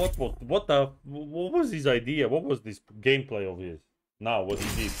 What was his idea? What was this gameplay of his? Now, what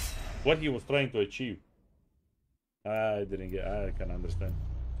he did, what he was trying to achieve. I didn't get. I can understand.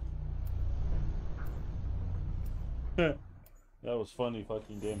 That was funny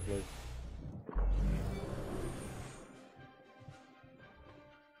fucking gameplay.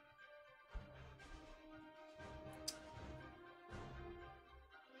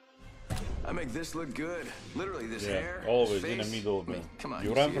 I make this look good. Literally, this hair. Always face. in the middle. Man. Come on,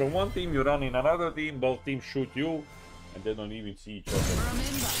 you run from one team, you run in another team. Both teams shoot you, and they don't even see each other.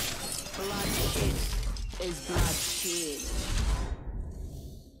 Remember, bloodshed is bloodshed.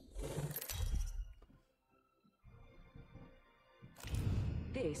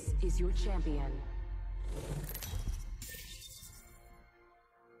 This is your champion.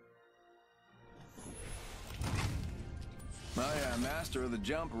 Master of the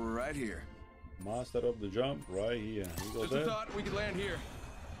jump right here. Master of the jump right here. Just a thought we could land here.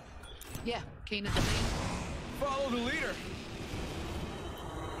 Yeah, keen as a bean. Follow the leader.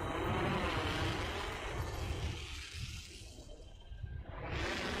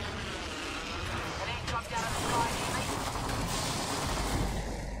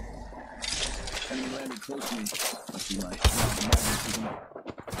 Enemy landed close to me. Must be my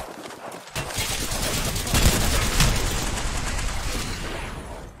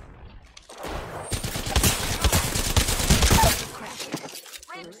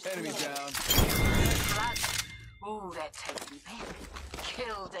enemy down. Ooh, that takes me back.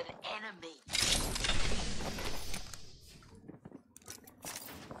 Killed an enemy.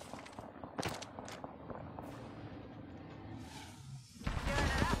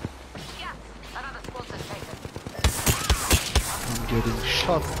 I'm getting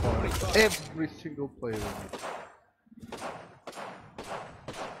shot by every single player.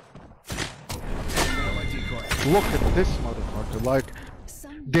 Look at this motherfucker, like,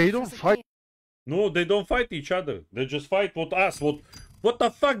 they don't fight. No, they don't fight each other. They just fight with us. What the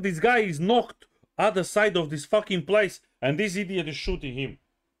fuck? This guy is knocked other side of this fucking place, and this idiot is shooting him.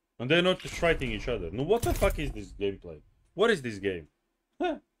 And they're not just fighting each other. No, what the fuck is this gameplay? What is this game?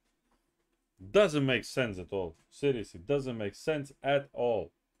 Huh. Doesn't make sense at all. Seriously, doesn't make sense at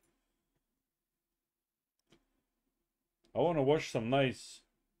all. I want to watch some nice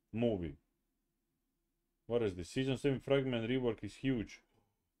movie. What is this? Season 7 fragment rework is huge.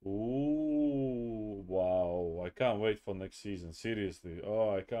 Ooh, wow. I can't wait for next season. Seriously.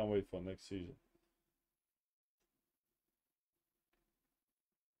 Oh, I can't wait for next season.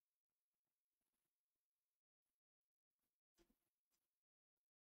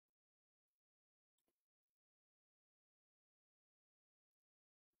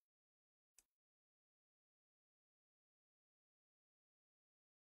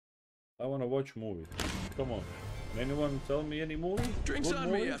 I want to watch movie. Come on. Anyone tell me any movie? Drinks Good on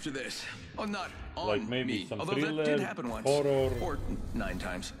movie? me after this. Oh, not on like maybe me. some Although thriller, that did happen once. horror. Or 9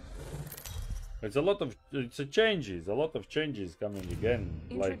 times. It's a lot of changes. A lot of changes coming again.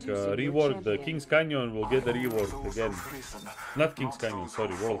 Like Introducing your rework. The champion. King's Canyon will get a rework again. Not King's Canyon.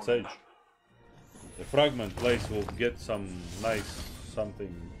 Sorry, World's Edge. The fragment place will get some nice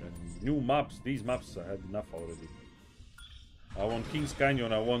something. And new maps. These maps I had enough already. I want King's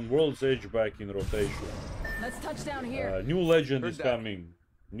Canyon. I want World's Edge back in rotation. Let's touch down here. New Legend is coming.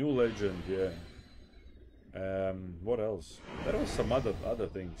 New Legend, yeah. What else? There was some other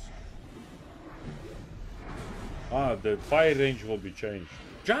things. Ah, the fire range will be changed.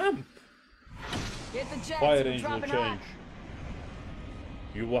 Jump! Get the jets. Fire We're range will dropping change. hot.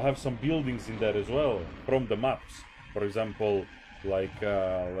 You will have some buildings in there as well from the maps. For example, like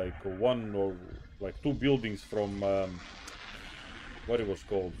one or like two buildings from what it was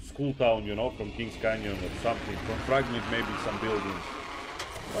called, School Town, you know, from Kings Canyon or something. From Fragment, maybe some buildings.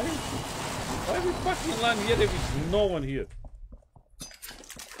 Why we fucking land here if there's no one here?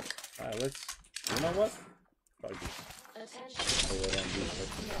 Let's. You know what? Fuck this.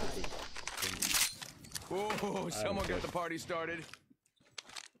 Oh, someone got the party started.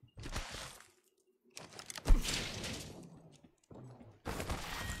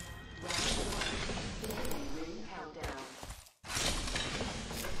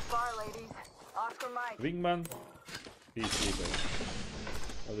 Ladies. Oscar Mike. Wingman, PC, babe.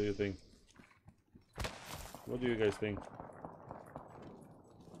 What do you think? What do you guys think?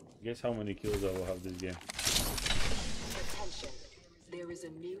 Guess how many kills I will have this game. Attention. There is a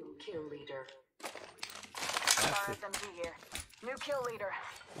new kill leader. RSMG here. New kill leader.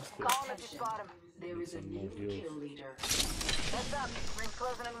 Call him if you spot him. There is a new kill leader. Heads up. Ring's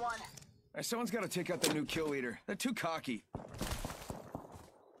closing in 1. Hey, someone's got to take out the new kill leader. They're too cocky.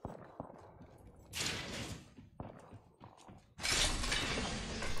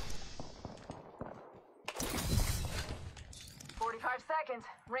 Seconds.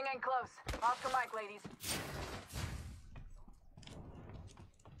 Ring ain't close. Oscar Mike, ladies.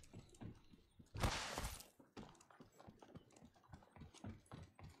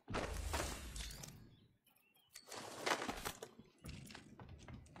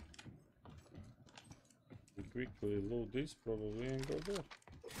 We quickly load this, probably, and go there.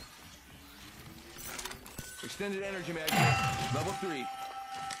 Extended energy mag. Level 3.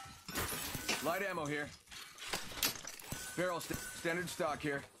 Light ammo here. Barrel standard stock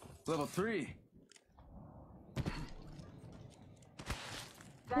here. Level 3.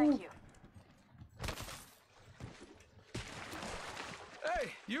 Thank you.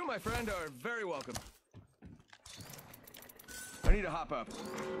 Hey, you, my friend, are very welcome. I need to hop up.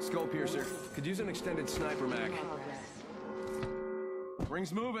 Skull piercer. Could use an extended sniper mag.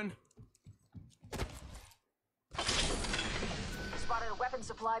 Ring's moving. Spotted a weapon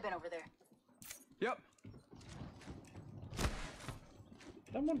supply bin over there. Yep.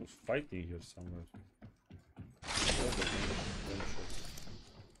 Someone was fighting here somewhere.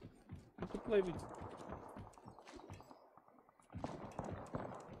 To play with.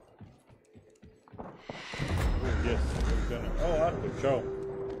 Oh, yes, we're gonna. Oh, Arthur, ciao.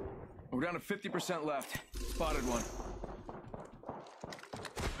 We're down to 50% left. Spotted one.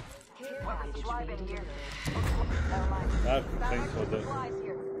 Weapon supply bin here. Arthur, thanks for the.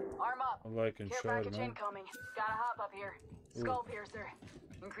 Arm up. Like and Care share, package man. incoming. Gotta hop up here. Skull piercer.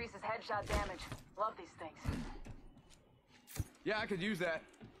 Increases headshot damage. Love these things. Yeah, I could use that.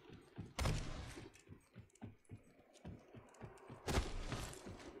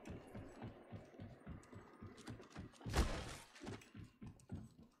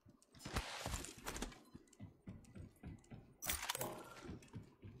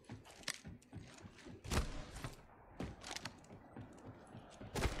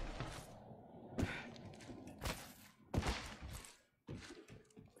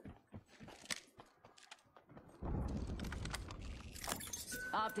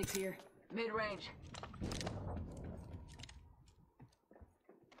 Optics here. Mid-range.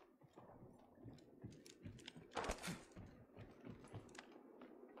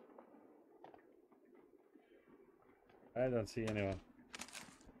 I don't see anyone.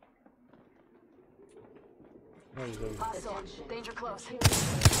 Hostile. Danger close.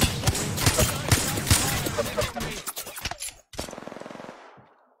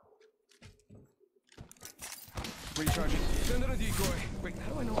 Recharging. Send it a decoy. Wait,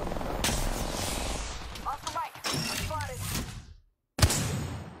 how do I know what? Oscar Mike. Spotted.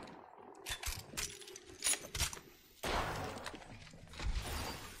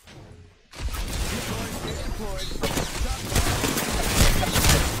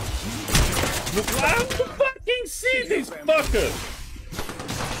 Look, I have to fucking see this fucker!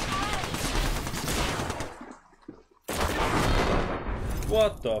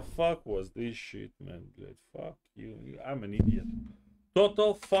 What the fuck was this shit, man? Blade, fuck you. I'm an idiot.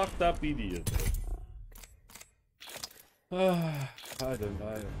 Total fucked up idiot. I don't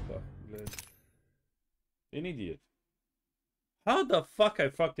know. Fuck, Blade. An idiot. How the fuck I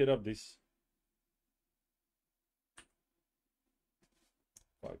fucked it up this?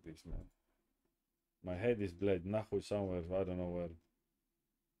 Fuck this, man. My head is bled. Nahuj somewhere. I don't know where.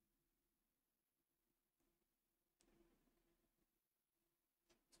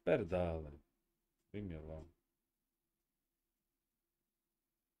 Sperdale. Leave me alone.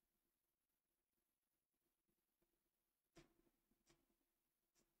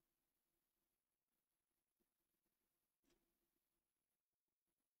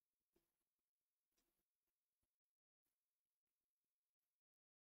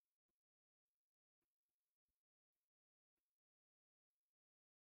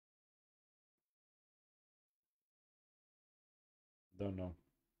 Don't know.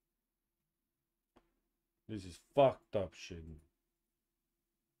 This is fucked up shit.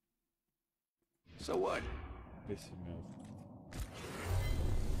 So what? Pissing me off.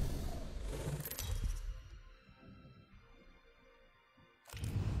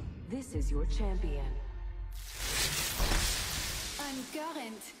 This is your champion. I'm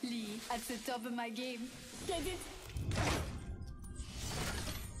currently at the top of my game. Get it?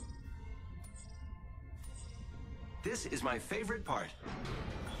 This is my favorite part.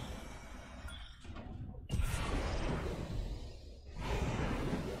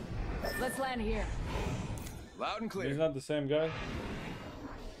 Let's land here. Loud and clear. He's not the same guy?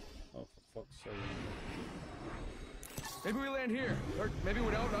 Oh, for fuck's sake. Maybe we land here. Or maybe we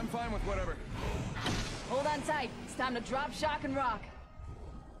don't. I'm fine with whatever. Hold on tight. It's time to drop, shock, and rock.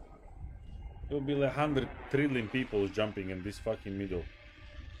 There'll be like 100 trillion people jumping in this fucking middle.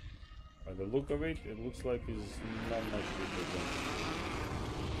 By the look of it, it looks like it's not much people jumping.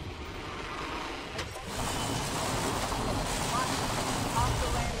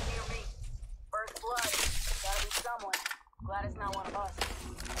 Hostile landed near me. First blood. Gotta be someone. Glad it's not one of us.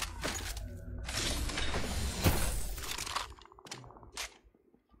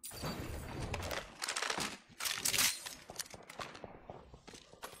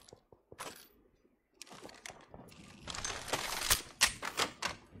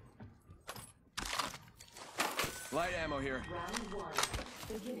 Light ammo here. Round 1.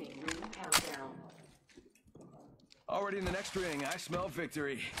 Beginning ring countdown. Already in the next ring, I smell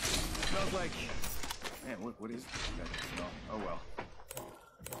victory. Smells like... Man, what is that smell? Oh well.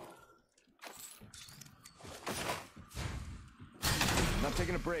 Not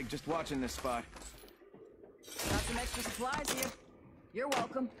taking a break, just watching this spot. Got some extra supplies here. You're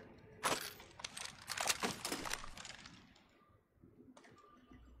welcome.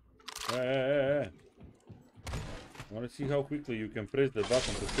 Hey. I want to see how quickly you can press the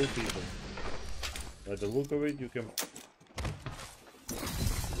button to kill people. By the look of it, you can...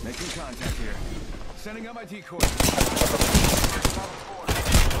 Making contact here. Sending out my decoy.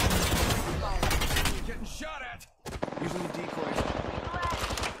 Getting shot at. Using the decoys.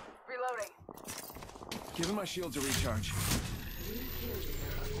 Reloading. Giving my shields a recharge.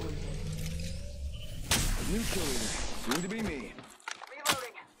 New kill leader. Soon to be me.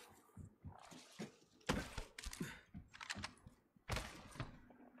 Reloading.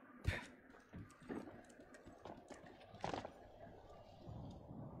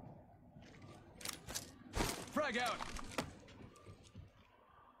 Frag out.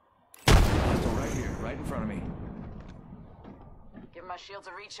 Hostile right here, right in front of me. Give my shields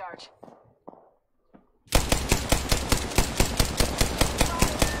a recharge.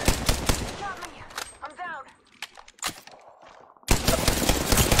 Got me. I'm down.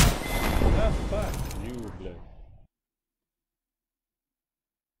 Ah, fuck you, Black.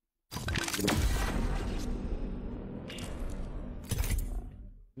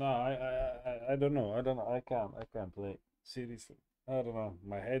 No, I don't know. I can't play. Seriously. I don't know.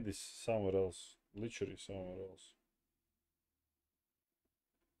 My head is somewhere else. Literally somewhere else.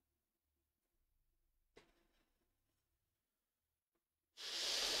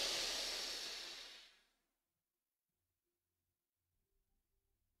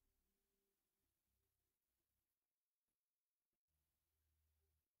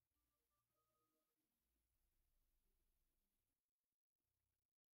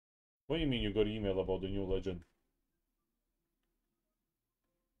 What do you mean you got email about the new legend?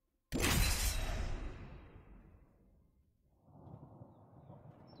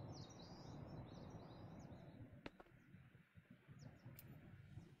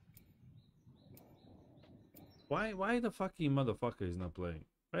 Why the fucking motherfucker is not playing?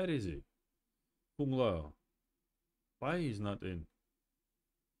 Where is he? Kung Lao. Why he's not in?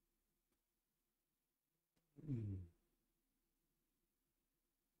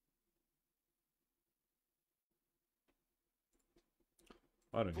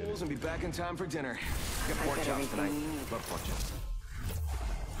 I don't get Fools it. and be back in time for dinner. Got pork chops tonight. Love pork chops.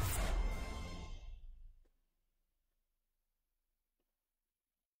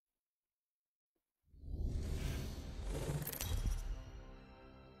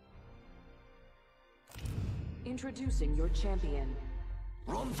 Introducing your champion.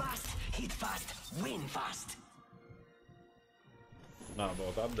 Run fast, hit fast, win fast. Not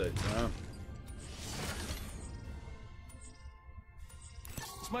about updates, huh?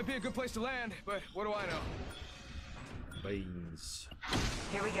 This might be a good place to land, but what do I know? Beans.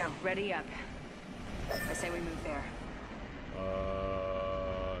 Here we go. Ready up. I say we move there.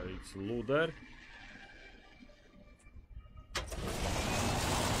 It's Luder.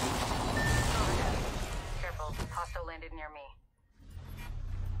 Careful. Hostile landed near me.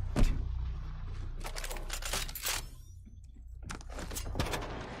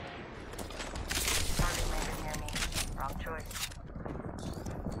 choice.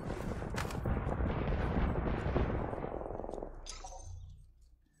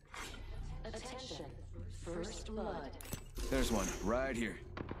 Attention. First blood. There's one, right here.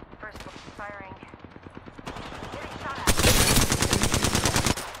 First firing. Getting shot at.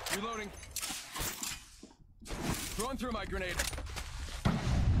 Reloading. Throwing through my grenade.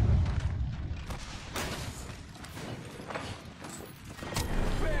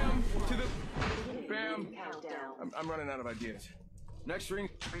 Bam! To the... Bam! I'm running out of ideas. Next ring.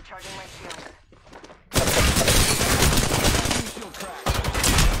 Recharging my shield. Shield crack.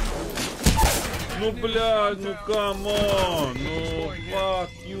 Ну, блядь, ну, come on. Ну, fuck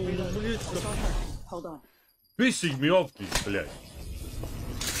you. Ну, блядь. Hold on. Pissing me off this, блядь.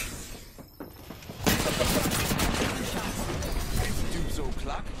 So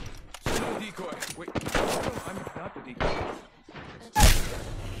clock. Decoy. Wait. No, I'm not the decoy.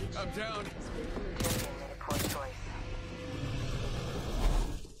 I'm down. Poor choice.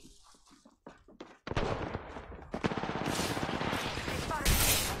 They spotted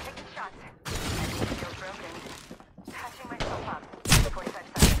me. I'm taking shots. Feel broken. Patching myself up. 45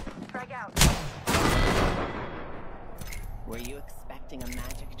 seconds. Frag out. Were you expecting a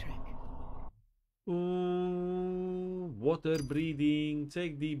magic trick? Ooh, water breathing.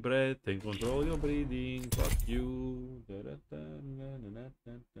 Take deep breath and control your breathing. Fuck you.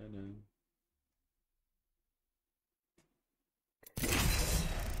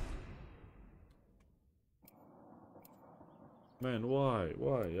 Man, why?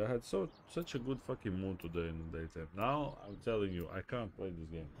 Why? I had such a good fucking mood today in the daytime. Now, I'm telling you, I can't play this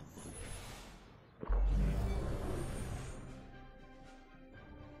game.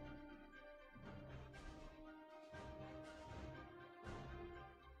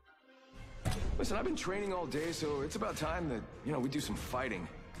 Listen, I've been training all day, so it's about time that, you know, we do some fighting.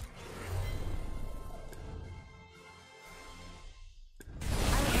 I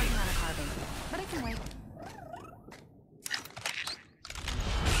was working on a carving, but I can wait.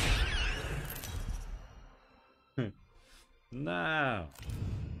 Nah,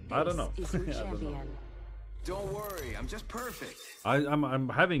 I don't know. Is I your don't know. champion. Don't worry, I'm just perfect. I'm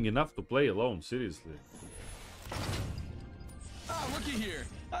having enough to play alone. Seriously. Ah, looky here.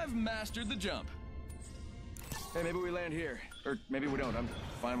 I've mastered the jump. Hey, maybe we land here. Or maybe we don't. I'm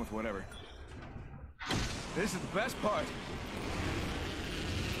fine with whatever. This is the best part.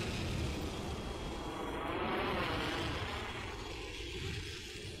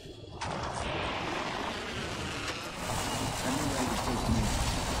 I knew that was close to me.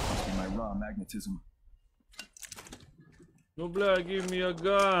 Must be my raw magnetism. No, blah, give me a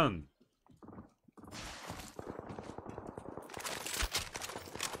gun.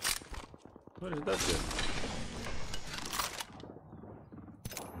 What is that then?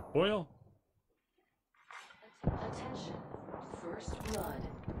 Oil? Attention. First blood.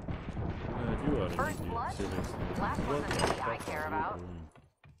 You are First an idiot, blood? seriously. Last What one's the the thing I fuck care are you about. doing?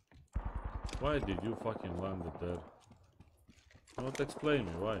 Why did you fucking land it there? Don't explain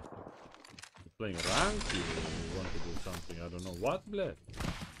me, why? You're playing rank? You want to do something, I don't know what, bleh?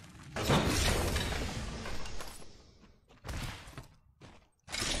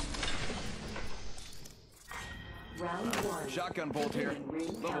 Round one. Shotgun bolt here.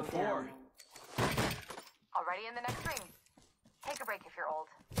 Level 4. Already in the next ring. Take a break if you're old.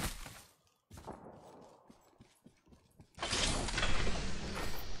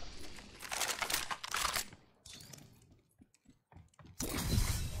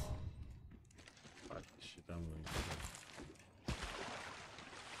 Fuck, shit, I'm going to...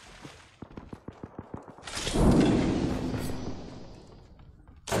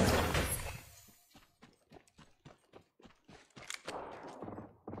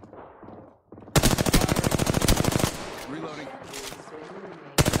 Reloading.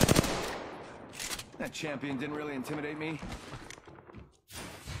 That champion didn't really intimidate me.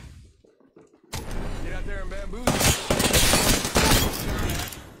 Get out there and bamboozle.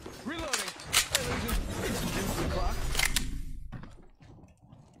 Reloading. Hey, losers. Get some juice to the clock.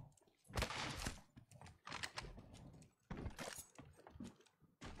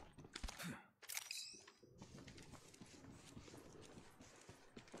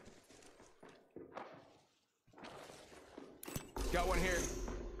 Got one here.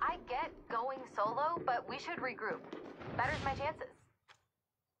 I get going solo, but we should regroup. Betters my chances.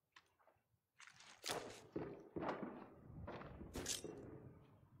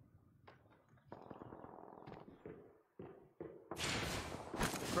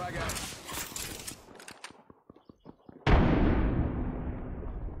 Frag out.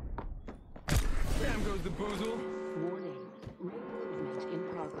 Bam goes the boozle. Warning. Ring movement in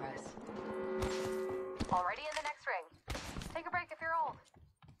progress. Already in the next ring.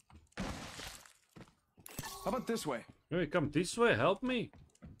 How about this way? Hey, come this way, help me.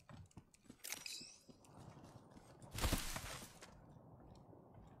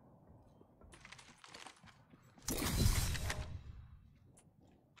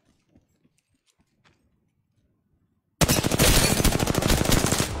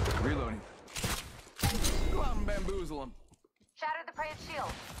 Reloading. Go out and bamboozle him. Shattered the prey's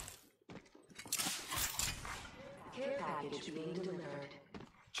shield. Care package being delivered.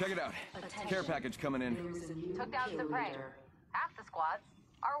 Check it out. Care package coming in. Took down some prey. Half the squads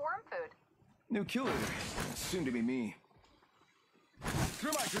are worm food. New kill leader. Soon to be me.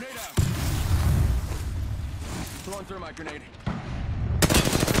 Thermite grenade out. Throwing thermite grenade.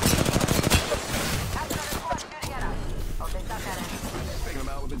 That's another squad shooting at us. Oh, they suck at it. Taking him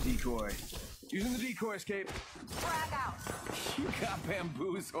out with a decoy. Using the decoy escape. Frag out. You got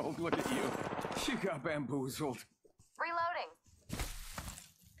bamboozled. Look at you. You got bamboozled. Reloading.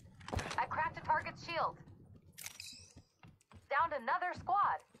 I cracked a target's shield. Downed another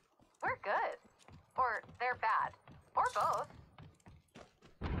squad. We're good. Or they're bad. Or both.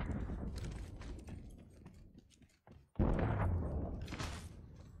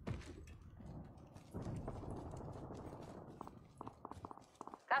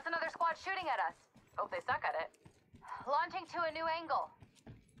 That's another squad shooting at us. Hope they suck at it. Launching to a new angle.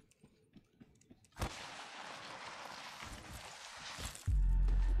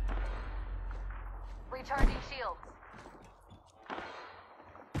 Recharging shields.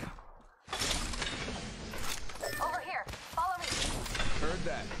 Over here. Follow me. Heard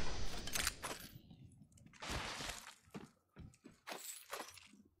that.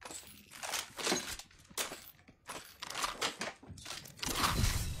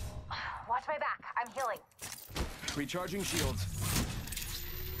 Watch my back. I'm healing. Recharging shields.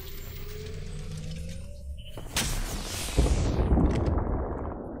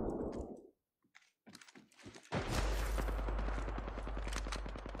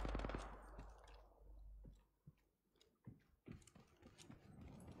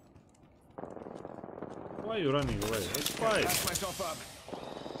 Why are you running away? Let's fight. Patch myself up.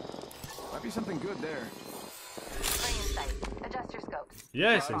 Might be something good there. Prey in sight. Adjust your scopes.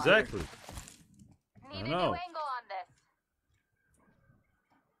 Yes, exactly. Need I a new know. angle on this.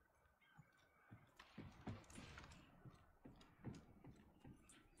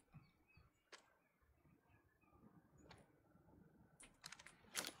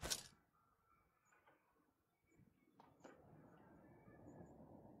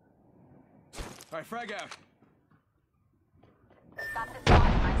 All right, frag out. Got this spot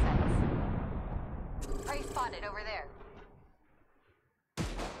in my sights. Prey spotted over there.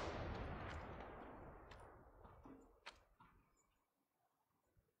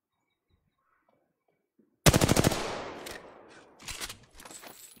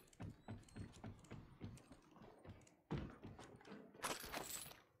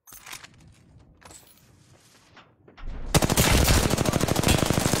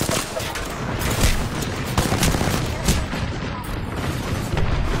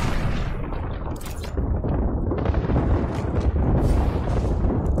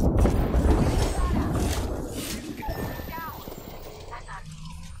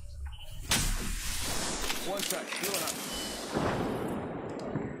 One sec. Healing up.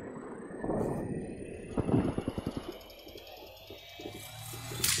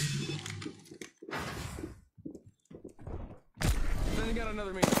 Then you got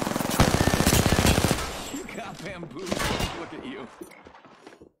another me. You got bamboozled. Look at you.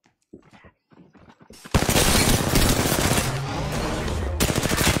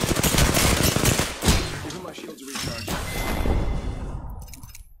 Giving my shields a recharge.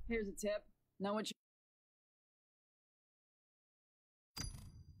 Here's a tip. Know what you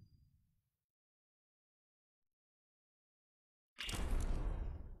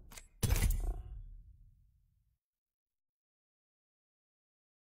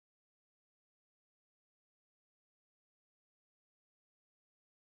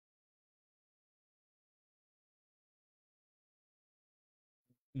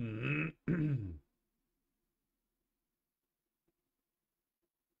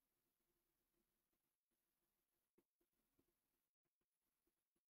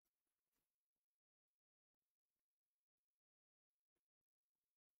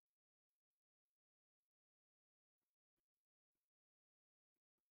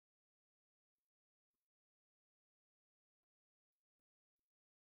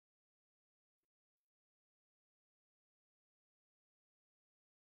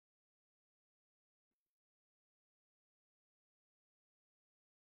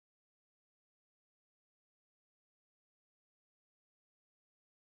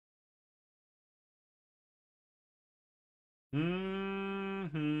It's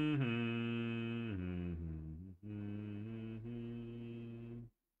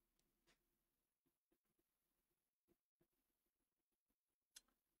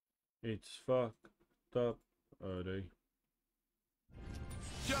fucked up, are they?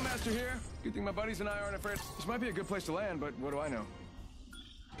 Jump Master here. Good thing my buddies and I aren't afraid. This might be a good place to land, but what do I know?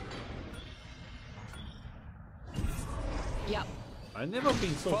 Yep. I've never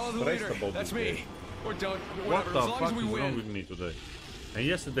been so stressed about That's this me. game. Or don't. What Whatever. the As long fuck as we is win. wrong with me today? And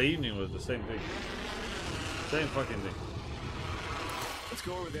yesterday evening was the same thing. Same fucking thing. Let's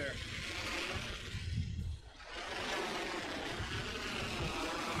go over there.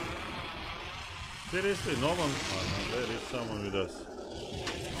 Seriously, no one? Oh, no, there is someone with us.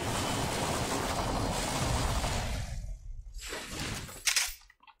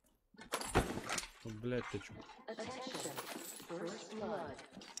 Attention. First blood.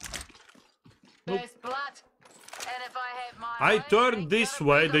 First blood. And if I have my I way, turned ain't this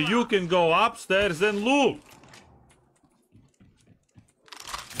gonna way be that the you last. can go upstairs and loot.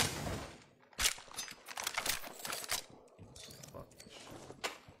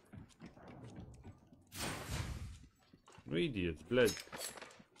 Idiots, blood.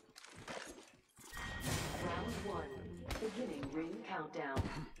 Round 1. Beginning ring countdown.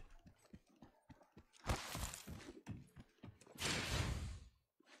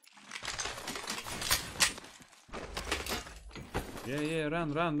 Yeah,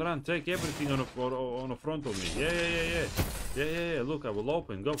 run. Take everything on the front of me. Yeah. Look, I will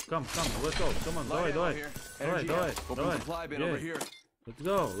open. Go, come. Let's go. Come on, Light ammo давай. here. Давай. Energy out. Open supply bin over here. Let's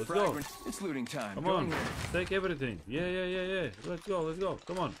go. Fragment. It's looting time. Come Go on, in here. take everything. Yeah. Let's go.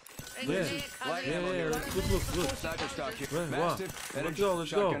 Come on. Light ammo here. Good. Sniper stock here. Wow. Mastiff. Let's Energy. go.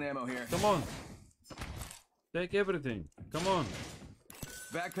 Shotgun ammo here. Come on. Take everything. Come on.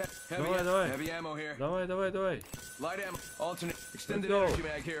 Backpack. Heavy, Давай. heavy ammo here. Давай. Light ammo. Alternate. Extended go. energy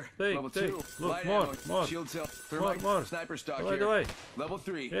mag here. Take. Level 2. Look, Light more, ammo. more. Shield cell. Thermite. More. Sniper stock Давай. here. Level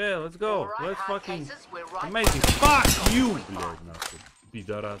 3. Yeah, let's go. All right, Let's hard fucking cases, we're right amazing. back. Fuck you, блядь, нахуй.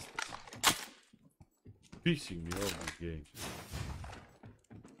 Пидорас. Pissing me off this game.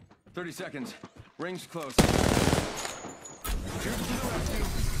 30 seconds. Rings close. Here's to the rescue.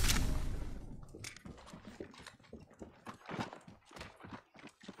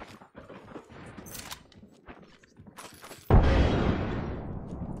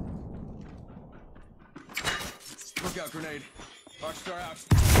 Look out, grenade. Rockstar out.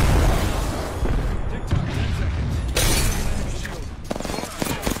 Tick tock, 10 seconds. Enemy shield. 4 out.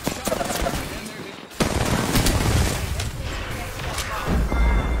 And there's it.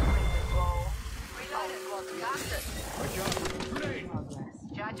 Reloaded, what's got it? Watch out. Grenade.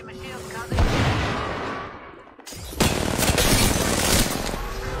 Charging my shield, cousin.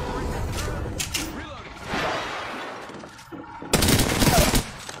 Reloading.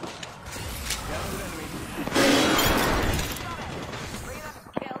 Down to the enemy.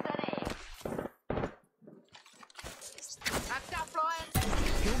 Killed an egg. I'm stop flying.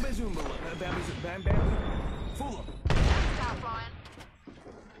 Kill Bazumba. Bam. Fool him. Stop flying.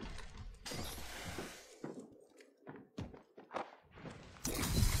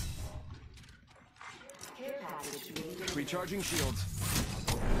 Care package being Recharging shields.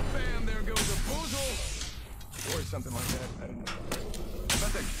 Bam, there goes a boozle. Or something like that. I don't know.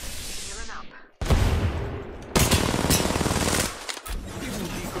 Nothing. Healing up. Even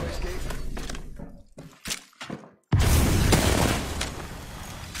decoy escape.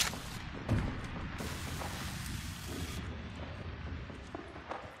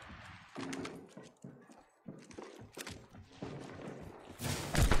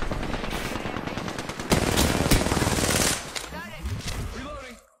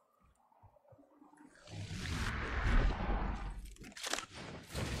 Reloading.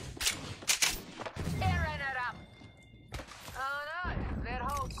 Tearing it up. Oh no, that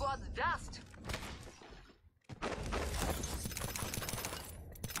whole squad's dust.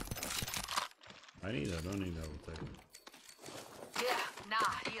 I don't need that, we'll take it. Yeah,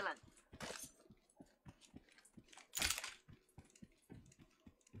 nah, healing.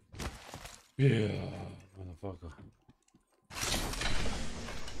 Yeah, motherfucker.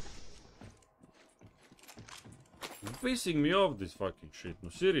 It's pissing me off this fucking shit. No,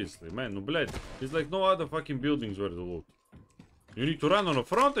 seriously, man. No, блядь. It's like no other fucking buildings where to loot. You need to run on the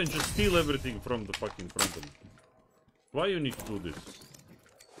front and just steal everything from the fucking front of it. Why you need to do this?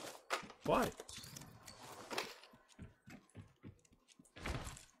 Why?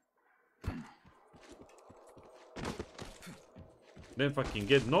 Then fucking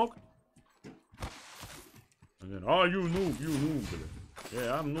get knocked. And then, oh, you noob, blядь.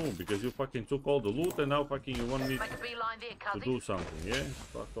 Yeah, I'm noob because you fucking took all the loot and now fucking you want me to do something, yeah?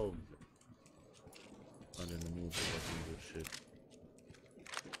 Fuck off. I'm in the mood for fucking do shit.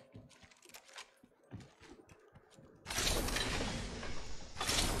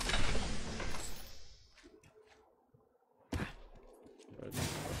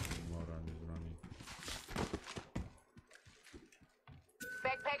 Moran is running.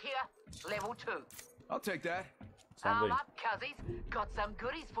 Backpack here, level 2. I'll take that. Arm up, cuzzies. Got some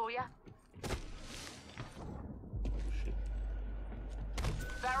goodies for you. Shit.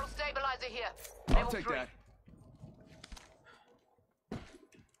 Barrel stabilizer here. I'll Level take 3. that.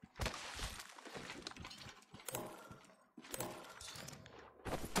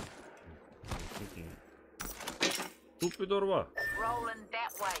 Stupid or what? Rolling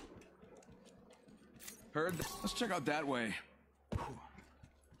that way. Heard. Let's check out that way.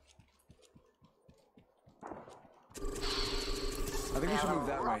 I think we should move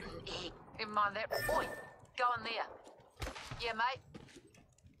that way. In mind that. Oi, go in there. Yeah, mate.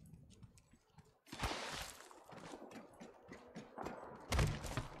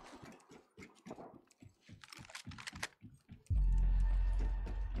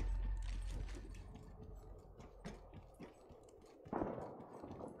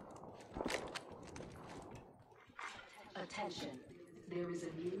 Attention. There is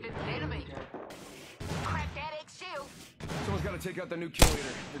a new enemy. Crack that X shield. Someone's got to take out the new kill leader.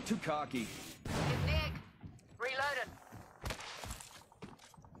 They're too cocky. Get dig. Reloading.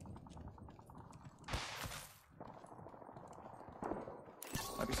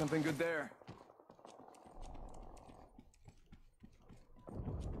 Might be something good there.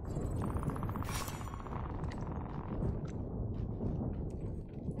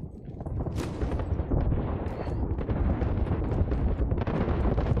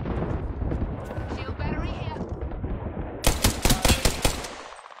 Shield battery here.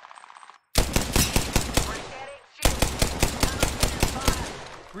 Break that X shield. Fire.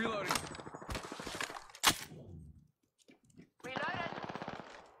 Reloading. Reloading.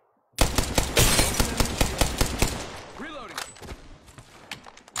 Reloading.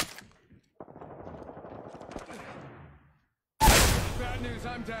 Bad news,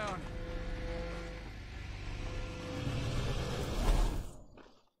 I'm down.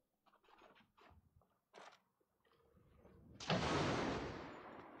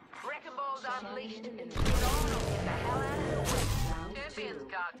 Wrecking balls unleashed. Get on or get the hell out of the way. Champions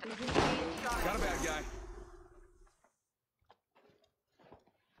got Got a bad guy.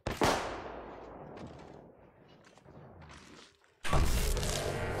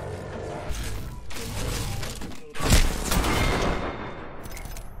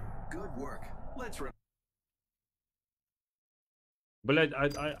 Good work. Let's Блять,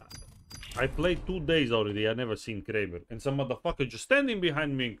 I played 2 days already, I never seen Kraber. And some motherfucker just standing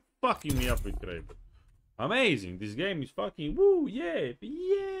behind me, fucking me up with Kraber. Amazing, this game is fucking woo, yeah,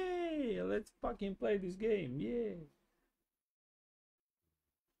 yeah, let's fucking play this game, yeah.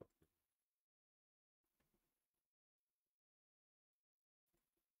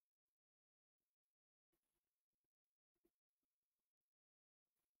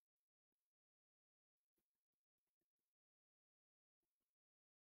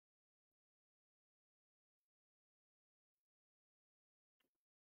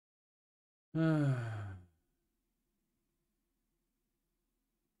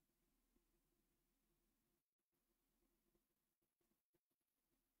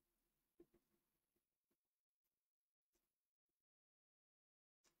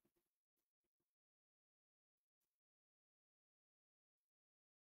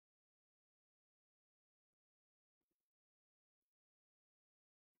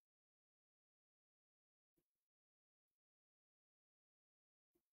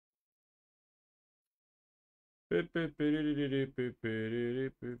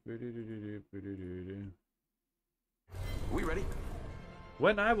 We ready?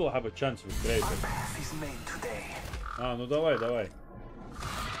 When I will have a chance with Kraber. Ah, no давай, давай.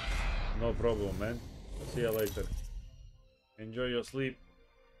 No problem, man. See you later. Enjoy your sleep.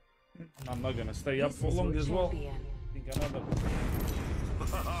 I'm not gonna stay up for long as well. I think another.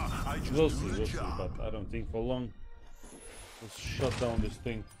 We'll see, but I don't think for long. Let's shut down this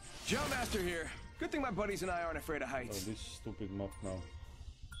thing. Jump Master here. Good thing my buddies and I aren't afraid of Oh, heights. this stupid map now.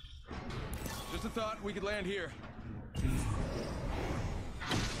 Just a thought, we could land here.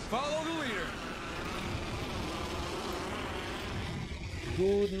 Follow the leader.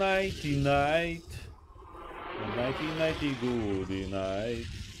 Good nighty night. Nighty nighty goody night.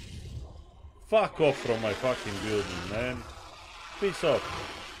 Fuck off from my fucking building, man. Peace off.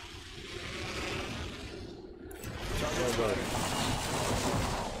 Bye bye.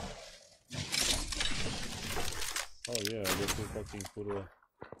 yeah, I guess we fucking put a...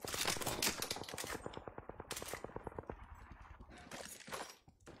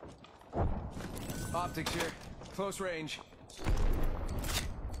 Optics here. Close range.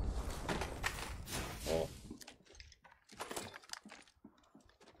 Oh.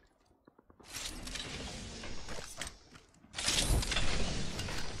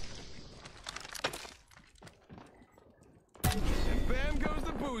 And bam goes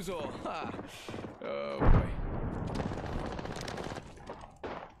the boozle. Ha. Oh boy.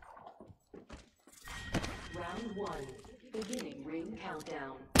 Round 1. Beginning ring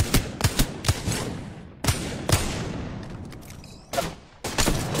countdown.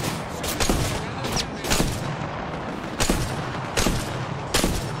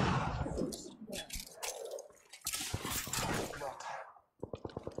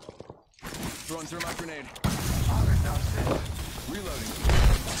 Throwing through my grenade. Reloading.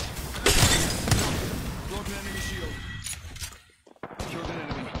 Broken enemy shield. Killed an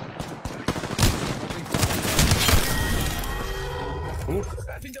enemy. Oof.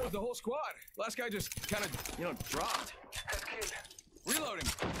 I think that was the whole squad. Last guy just kind of, you know, dropped. Reloading.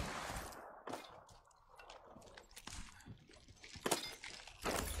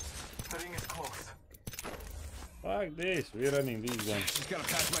 The ring is close. Fuck this, we're running these ones. Just gotta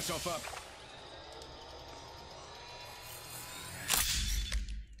patch myself up.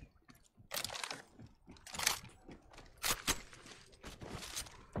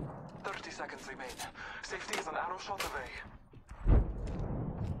 Seconds remain. Safety is an arrow shot away.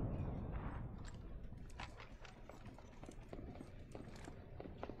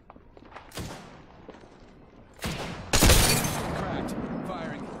 Cracked.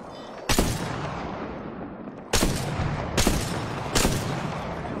 Firing.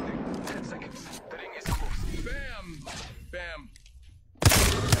 10 seconds. The ring is close. Bam! Bam.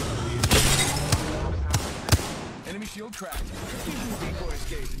 Enemy shield cracked. Decoy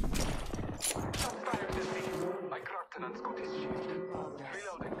escape. I cracked an unscottish shield.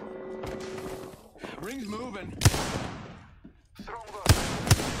 Reloading. Ring's moving. Stronger.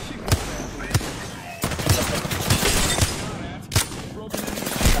 Broken enemy.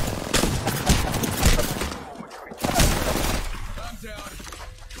 I'm down.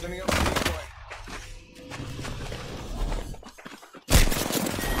 Sending up the decoy.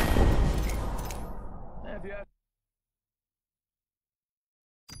 If you have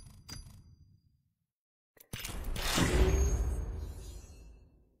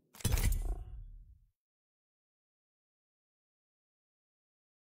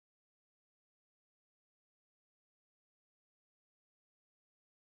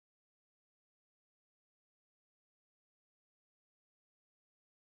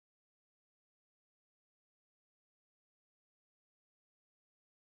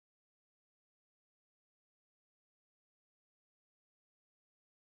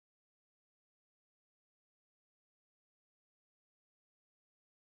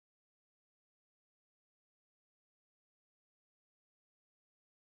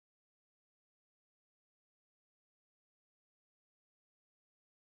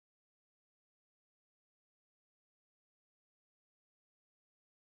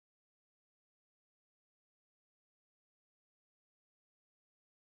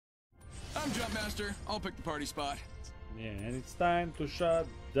I'm Jumpmaster. I'll pick the party spot. Yeah, and it's time to shut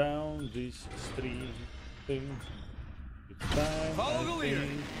down this stream thing. It's time, Follow the leader. to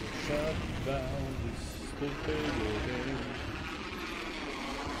shut down this stupid game.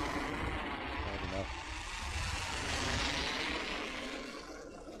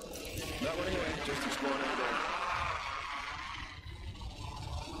 Not running away, just exploring over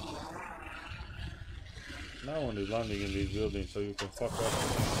there. No one is landing in these buildings, so you can fuck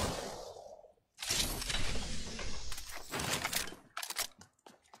off.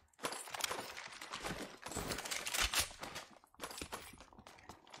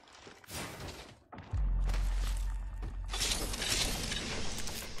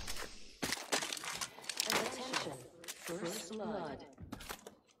 Attention. First blood.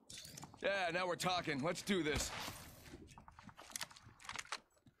 Yeah, now we're talking. Let's do this.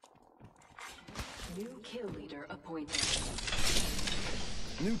 New kill leader appointed.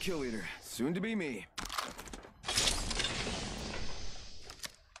 New kill leader. Soon to be me.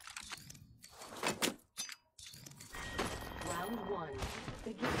 Round 1.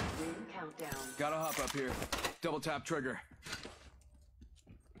 Begin ring countdown. Gotta hop up here. Double tap trigger.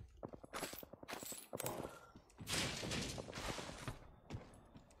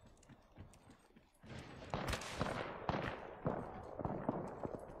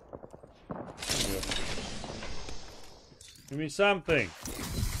 Give me something.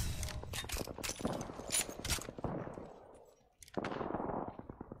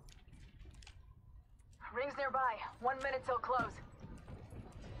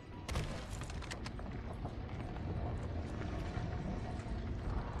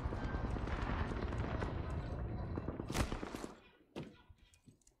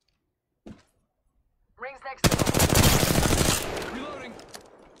 next to them. Reloading.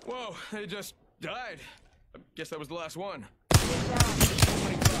 Whoa, they just died. I guess that was the last one.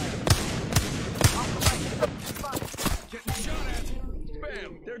 Getting shot at.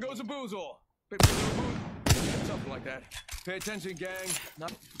 Bam! There goes a boozle. Something like that. Pay attention, gang.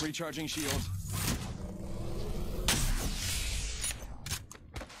 Not recharging shields.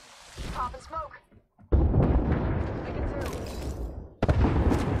 Pop and smoke. Making through.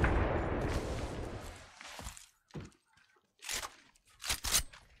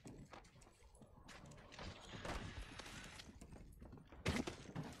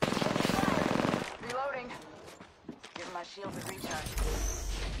 Reloading. Giving my shields a recharge.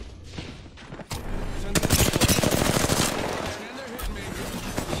 And they're hitting me.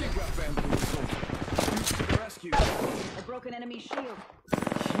 She got bamboozled. To the rescue. A broken enemy shield.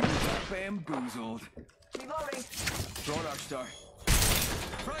 Bamboozled. Reloading. Throwing arc star.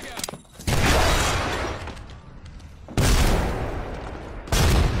 Frag out.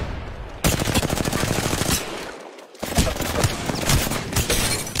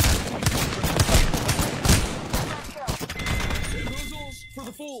 Bamboozles for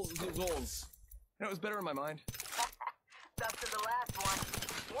the fools. Zoozles. That was better in my mind. That's to the last one.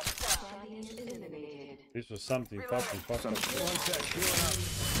 What's Eliminated. This was something fucking fucked up. One sec, healing up.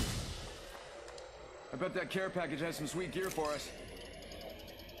 I bet that care package has some sweet gear for us.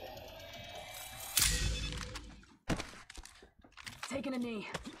 Taking a knee.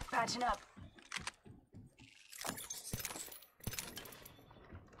 Patching up.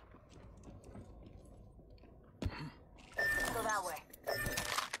 Go that way.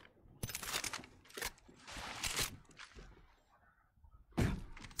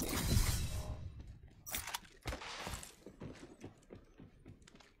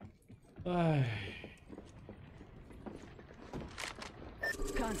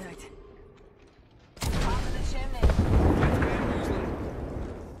 Contact. Top of the chimney.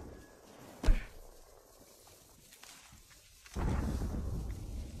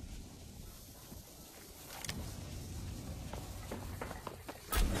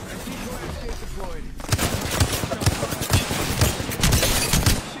 Deployed.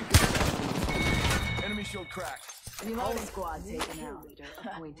 Enemy shield cracked. Whole squad taken out.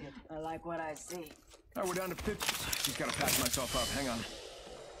 Appointed. I like what I see. Alright, we're down to 50. Just gotta patch myself up. Hang on.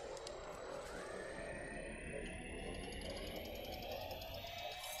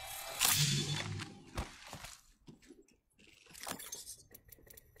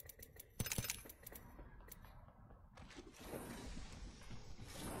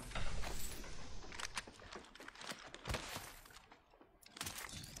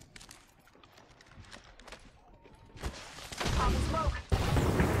 Pop and smoke.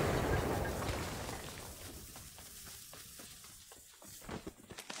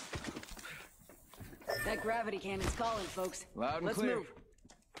 That gravity cannon's calling, folks. Loud and Let's clear. move.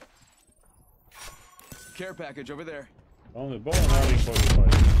 Care package over there. Only ball and having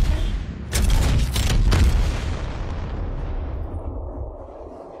 45.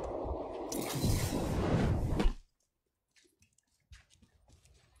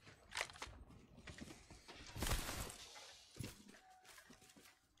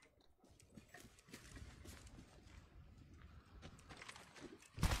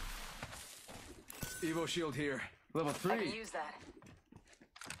 Evo shield here. Level I 3. can use that.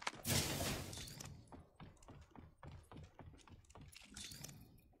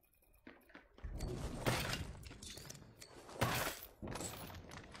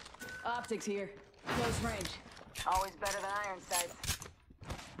 Optics here. Close range. Always better than iron sights.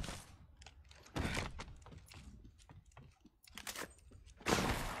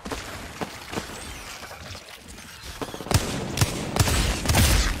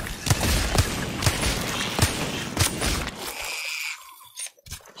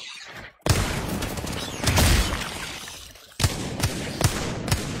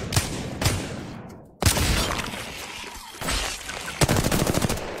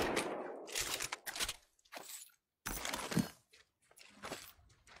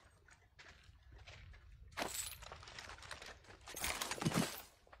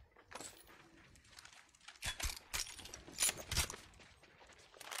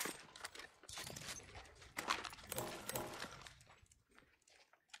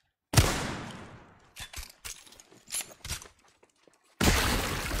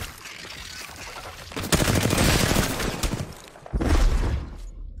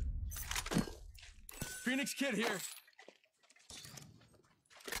 Phoenix Kid here.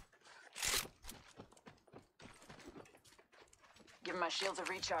 Give my shields a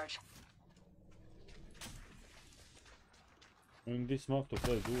recharge. In this map to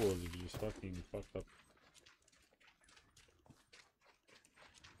play duos is just fucking fucked up.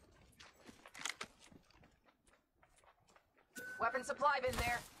 Weapon supply bin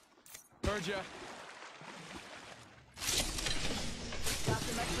there. Heard ya. Got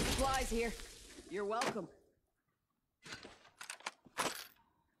some extra supplies here. You're welcome.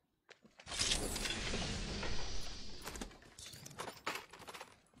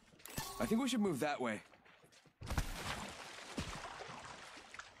 I think we should move that way.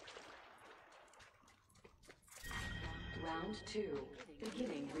 Round 2.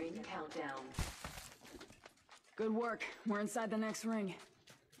 Beginning ring countdown. Good work. We're inside the next ring.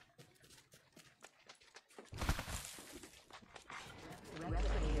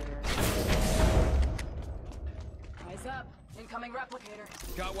 Replicator. Eyes up. Incoming replicator.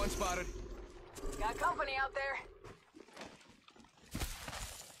 Got one spotted. Got company out there.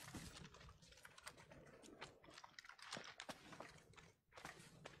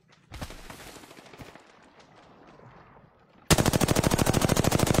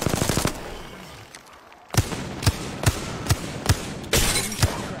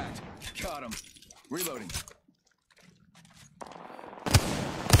 Cracked. Got him. Reloading.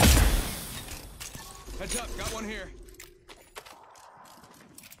 Heads up, got one here.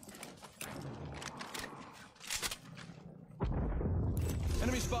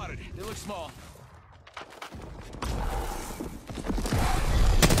 Enemy spotted. They look small.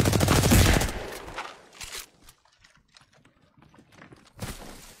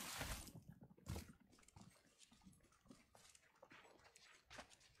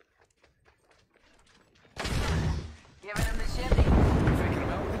 Giving him the shimmy. Faking him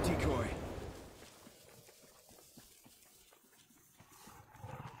out with a decoy.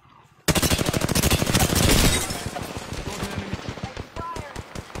 Fire!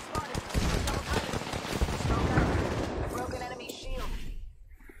 Spotted. Double timing. Smoke out. I broke an enemy shield.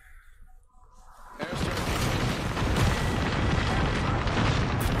 Airstrike.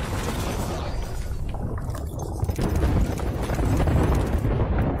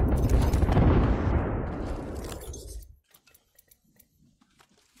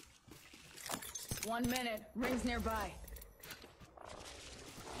 One minute. Ring's nearby.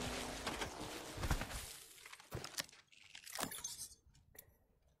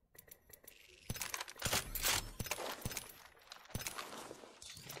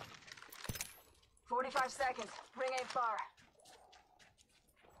 "45 seconds. Ring ain't far.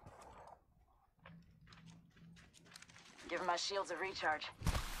 Giving my shields a recharge.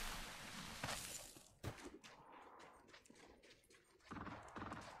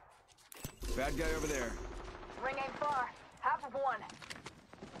 Bad guy over there. Ring ain't far. Half of one.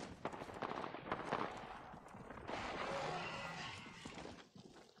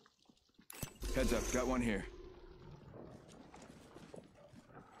 Heads up, got one here.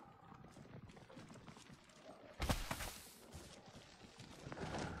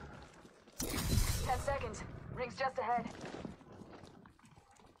 Ten seconds. Ring's just ahead.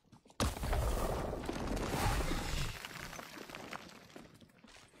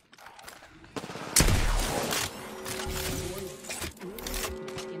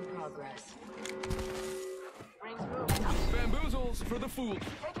 In progress. Ring's moving. Bamboozles for the fool.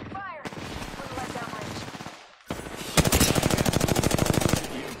 Taking fire. Little let down range.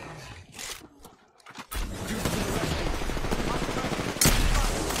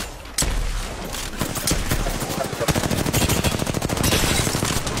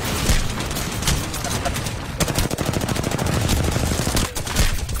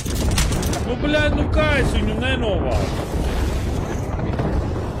 Ну, блядь, ну кайсуню, не нова.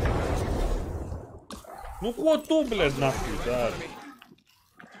 Ну, ко то, блядь, нахуй, да.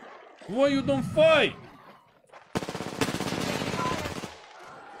 Why you don't fight?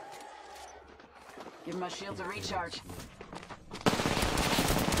 Give my shields a recharge.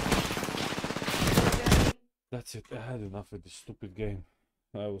 That's it. I had enough of this stupid game.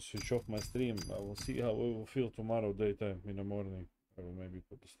 I will switch off my stream. I will see how it will feel tomorrow daytime in the morning. I will maybe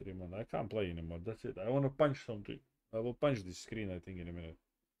put the stream on. I can't play anymore. That's it. I want to punch something. I will punch this screen, I think, in a minute.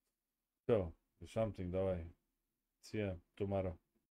 So, do something, давай. See ya tomorrow.